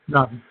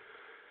 No.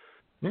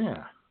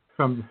 Yeah,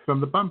 from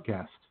the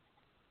Bumcast.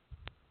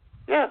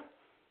 Yeah,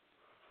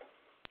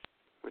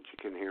 which you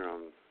can hear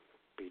on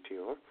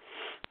BTR.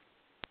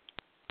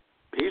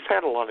 He's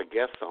had a lot of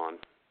guests on,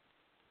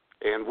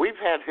 and we've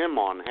had him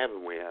on,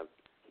 haven't we,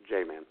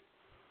 Jayman?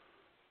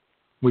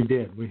 We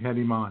did. We had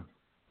him on.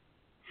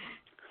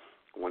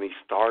 When he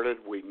started,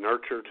 we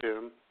nurtured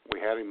him. We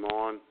had him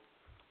on,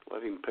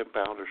 let him pimp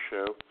out a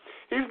show.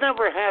 He's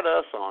never had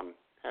us on,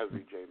 has he,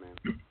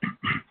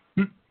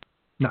 Jayman?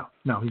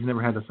 No, he's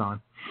never had us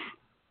on.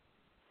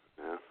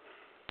 No.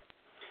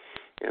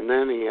 And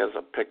then he has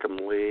a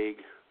pick'em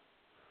league.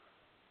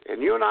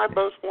 And you and I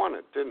both won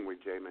it, didn't we,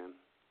 Jayman?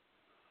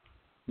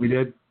 We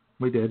did.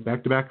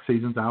 Back-to-back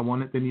seasons. I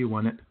won it, then you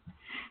won it.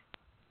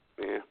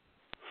 Yeah.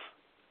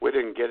 We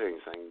didn't get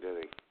anything,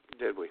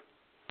 did we?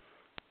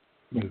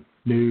 No,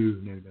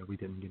 we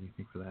didn't get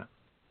anything for that.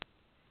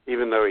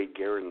 Even though he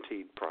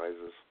guaranteed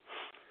prizes.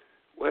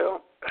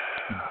 Well,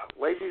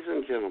 ladies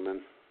and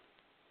gentlemen,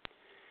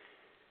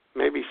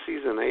 maybe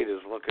Season 8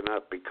 is looking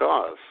up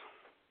because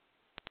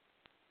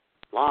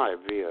live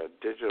via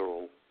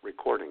digital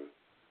recording,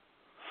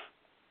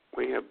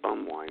 we have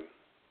Bumwine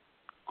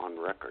on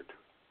record.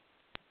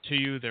 To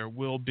you, there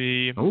will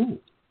be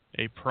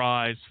a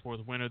prize for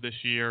the winner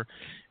this year,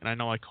 and I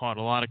know I caught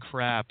a lot of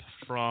crap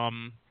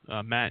from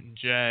Matt and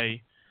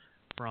Jay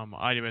from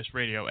IWS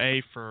Radio,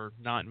 A, for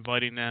not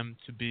inviting them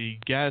to be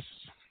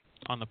guests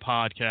on the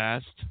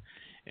podcast,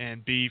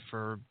 and B,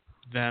 for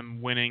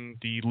them winning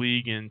the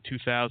league in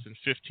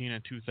 2015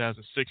 and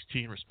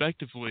 2016,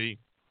 respectively,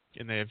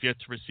 and they have yet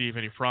to receive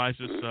any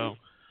prizes. So,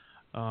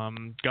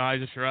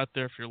 guys, if you're out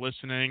there, if you're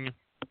listening,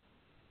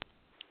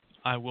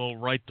 I will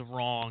right the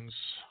wrongs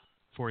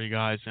for you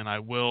guys, and I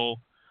will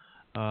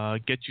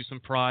get you some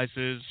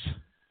prizes,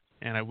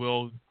 and I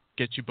will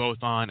get you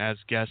both on as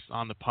guests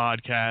on the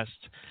podcast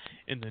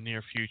in the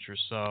near future.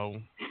 So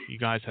you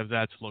guys have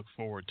that to look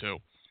forward to.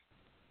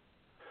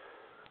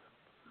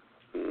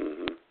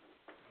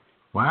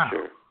 Wow.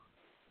 Sure.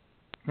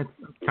 I'm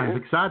kind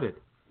of excited.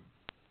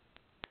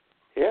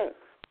 Yeah.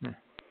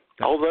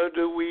 Although,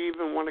 do we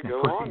even want to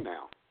go on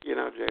now? You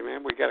know,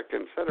 Jayman, we got to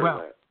consider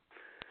that.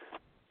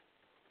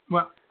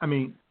 Well, I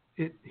mean,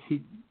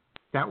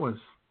 that was,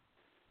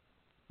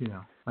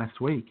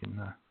 last week, and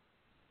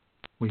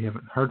we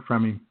haven't heard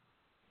from him.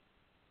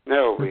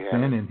 No, we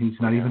haven't. And he's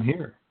not even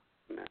here.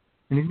 No.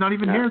 And he's not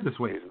even here this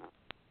week.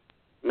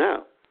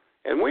 No.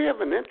 And we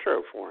have an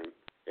intro for him,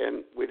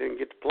 and we didn't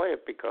get to play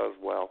it because,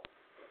 well,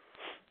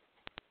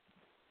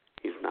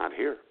 he's not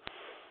here.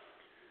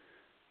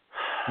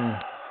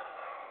 Yeah.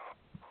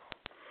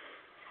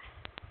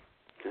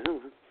 I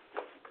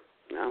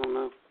don't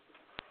know.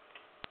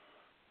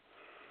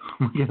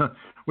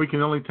 We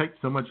can only take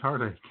so much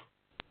heartache.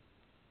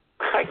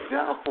 I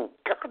know.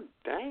 God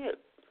dang it.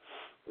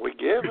 We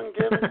give and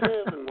give and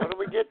give, and what do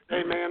we get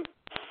today, man?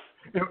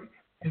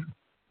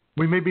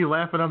 We may be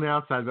laughing on the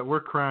outside, but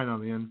we're crying on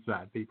the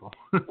inside, people.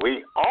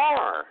 We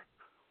are.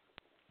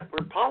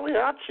 We're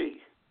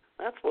Pagliacci.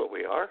 That's what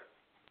we are.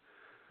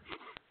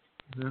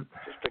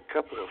 Just a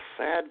couple of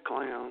sad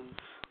clowns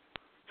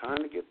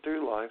trying to get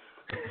through life.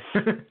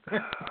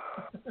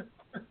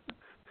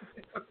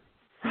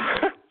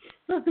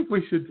 I think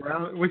we should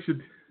drown. We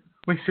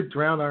should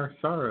drown our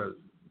sorrows.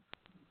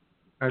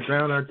 Or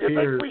drown our tears. You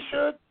think we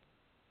should?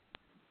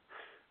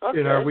 Okay,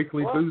 in our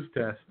weekly booze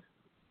test.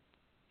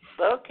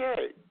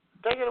 Okay,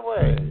 take it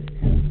away.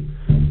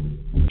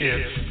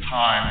 It's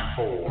time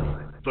for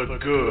the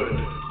good,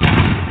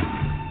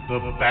 the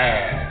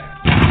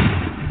bad,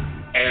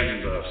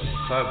 and the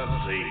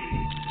sudsy.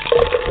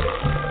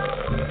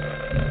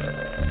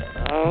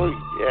 Oh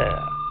yeah.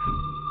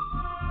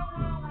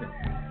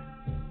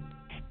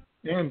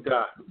 And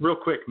real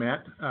quick,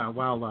 Matt,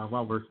 while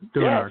we're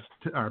doing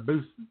our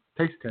booze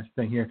taste test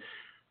thing here,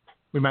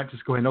 we might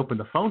just go ahead and open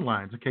the phone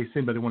lines in case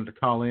anybody wanted to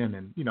call in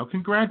and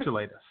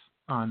congratulate us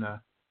on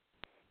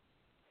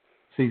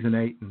Season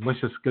 8 and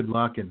wish us good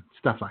luck and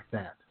stuff like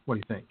that. What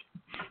do you think?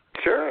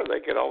 Sure, they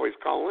could always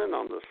call in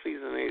on the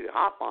Season 8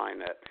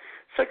 hotline at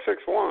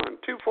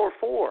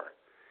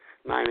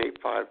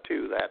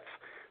 661-244-9852. That's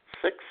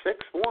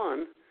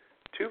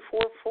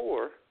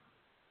 661-244-9852.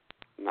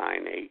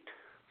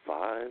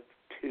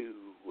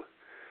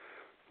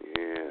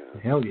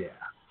 Yeah. Hell yeah.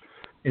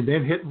 And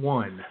then hit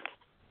 1.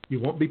 You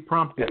won't be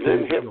prompted and then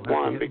to. hit You'll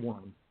 1. Have to hit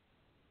 1.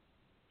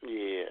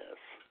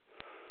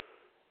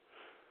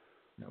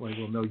 way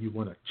we'll know you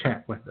want to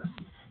chat with us.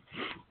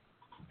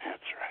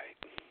 That's right.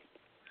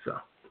 So,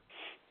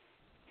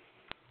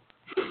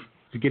 did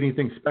you get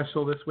anything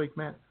special this week,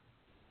 Matt?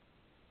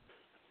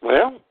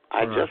 Well,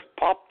 I just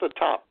popped the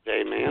top,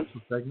 Jayman.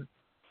 Segment?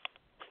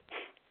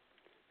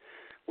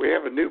 We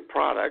have a new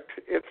product.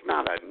 It's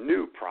not a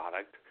new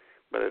product,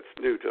 but it's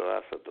new to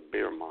us at the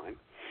beer mine.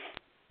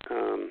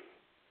 A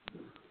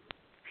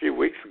few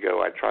weeks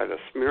ago, I tried a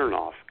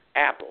Smirnoff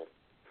apple.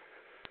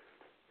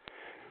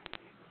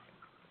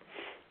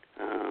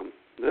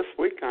 This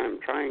week, I'm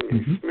trying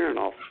a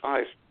Smirnoff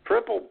Ice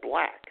Triple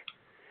Black.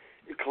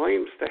 It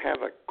claims to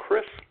have a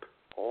crisp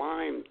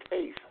lime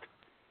taste,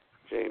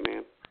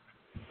 J-Man.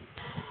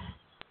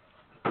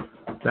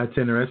 That's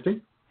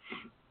interesting.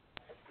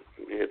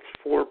 It's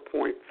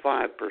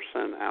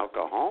 4.5%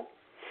 alcohol.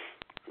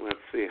 Let's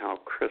see how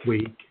crisp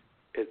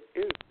it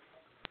is.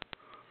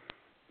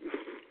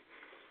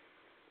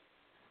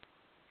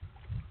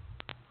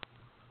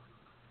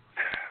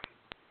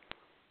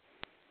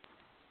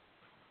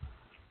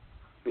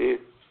 Yeah,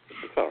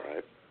 it's all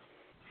right.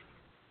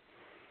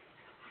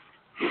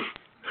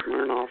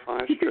 Smirnoff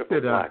Ice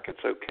Triple Black,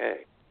 it's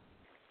okay.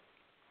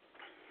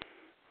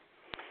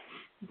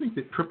 I think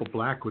that Triple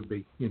Black would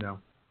be,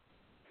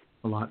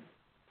 a lot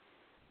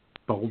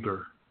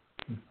bolder,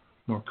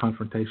 more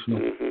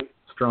confrontational,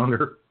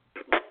 stronger.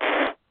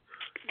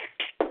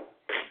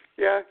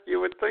 Yeah, you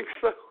would think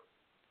so.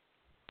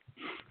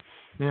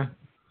 Yeah.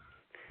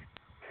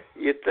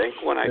 You'd think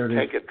when I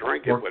take a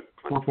drink it would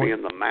punch me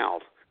in the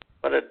mouth,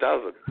 but it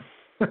doesn't.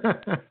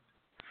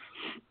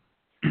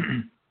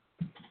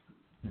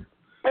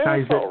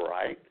 It's all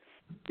right.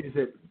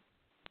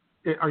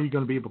 Are you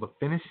going to be able to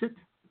finish it?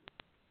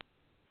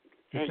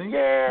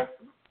 Yeah,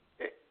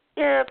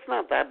 it's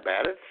not that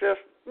bad. It's just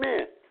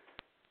meh.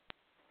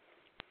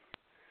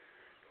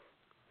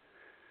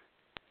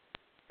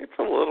 It's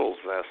a little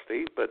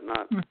zesty, but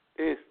not.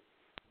 It's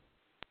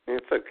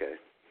okay.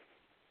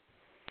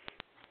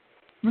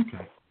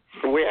 Okay.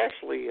 We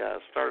actually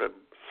started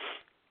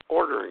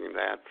ordering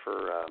that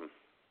for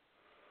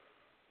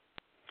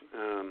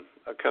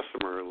a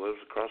customer who lives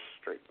across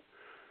the street,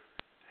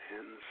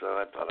 and so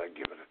I thought I'd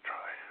give it a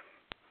try.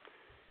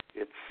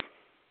 It's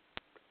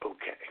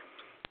okay.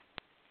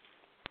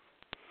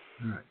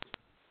 All right.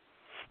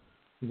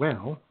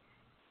 Well,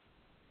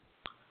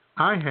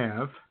 I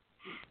have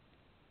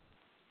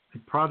a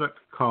product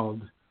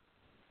called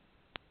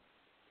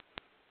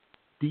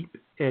Deep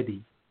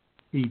Eddy,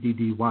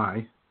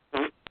 EDDY,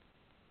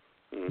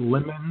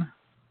 lemon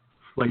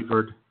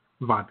flavored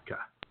vodka.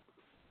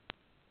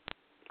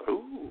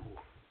 Ooh,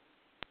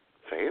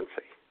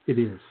 fancy. It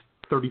is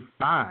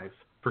 35%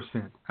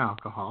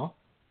 alcohol.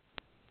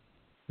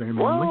 Very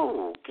manly.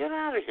 Whoa, get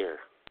out of here.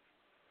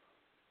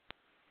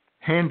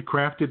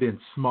 Handcrafted in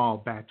small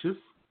batches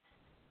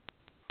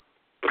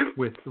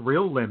with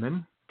real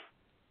lemon,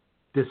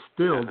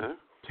 distilled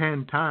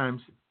 10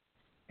 times,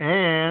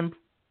 and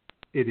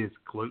it is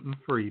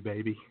gluten-free,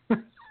 baby.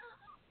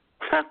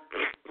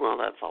 Well,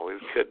 that's always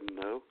good to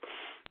know.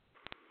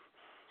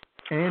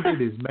 And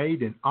it is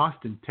made in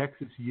Austin,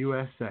 Texas,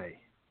 USA.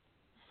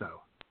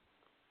 So.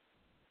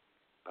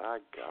 By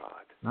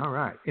God. All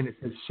right. And it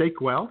says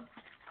shake well.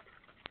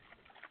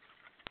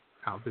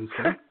 I'll do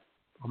so.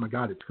 Oh, my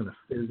God, it's going to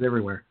fizz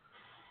everywhere.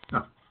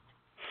 Oh.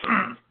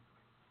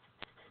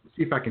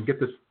 See if I can get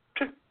this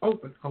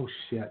open. Oh,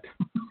 shit.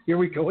 Here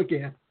we go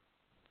again.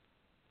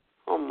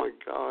 Oh, my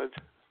God.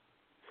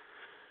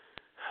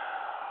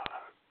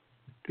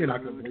 You're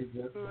not going to believe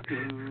this.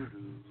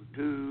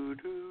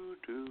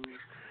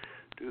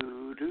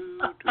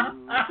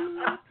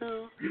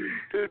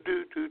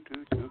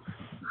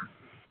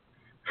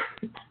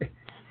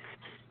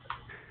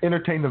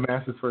 Entertain the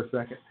masses for a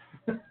second.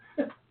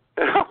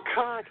 Oh,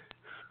 God.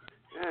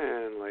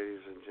 And, ladies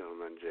and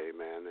gentlemen,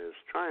 Jayman is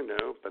trying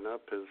to open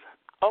up his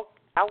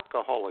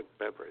alcoholic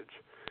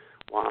beverage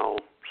while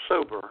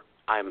sober,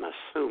 I'm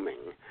assuming.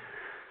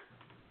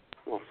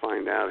 We'll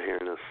find out here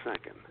in a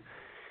second.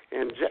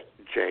 And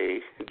Jay,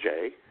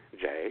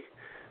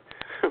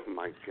 oh,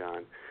 my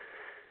God.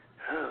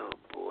 Oh,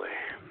 boy.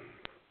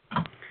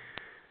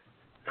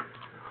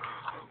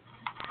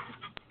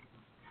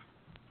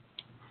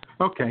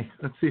 Okay,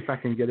 let's see if I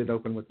can get it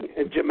open with.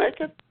 Did you make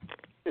it?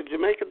 Did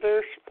you make it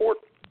there, sport?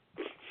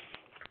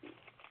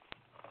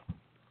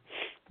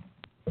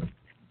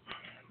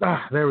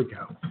 Ah, there we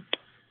go.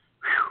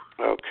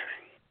 Okay.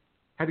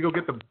 Had to go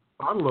get the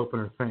bottle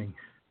opener thing.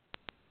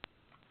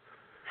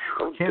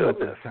 Oh, Can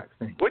goodness. That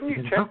thing. Wouldn't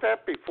you check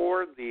that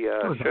before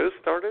the show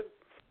started?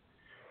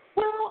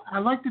 Well, I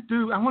want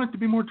it to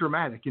be more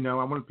dramatic, I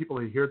wanted people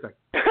to hear the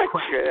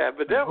Yeah,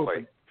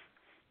 evidently.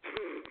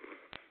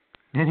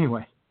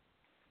 Anyway,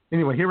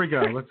 here we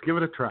go. Let's give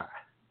it a try.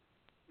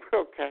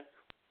 Okay.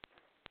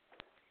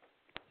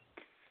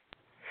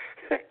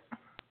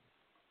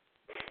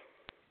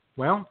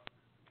 Well,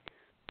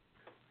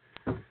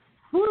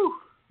 woo!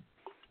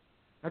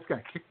 That's got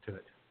a kick to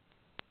it.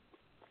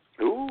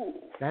 Ooh,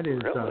 that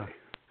is really?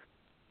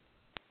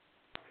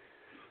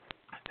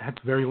 That's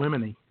very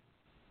lemony.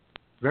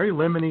 very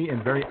lemony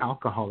and very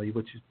alcohol-y,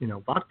 which is,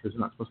 vodka is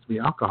not supposed to be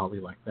alcohol-y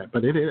like that,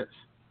 but it is.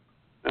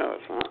 No,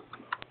 it's not.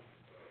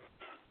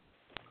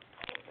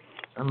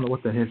 I don't know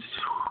what that is.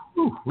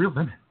 Ooh, real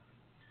lemon.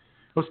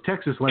 Those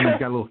Texas lemons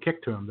got a little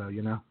kick to them, though,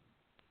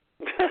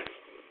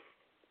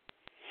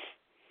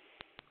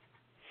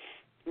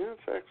 That's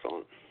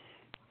excellent.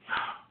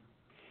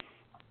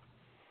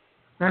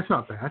 That's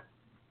not bad.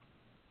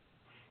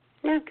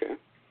 Okay.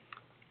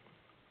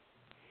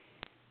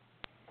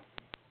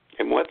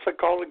 And what's it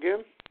called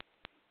again?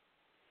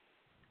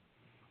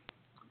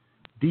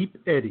 Deep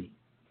Eddy.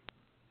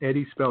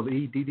 Eddy spelled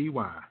Eddy.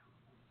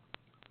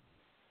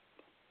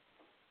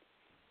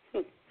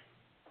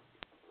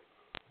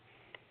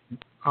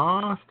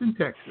 Austin,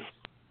 Texas.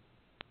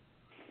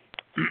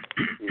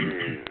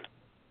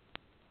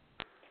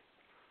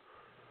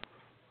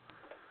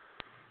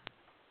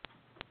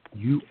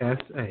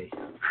 USA.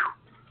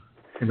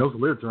 And those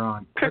lids are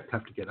on. That's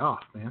tough to get off,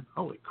 man.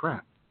 Holy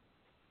crap.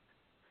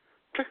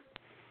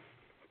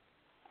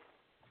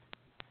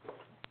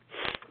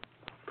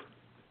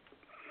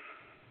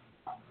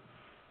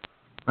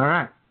 All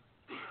right.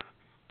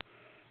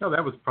 So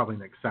that was probably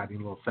an exciting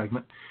little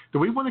segment. Do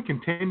we want to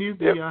continue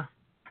the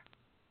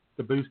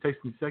booze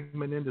tasting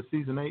segment into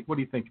season 8? What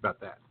do you think about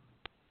that?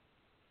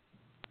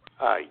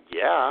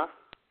 Yeah.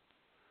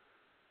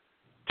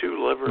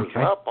 2 livers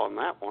up on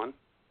that one.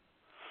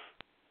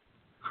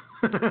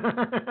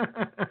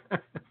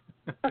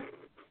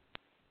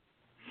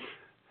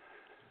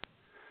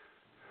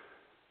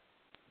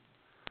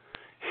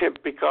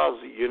 Because,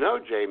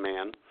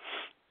 Jayman,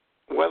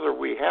 whether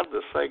we have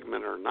the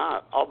segment or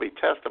not, I'll be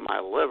testing my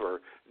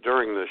liver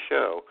during the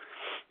show,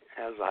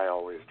 as I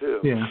always do.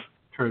 Yeah,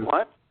 true.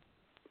 What?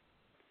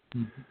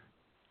 Mm-hmm.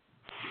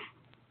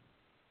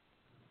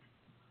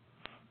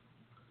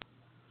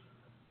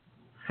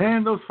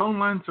 And those phone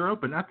lines are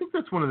open. I think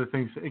that's one of the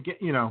things,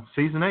 again,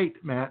 season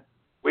 8, Matt.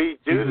 We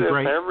do this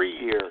every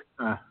year.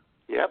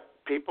 Yep.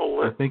 People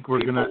listen. I think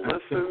we're going to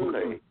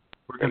listen.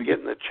 They get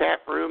in the chat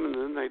room, and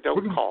then they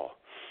don't call.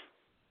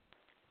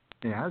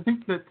 Yeah, I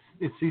think that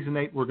it's season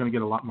 8. We're going to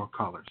get a lot more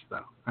callers,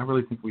 though. I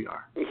really think we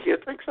are. You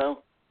think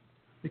so?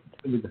 I think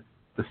it's going to be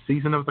the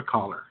season of the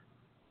caller.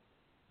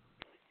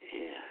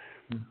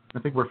 Yeah. I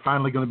think we're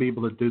finally going to be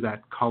able to do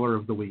that caller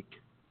of the week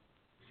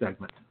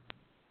segment.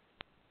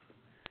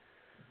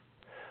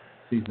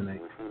 Season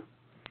 8. Mm-hmm.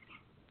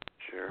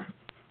 Sure.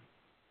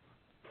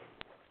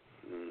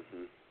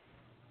 Mm-hmm.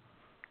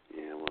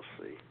 Yeah, we'll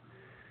see.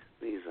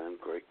 These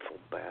ungrateful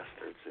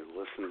bastards who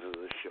listen to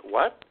this show.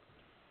 What?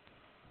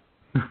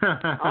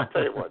 I'll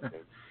tell you what,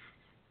 dude.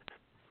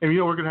 And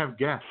we're going to have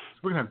guests.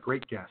 We're going to have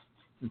great guests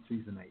in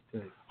season 8,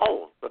 too.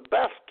 Oh, the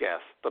best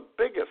guests, the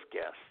biggest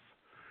guests,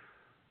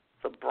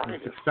 the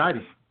brightest. It's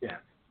exciting, yeah.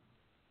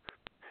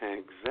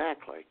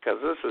 Exactly, because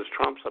this is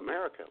Trump's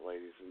America,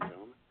 ladies and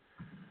gentlemen.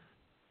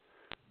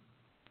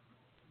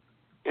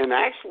 And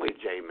actually,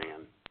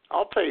 J-Man,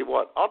 I'll tell you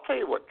what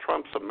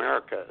Trump's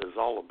America is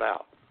all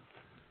about.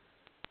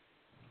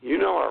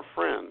 Our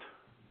friend,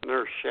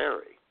 Nurse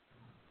Sherry.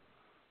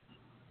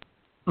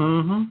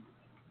 Mm-hmm.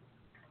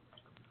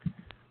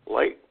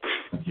 Late,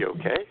 you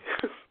okay?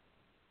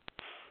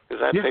 Is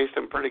that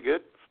tasting pretty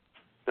good?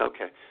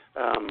 Okay.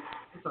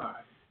 It's all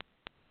right.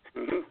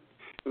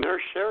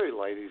 Nurse Sherry,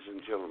 ladies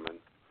and gentlemen,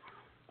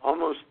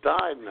 almost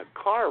died in a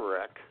car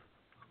wreck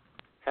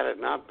had it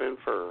not been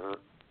for her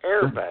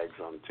airbags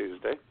on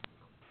Tuesday.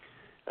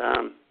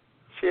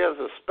 She has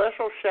a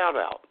special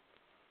shout-out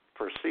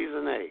for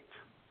Season 8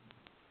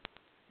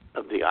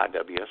 of the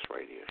IWS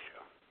Radio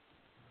Show.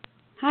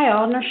 Hi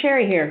all, Nurse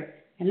Sherry here.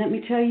 And let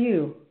me tell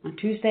you, on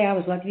Tuesday I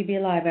was lucky to be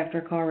alive after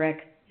a car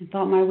wreck and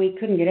thought my week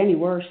couldn't get any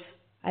worse.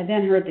 I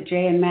then heard that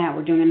Jay and Matt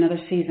were doing another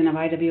season of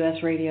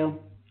IWS Radio.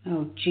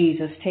 Oh,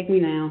 Jesus, take me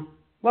now.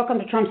 Welcome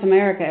to Trump's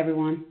America,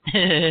 everyone.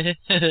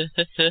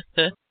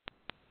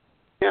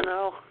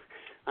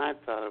 I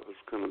thought it was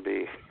going to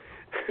be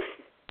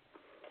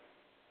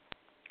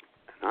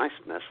a nice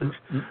message.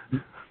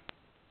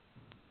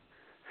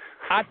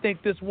 I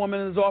think this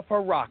woman is off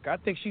her rock. I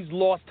think she's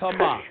lost her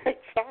mind.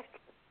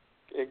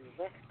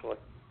 Exactly.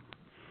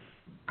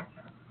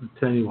 I'll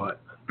tell you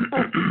what.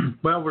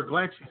 Well, we're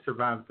glad she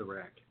survived the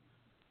wreck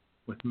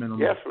with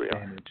minimal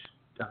damage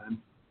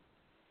time.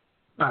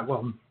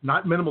 Well,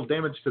 not minimal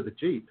damage to the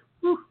Jeep.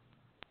 Whew.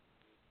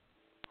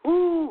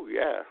 Ooh,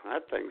 yeah,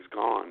 that thing's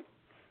gone.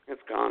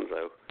 It's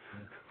gonzo.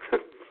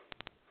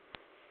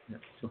 Yeah.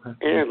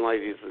 And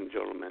ladies and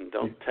gentlemen,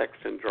 don't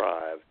text and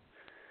drive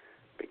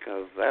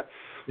because that's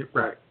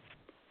right.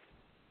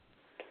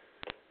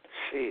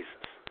 Jesus.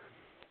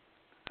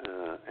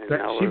 And that,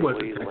 now she the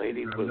wasn't lead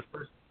lady was. It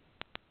was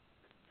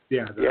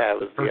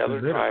the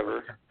other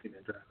driver.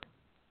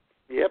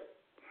 Yep.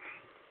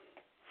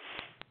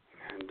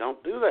 And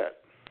don't do that.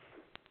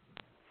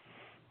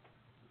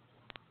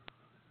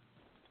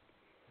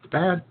 It's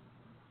bad.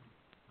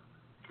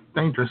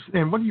 Dangerous.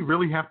 And what do you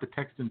really have to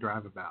text and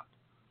drive about?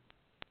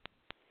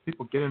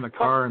 People get in the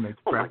car and they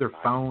grab their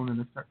phone and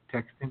they start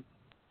texting.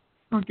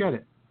 I don't get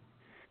it.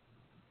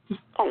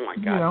 Just, oh my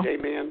God,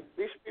 J-Man.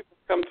 These people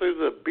come through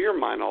the beer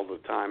mine all the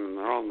time, and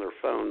they're on their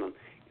phone,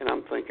 and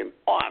I'm thinking,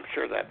 oh, I'm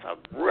sure that's a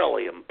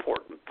really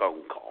important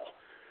phone call.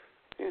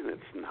 And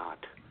it's not.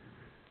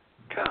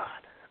 God.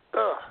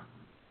 Ugh.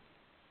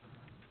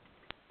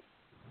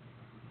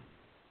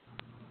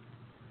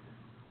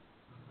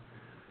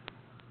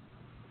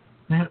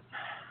 Yeah.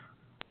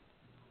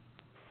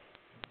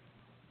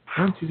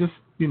 Why don't you just,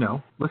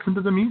 listen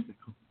to the music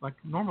like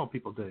normal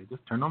people do?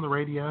 Just turn on the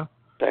radio.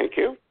 Thank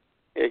you.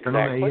 Exactly. Turn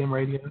on the AM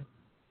radio.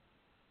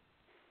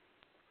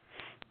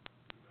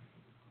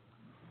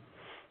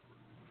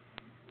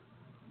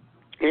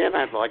 And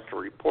I'd like to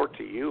report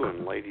to you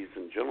and ladies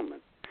and gentlemen,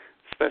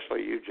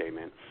 especially you,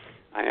 Jayman.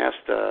 I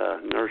asked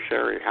Nurse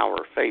Sherry how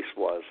her face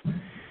was,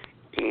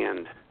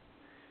 and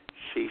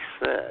she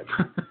said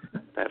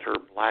that her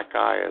black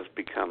eye has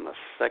become a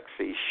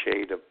sexy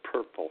shade of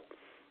purple.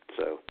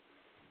 So,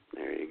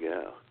 there you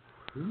go.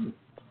 Ooh.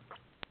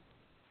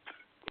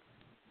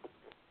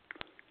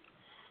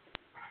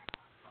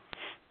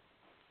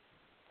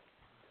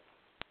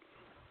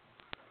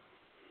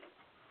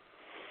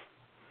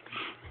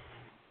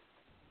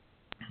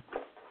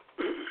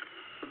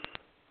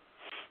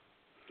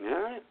 All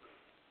right.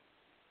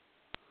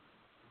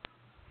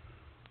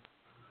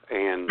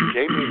 And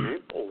Jamie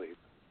Mapleleaf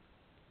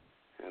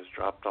has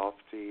dropped off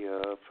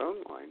the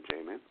phone line,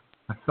 Jayman.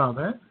 I saw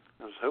that.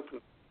 I was hoping.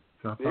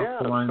 Dropped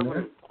off the line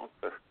there.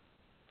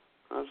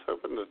 I was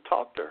hoping to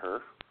talk to her,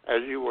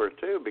 as you were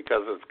too,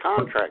 because it's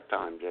contract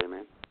time,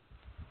 Jayman.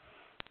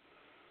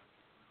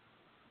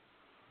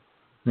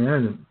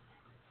 Yeah.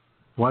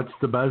 What's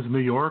the Buzz New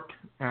York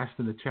asked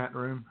in the chat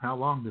room how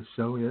long this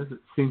show is. It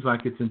seems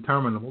like it's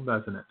interminable,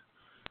 doesn't it?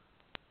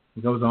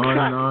 It goes on and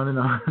on and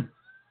on.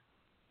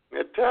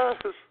 It does.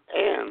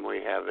 And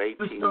we have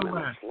 18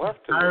 minutes left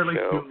in the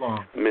show. Too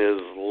long.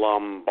 Ms.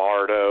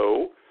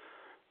 Lombardo.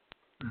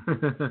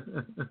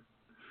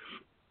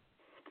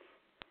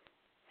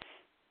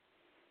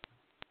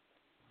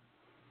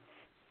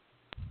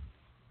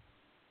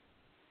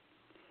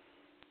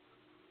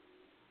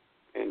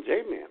 And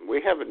J-Man,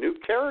 we have a new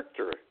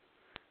character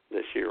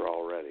this year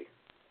already.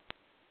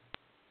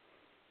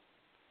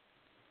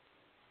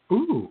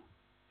 Ooh.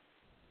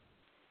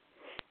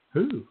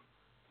 Who?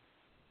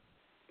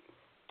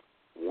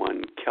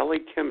 One Kelly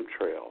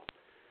Chemtrail,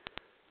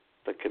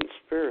 the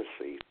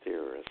conspiracy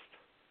theorist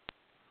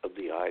of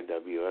the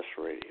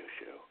IWS radio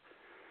show.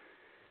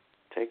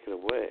 Take it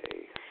away,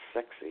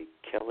 sexy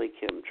Kelly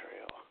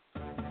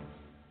Chemtrail.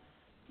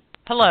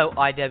 Hello,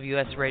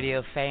 IWS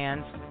radio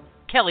fans.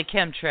 Kelly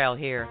Chemtrail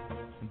here.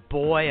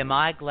 Boy, am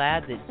I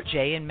glad that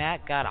Jay and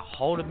Matt got a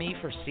hold of me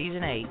for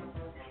Season 8.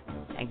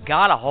 And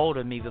got a hold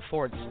of me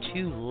before it's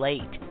too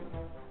late.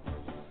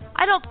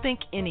 I don't think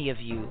any of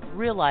you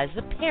realize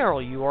the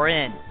peril you are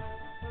in.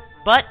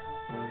 But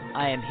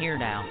I am here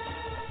now,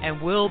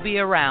 and will be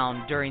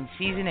around during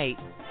Season 8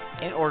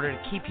 in order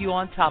to keep you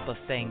on top of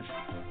things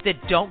that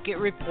don't get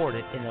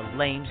reported in the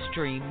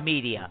lamestream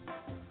media.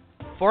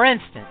 For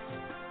instance,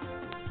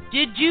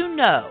 did you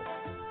know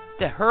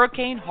that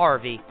Hurricane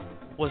Harvey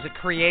was a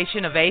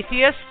creation of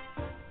atheists?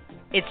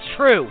 It's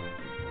true.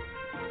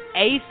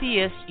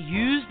 Atheists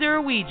used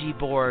their Ouija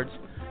boards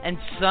and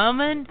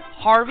summoned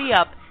Harvey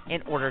up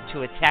in order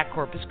to attack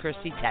Corpus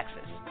Christi, Texas.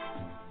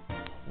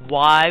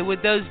 Why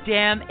would those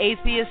damn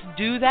atheists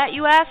do that,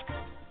 you ask?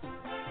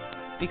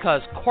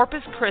 Because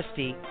Corpus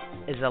Christi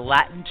is a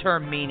Latin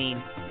term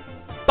meaning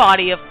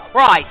body of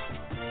Christ.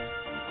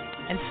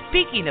 And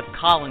speaking of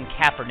Colin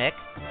Kaepernick,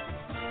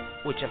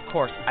 which of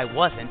course I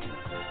wasn't,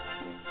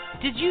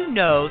 did you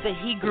know that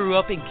he grew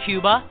up in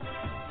Cuba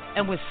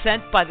and was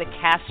sent by the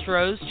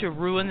Castros to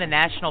ruin the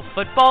National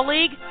Football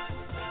League?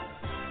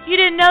 You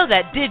didn't know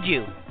that, did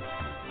you?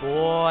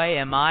 Boy,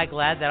 am I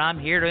glad that I'm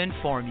here to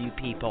inform you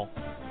people.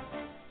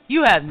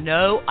 You have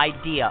no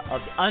idea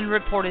of the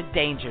unreported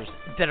dangers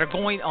that are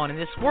going on in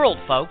this world,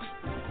 folks.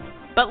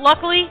 But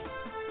luckily,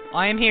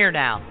 I am here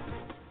now,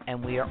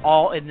 and we are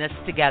all in this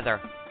together.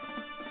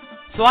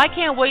 So I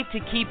can't wait to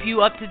keep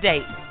you up to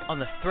date on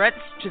the threats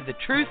to the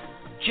truth,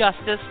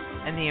 justice,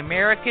 and the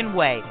American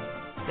way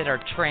that are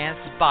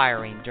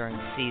transpiring during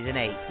Season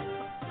 8.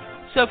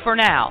 So for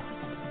now,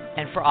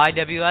 and for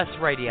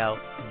IWS Radio,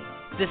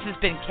 this has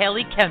been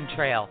Kelly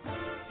Chemtrail,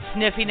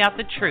 sniffing out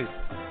the truth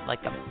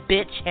like a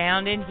bitch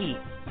hound in heat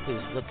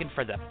who's looking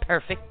for the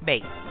perfect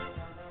mate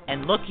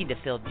and looking to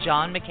fill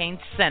John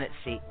McCain's Senate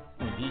seat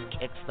when he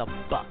kicks the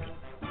bucket.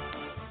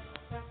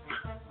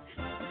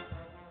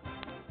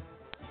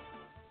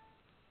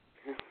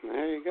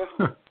 There you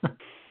go.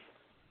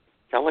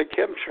 Kelly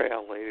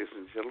Chemtrail, ladies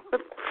and gentlemen.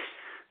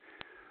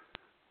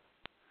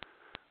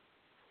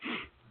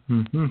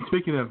 Mm-hmm.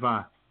 Speaking of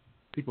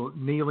people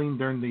kneeling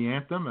during the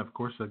anthem, of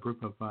course, a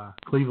group of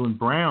Cleveland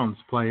Browns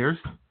players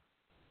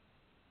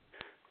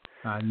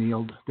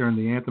kneeled during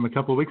the anthem a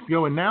couple of weeks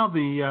ago, and now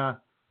the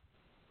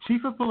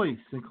chief of police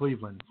in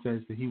Cleveland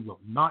says that he will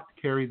not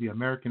carry the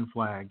American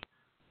flag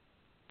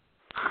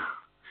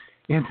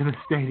into the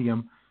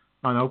stadium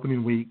on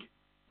opening week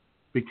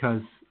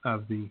because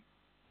of the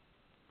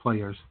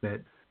players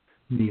that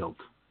kneeled.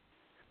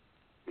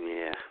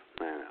 Yeah,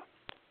 I know.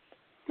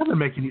 doesn't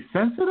make any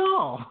sense at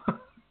all.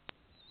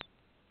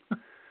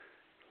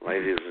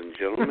 Ladies and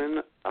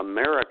gentlemen,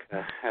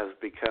 America has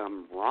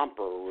become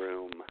romper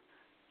room.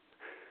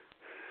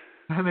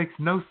 That makes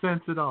no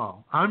sense at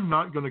all. I'm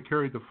not going to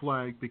carry the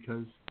flag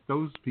because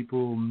those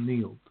people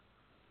kneeled.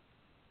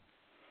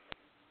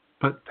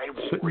 But they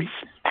won't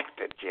respect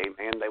it,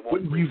 J-Man. They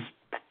won't respect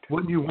it.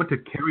 Wouldn't you want to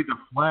carry the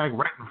flag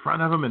right in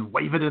front of them and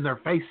wave it in their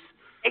face?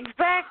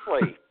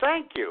 Exactly.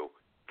 Thank you.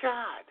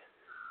 God.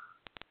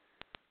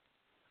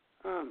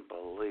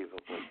 Unbelievable.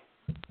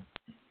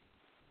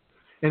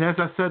 And as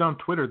I said on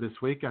Twitter this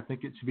week, I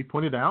think it should be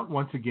pointed out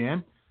once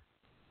again,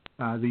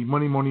 the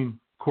Monday morning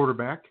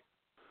quarterback,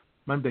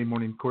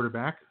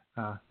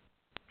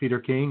 Peter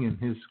King and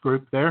his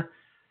group there,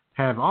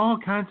 have all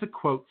kinds of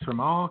quotes from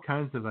all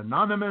kinds of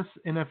anonymous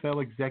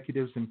NFL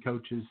executives and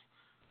coaches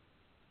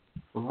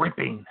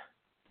ripping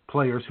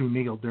players who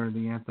kneeled during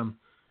the anthem.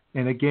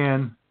 And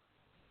again,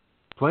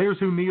 players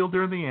who kneel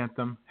during the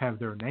anthem have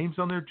their names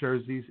on their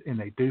jerseys, and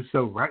they do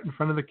so right in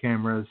front of the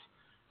cameras.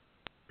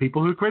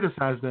 People who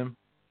criticize them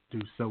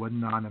do so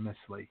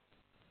anonymously.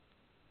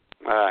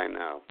 I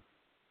know.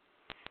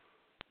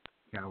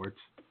 Cowards.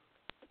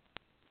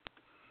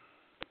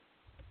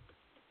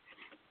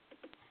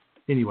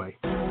 Anyway.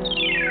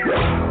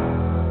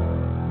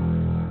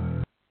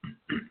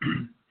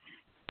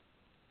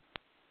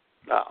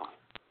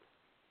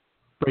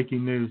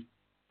 Breaking news.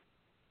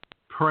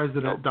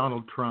 President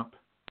Donald Trump.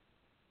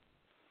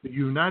 The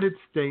United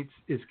States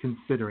is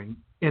considering,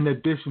 in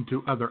addition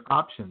to other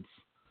options,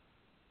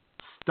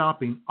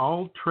 stopping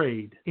all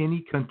trade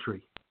any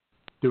country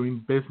doing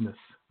business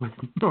with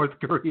North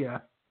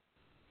Korea.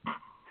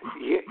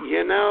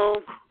 You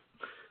know,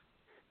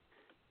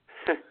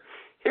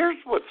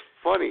 here's what's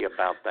funny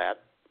about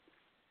that.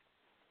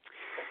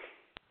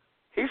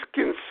 He's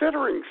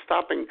considering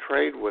stopping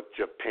trade with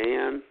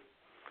Japan,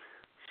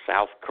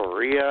 South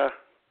Korea.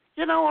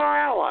 You know, our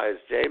allies,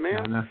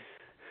 J-Man.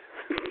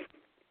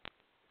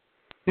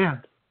 Yeah.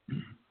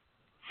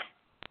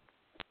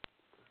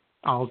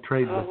 I'll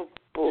trade with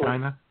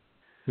China,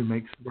 who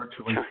makes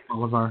virtually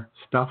all of our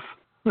stuff.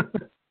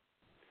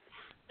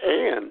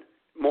 And,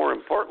 more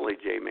importantly,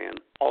 J-Man,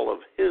 all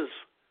of his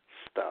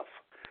stuff.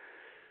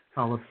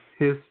 All of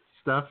his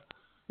stuff?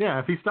 Yeah,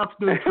 if he stops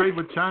doing trade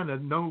with China,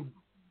 no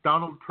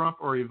Donald Trump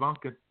or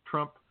Ivanka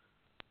Trump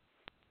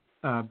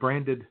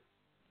branded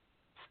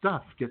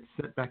stuff gets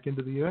sent back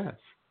into the U.S.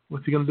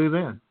 What's he going to do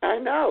then? I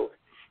know.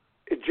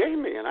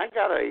 J-Man, I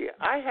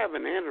have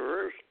an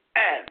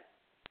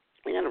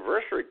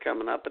anniversary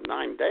coming up in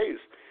 9 days.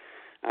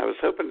 I was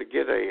hoping to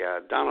get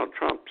a Donald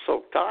Trump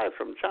silk tie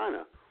from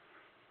China.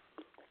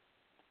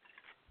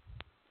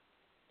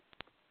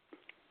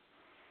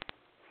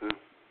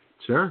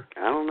 Sure.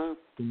 I don't know.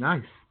 Be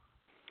nice.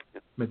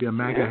 Maybe a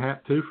MAGA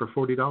hat too for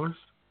 $40.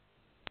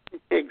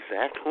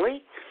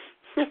 Exactly.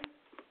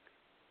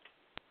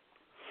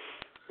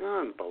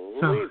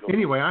 Unbelievable. So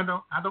anyway, I'm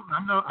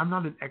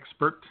not an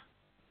expert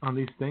on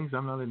these things.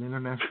 I'm not an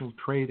international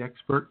trade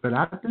expert, but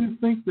I do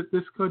think that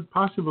this could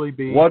possibly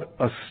be. What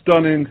a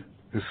stunning,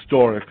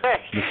 historic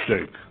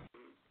mistake.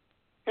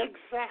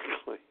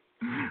 Exactly.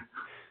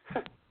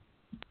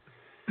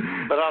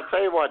 But I'll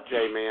tell you what,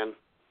 J-Man.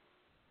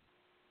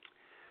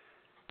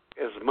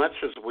 As much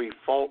as we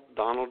fault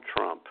Donald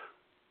Trump,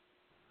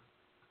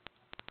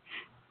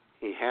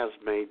 he has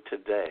made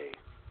today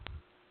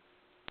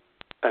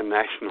a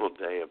national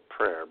day of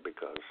prayer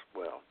because,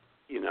 well,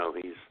 you know,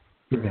 he's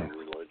very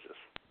religious.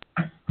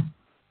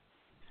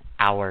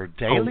 Our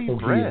daily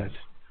bread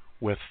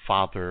with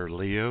Father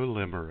Leo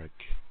Limerick.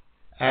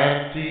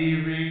 At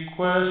the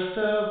request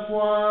of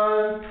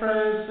one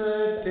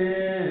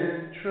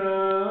President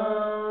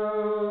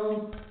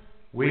Trump,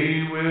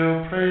 we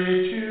will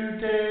pray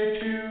today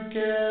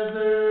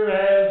together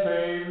as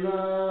a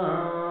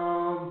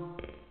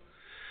lump.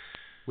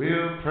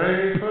 We'll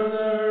pray for the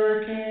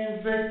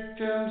hurricane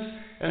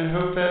victims and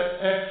hope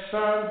that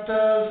Exxon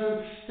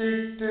doesn't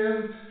stick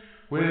them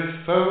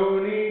with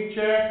phony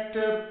jacked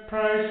up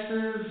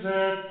prices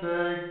at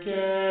the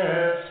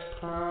gas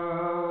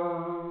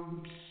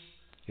pumps.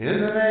 In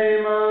the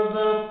name of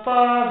the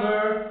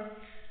Father,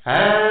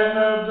 and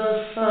of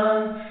the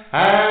Son,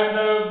 and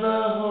of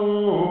the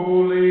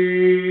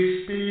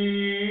Holy Spirit.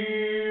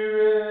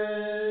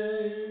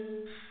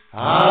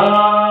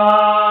 Amen.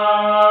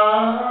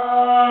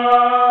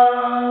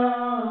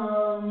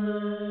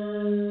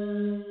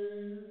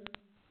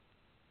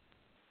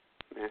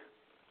 Yeah,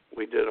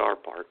 we did our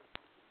part.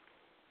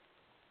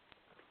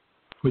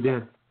 We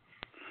did.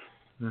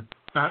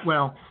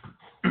 Well,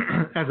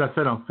 as I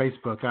said on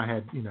Facebook,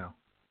 I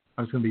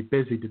was going to be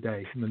busy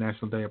today in the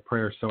National Day of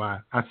Prayer, so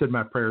I said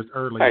my prayers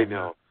early. I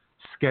know.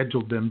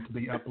 Scheduled them to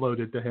be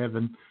uploaded to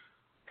heaven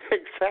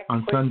exactly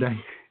on Sunday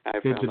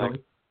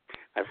digitally.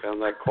 I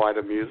found that quite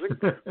amusing.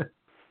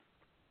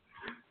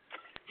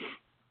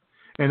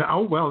 And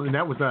and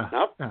that was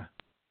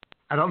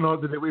I don't know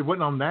that we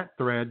went on that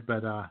thread,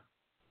 but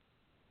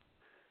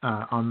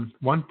on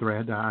one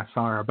thread I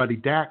saw our buddy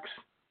Dax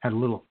had a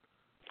little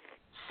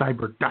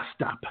cyber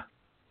dust up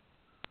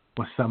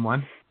with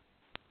someone.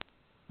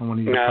 on one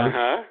of your posts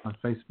on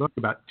Facebook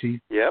about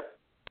Jesus. Yep.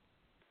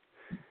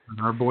 And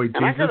our boy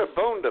Jesus. And I got a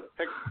bone to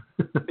pick.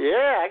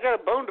 I got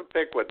a bone to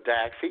pick with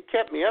Dax. He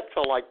kept me up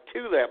till like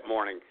 2 that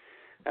morning.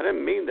 I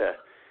didn't mean to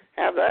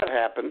have that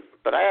happen,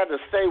 but I had to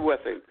stay with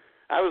him.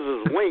 I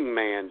was his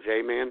wingman,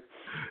 Jayman.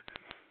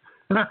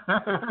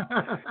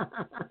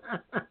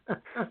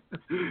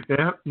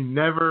 Yeah, you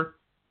never,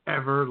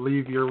 ever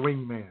leave your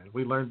wingman.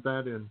 We learned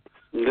that in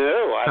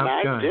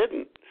I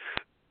didn't.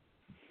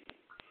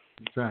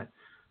 That's right.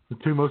 The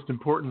 2 most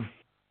important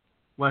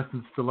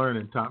lessons to learn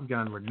in Top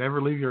Gun were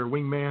never leave your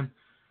wingman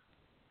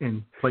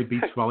and play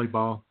beach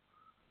volleyball,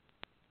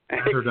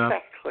 gathered up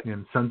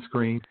in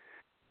sunscreen,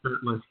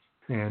 shirtless,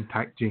 and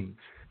tight jeans.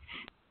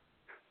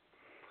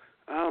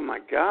 Oh, my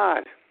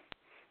God.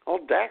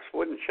 Old Dax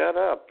wouldn't shut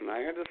up, and I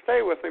had to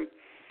stay with him.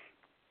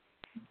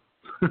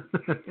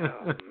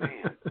 Oh,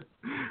 man.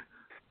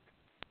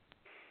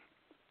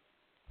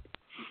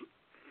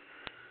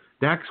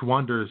 Dax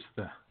wanders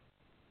the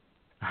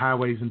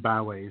highways and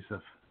byways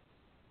of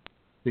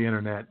the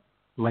internet,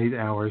 late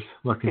hours,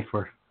 looking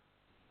for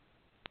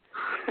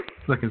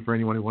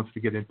anyone who wants to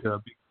get into a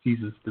big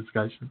Jesus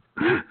discussion.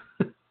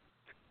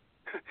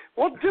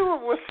 Well, do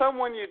it with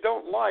someone you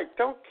don't like.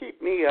 Don't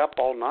keep me up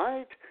all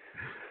night.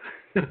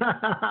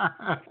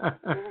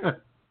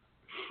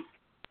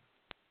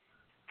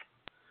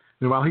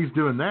 And while he's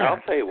doing that,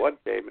 I'll tell you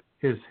what, David.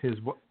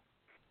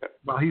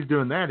 While he's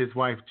doing that, his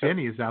wife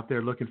Jenny is out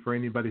there looking for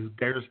anybody who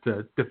dares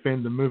to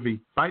defend the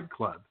movie Fight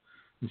Club,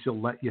 and she'll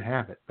let you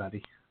have it,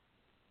 buddy.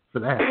 For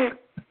that.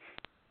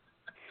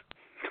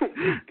 Oh,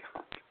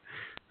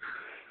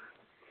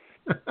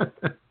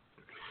 God.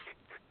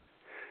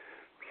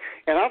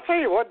 And I'll tell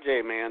you what,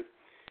 J-Man,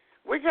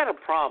 we got a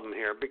problem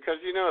here because,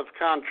 it's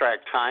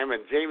contract time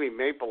and Jamie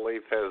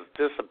Mapleleaf has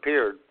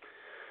disappeared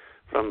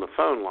from the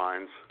phone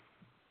lines.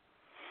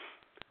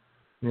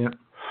 Yep.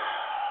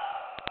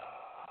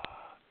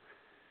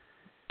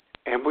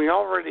 And we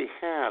already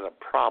had a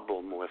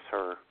problem with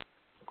her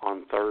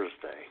on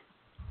Thursday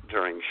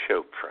during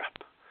show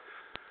prep.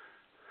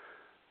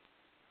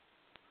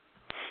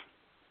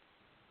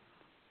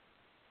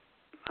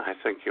 I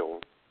think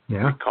you'll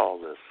recall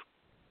this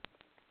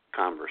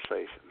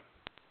conversation.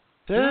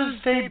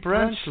 Thursday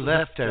brunch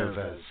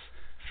leftovers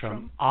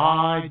from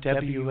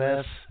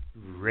IWS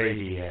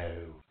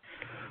Radio.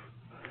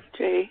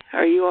 Jay,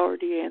 are you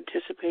already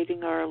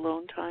anticipating our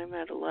alone time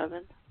at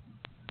 11?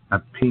 My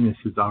penis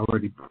is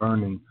already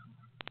burning.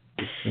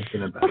 Just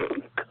thinking about it.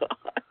 Oh,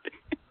 God.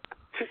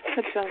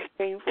 That sounds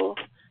painful.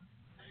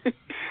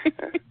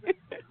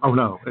 Oh,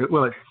 no.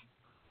 It's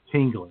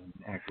tingling,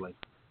 actually.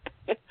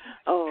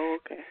 Oh,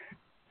 okay.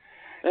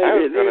 I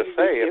was going to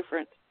say,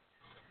 different.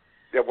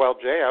 Well,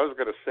 Jay, I was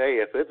going to say,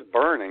 if it's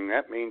burning,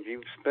 that means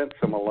you've spent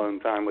some alone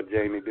time with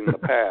Jamie in the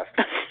past.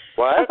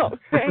 What? Oh,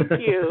 thank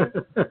you.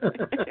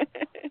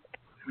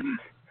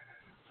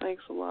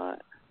 Thanks a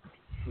lot.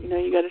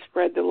 You got to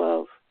spread the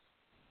love.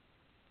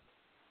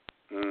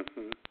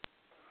 Mm-hmm.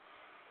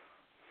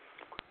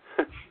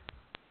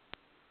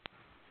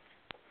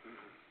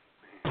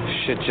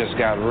 Shit just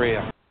got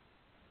real.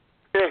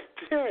 It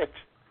did.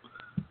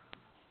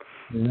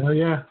 Oh,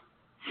 yeah.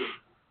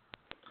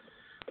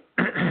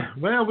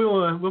 Well,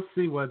 we'll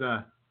see what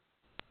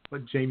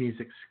Jamie's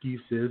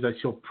excuse is.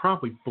 She'll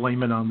probably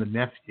blame it on the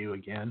nephew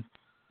again.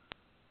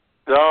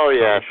 Oh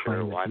yeah,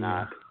 sure. Why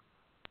not?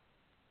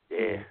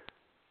 Yeah.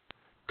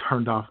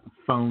 Turned off the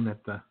phone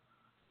at the.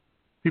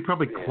 He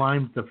probably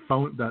climbed the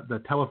phone,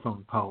 the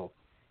telephone pole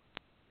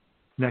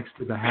next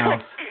to the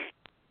house.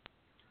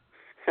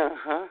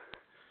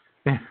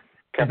 And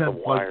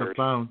unplugged the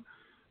phone.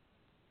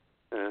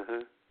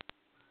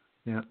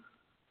 Yeah.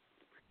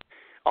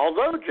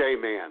 Although,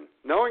 J-Man,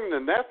 knowing the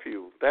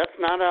nephew, that's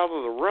not out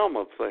of the realm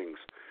of things.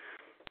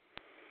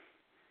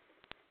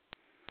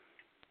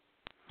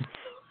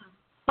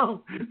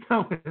 Oh,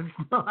 no,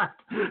 it's not.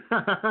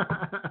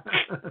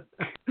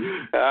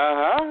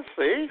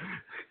 See?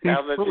 He's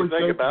Now that you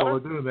think about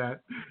it. Doing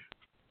that.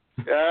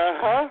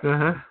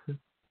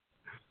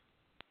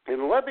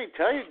 And let me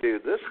tell you,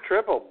 dude, this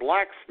triple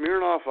black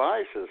Smirnoff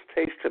Ice is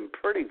tasting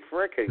pretty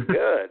frickin'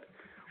 good.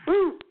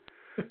 Woo!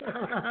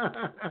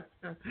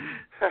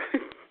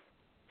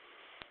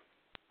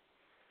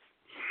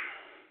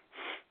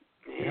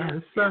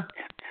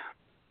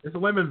 This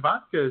lemon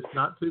vodka is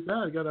not too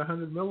bad. I got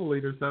 100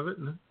 milliliters of it,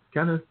 and it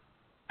kind of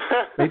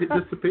made it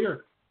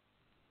disappear.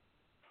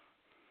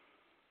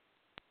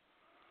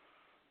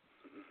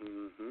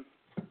 Mm-hmm.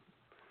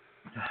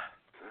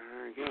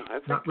 There you go. I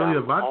think not really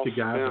I'm a vodka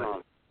guy,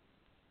 but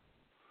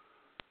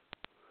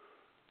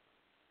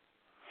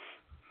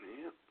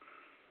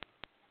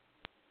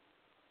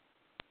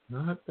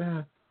not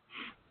bad.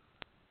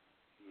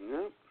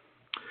 Yep.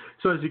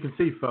 So as you can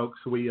see,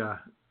 folks, we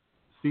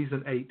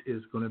season 8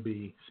 is going to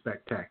be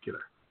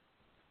spectacular.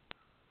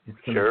 It's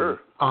going to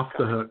be off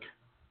the hook.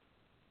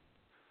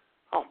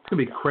 Oh, it's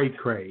going to be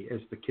cray-cray,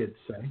 as the kids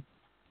say.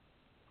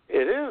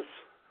 It is.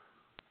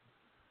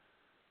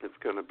 It's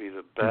going to be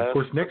the best. And of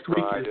course, next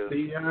week is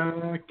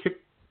the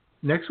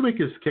next week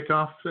is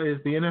kickoff. Is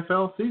the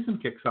NFL season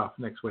kicks off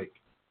next week,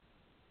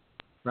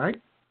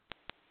 right?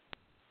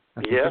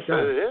 Yes,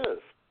 it is.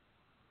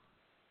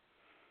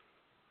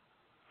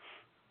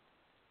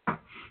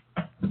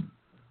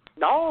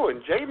 No,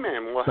 and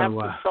Jayman will have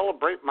to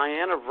celebrate my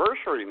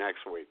anniversary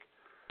next week.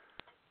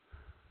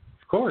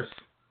 Of course.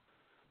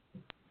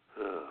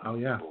 Oh,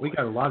 yeah. Boy. We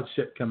got a lot of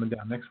shit coming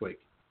down next week.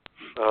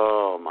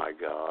 Oh, my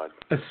God.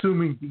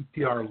 Assuming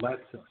BTR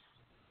lets us,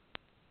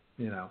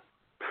 you know.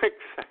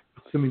 Exactly.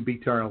 Assuming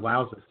BTR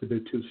allows us to do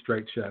 2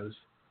 straight shows.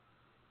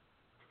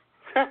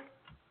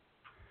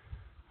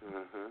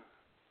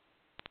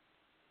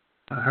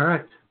 All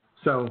right.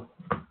 So,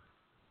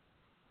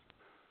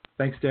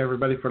 thanks to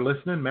everybody for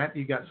listening. Matt,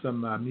 you got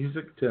some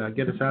music to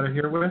get us out of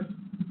here with?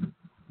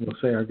 We'll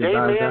say our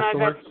goodbyes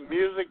afterwards. I got some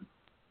music.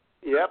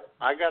 Yep,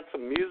 I got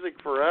some music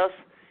for us,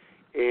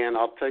 and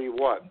I'll tell you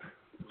what,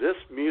 this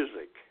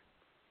music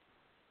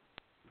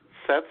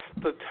sets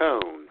the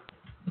tone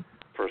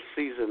for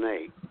Season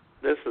 8.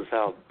 This is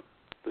how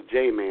the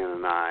Jayman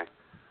and I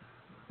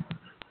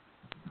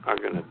are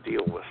going to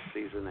deal with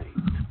Season 8.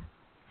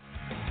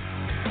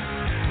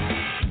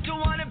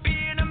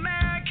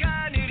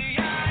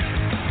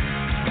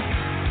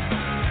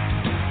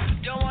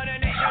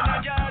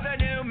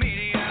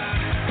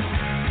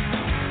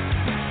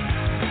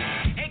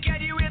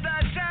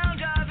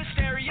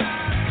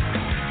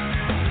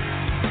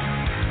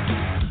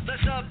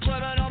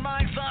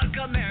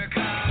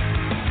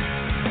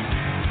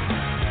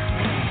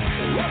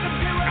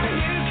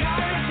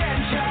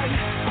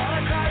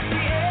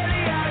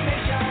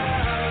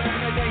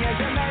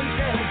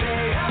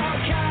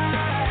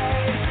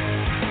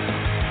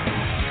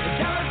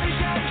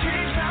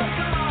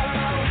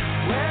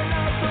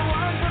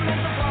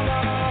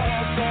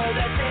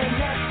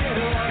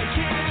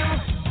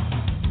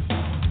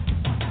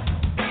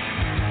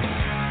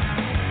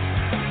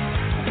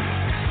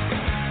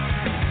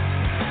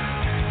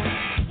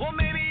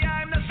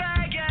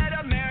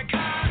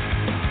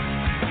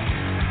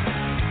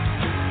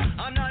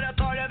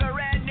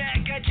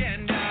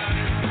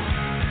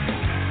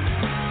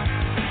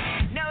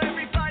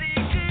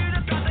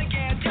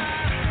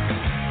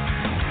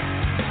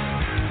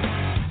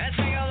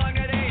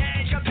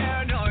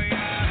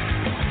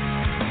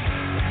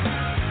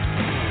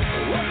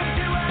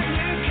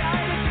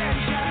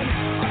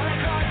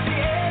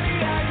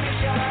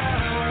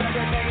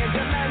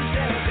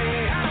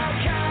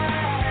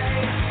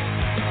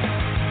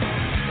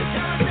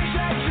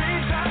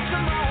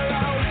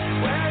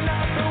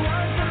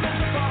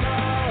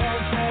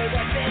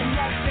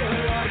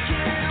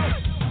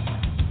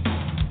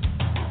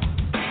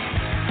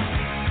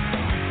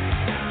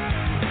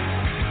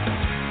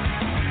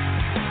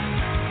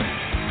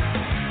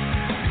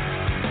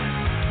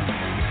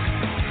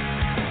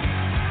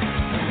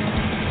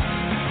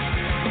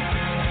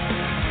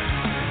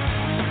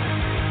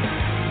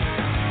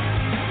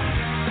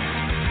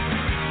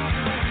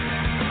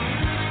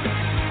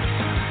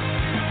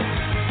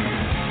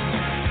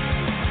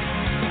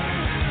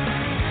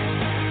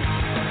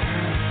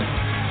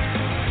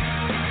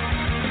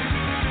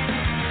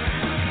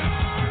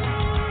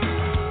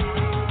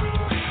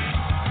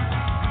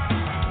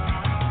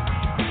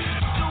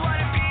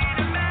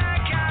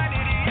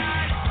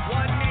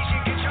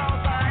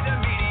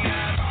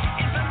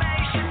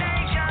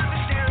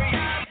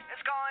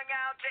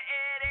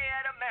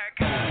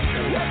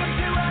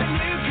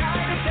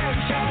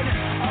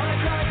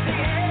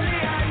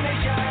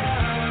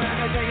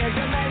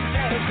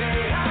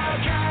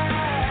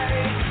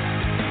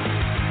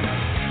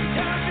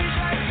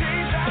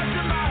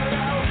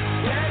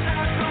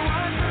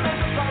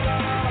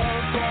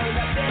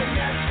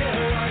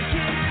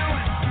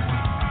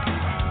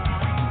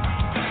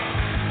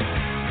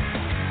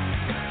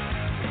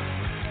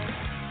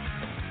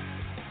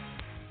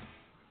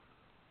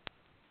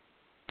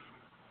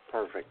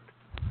 Perfect.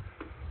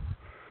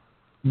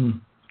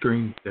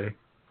 Green Day.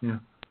 Yeah.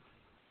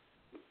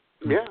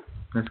 Yeah.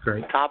 That's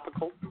great.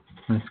 Topical.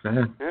 That's great.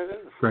 Yeah, it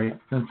is. Great.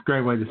 That's a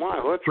great way to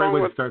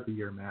to start the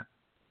year, Matt.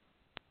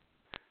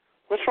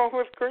 What's wrong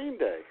with Green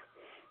Day?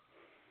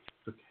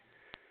 Okay.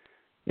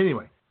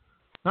 Anyway,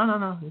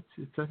 no.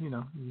 It's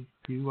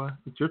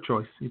it's your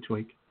choice each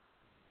week.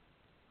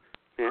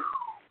 Yeah.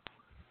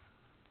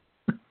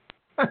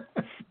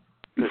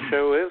 The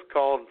show is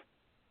called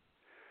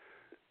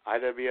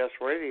IWS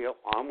Radio.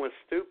 I'm with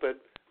Stupid,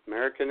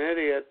 American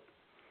Idiot.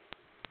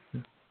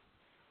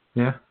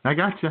 Yeah, I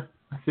got you.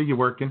 I see you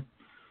working.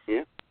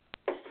 Yeah.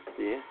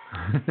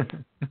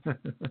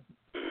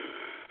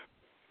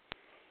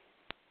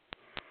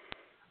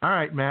 All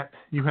right, Matt.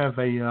 You have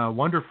a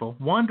wonderful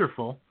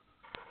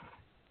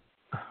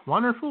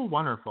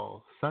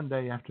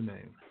Sunday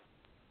afternoon.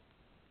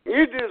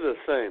 You do the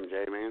same,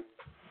 Jayman.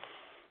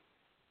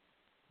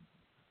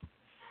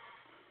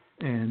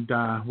 And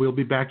we'll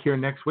be back here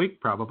next week,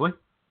 probably.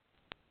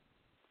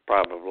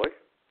 Probably.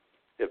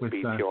 If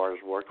BTR is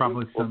working,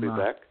 probably we'll be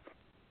back.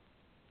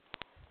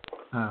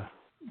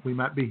 We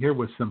might be here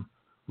with some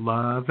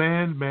love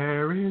and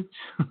marriage.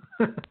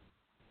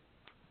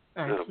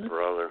 Oh,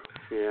 brother.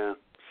 Yeah,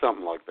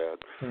 something like that.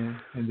 And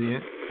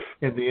the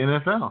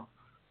NFL.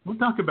 We'll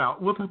talk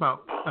about.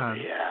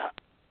 Yeah.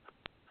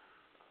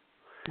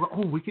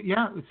 Well, we could.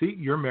 Yeah. See,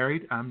 you're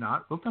married. I'm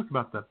not. We'll talk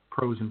about the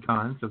pros and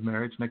cons of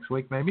marriage next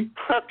week, maybe.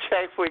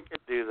 Okay, we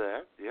could do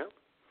that. Yep.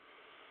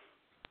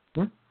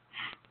 Yeah.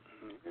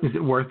 Is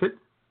it worth it?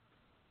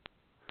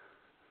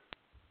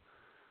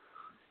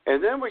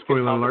 And then we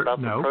can talk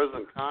about no. the pros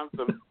and cons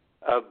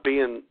of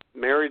being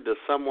married to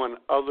someone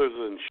other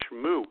than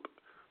Schmoop.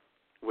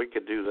 We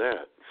could do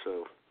that.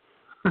 So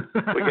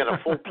we got a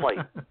full plate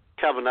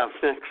coming up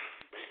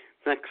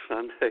next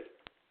Sunday.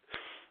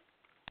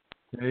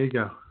 There you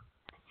go.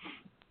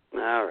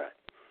 All right.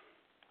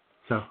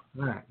 So,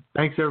 all right.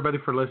 Thanks, everybody,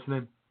 for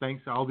listening.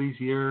 Thanks all these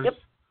years. Yep.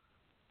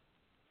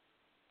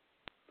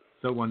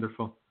 So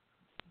wonderful.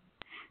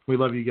 We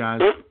love you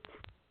guys.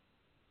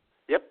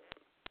 Yep.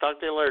 Talk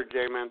to you later,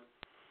 Jayman.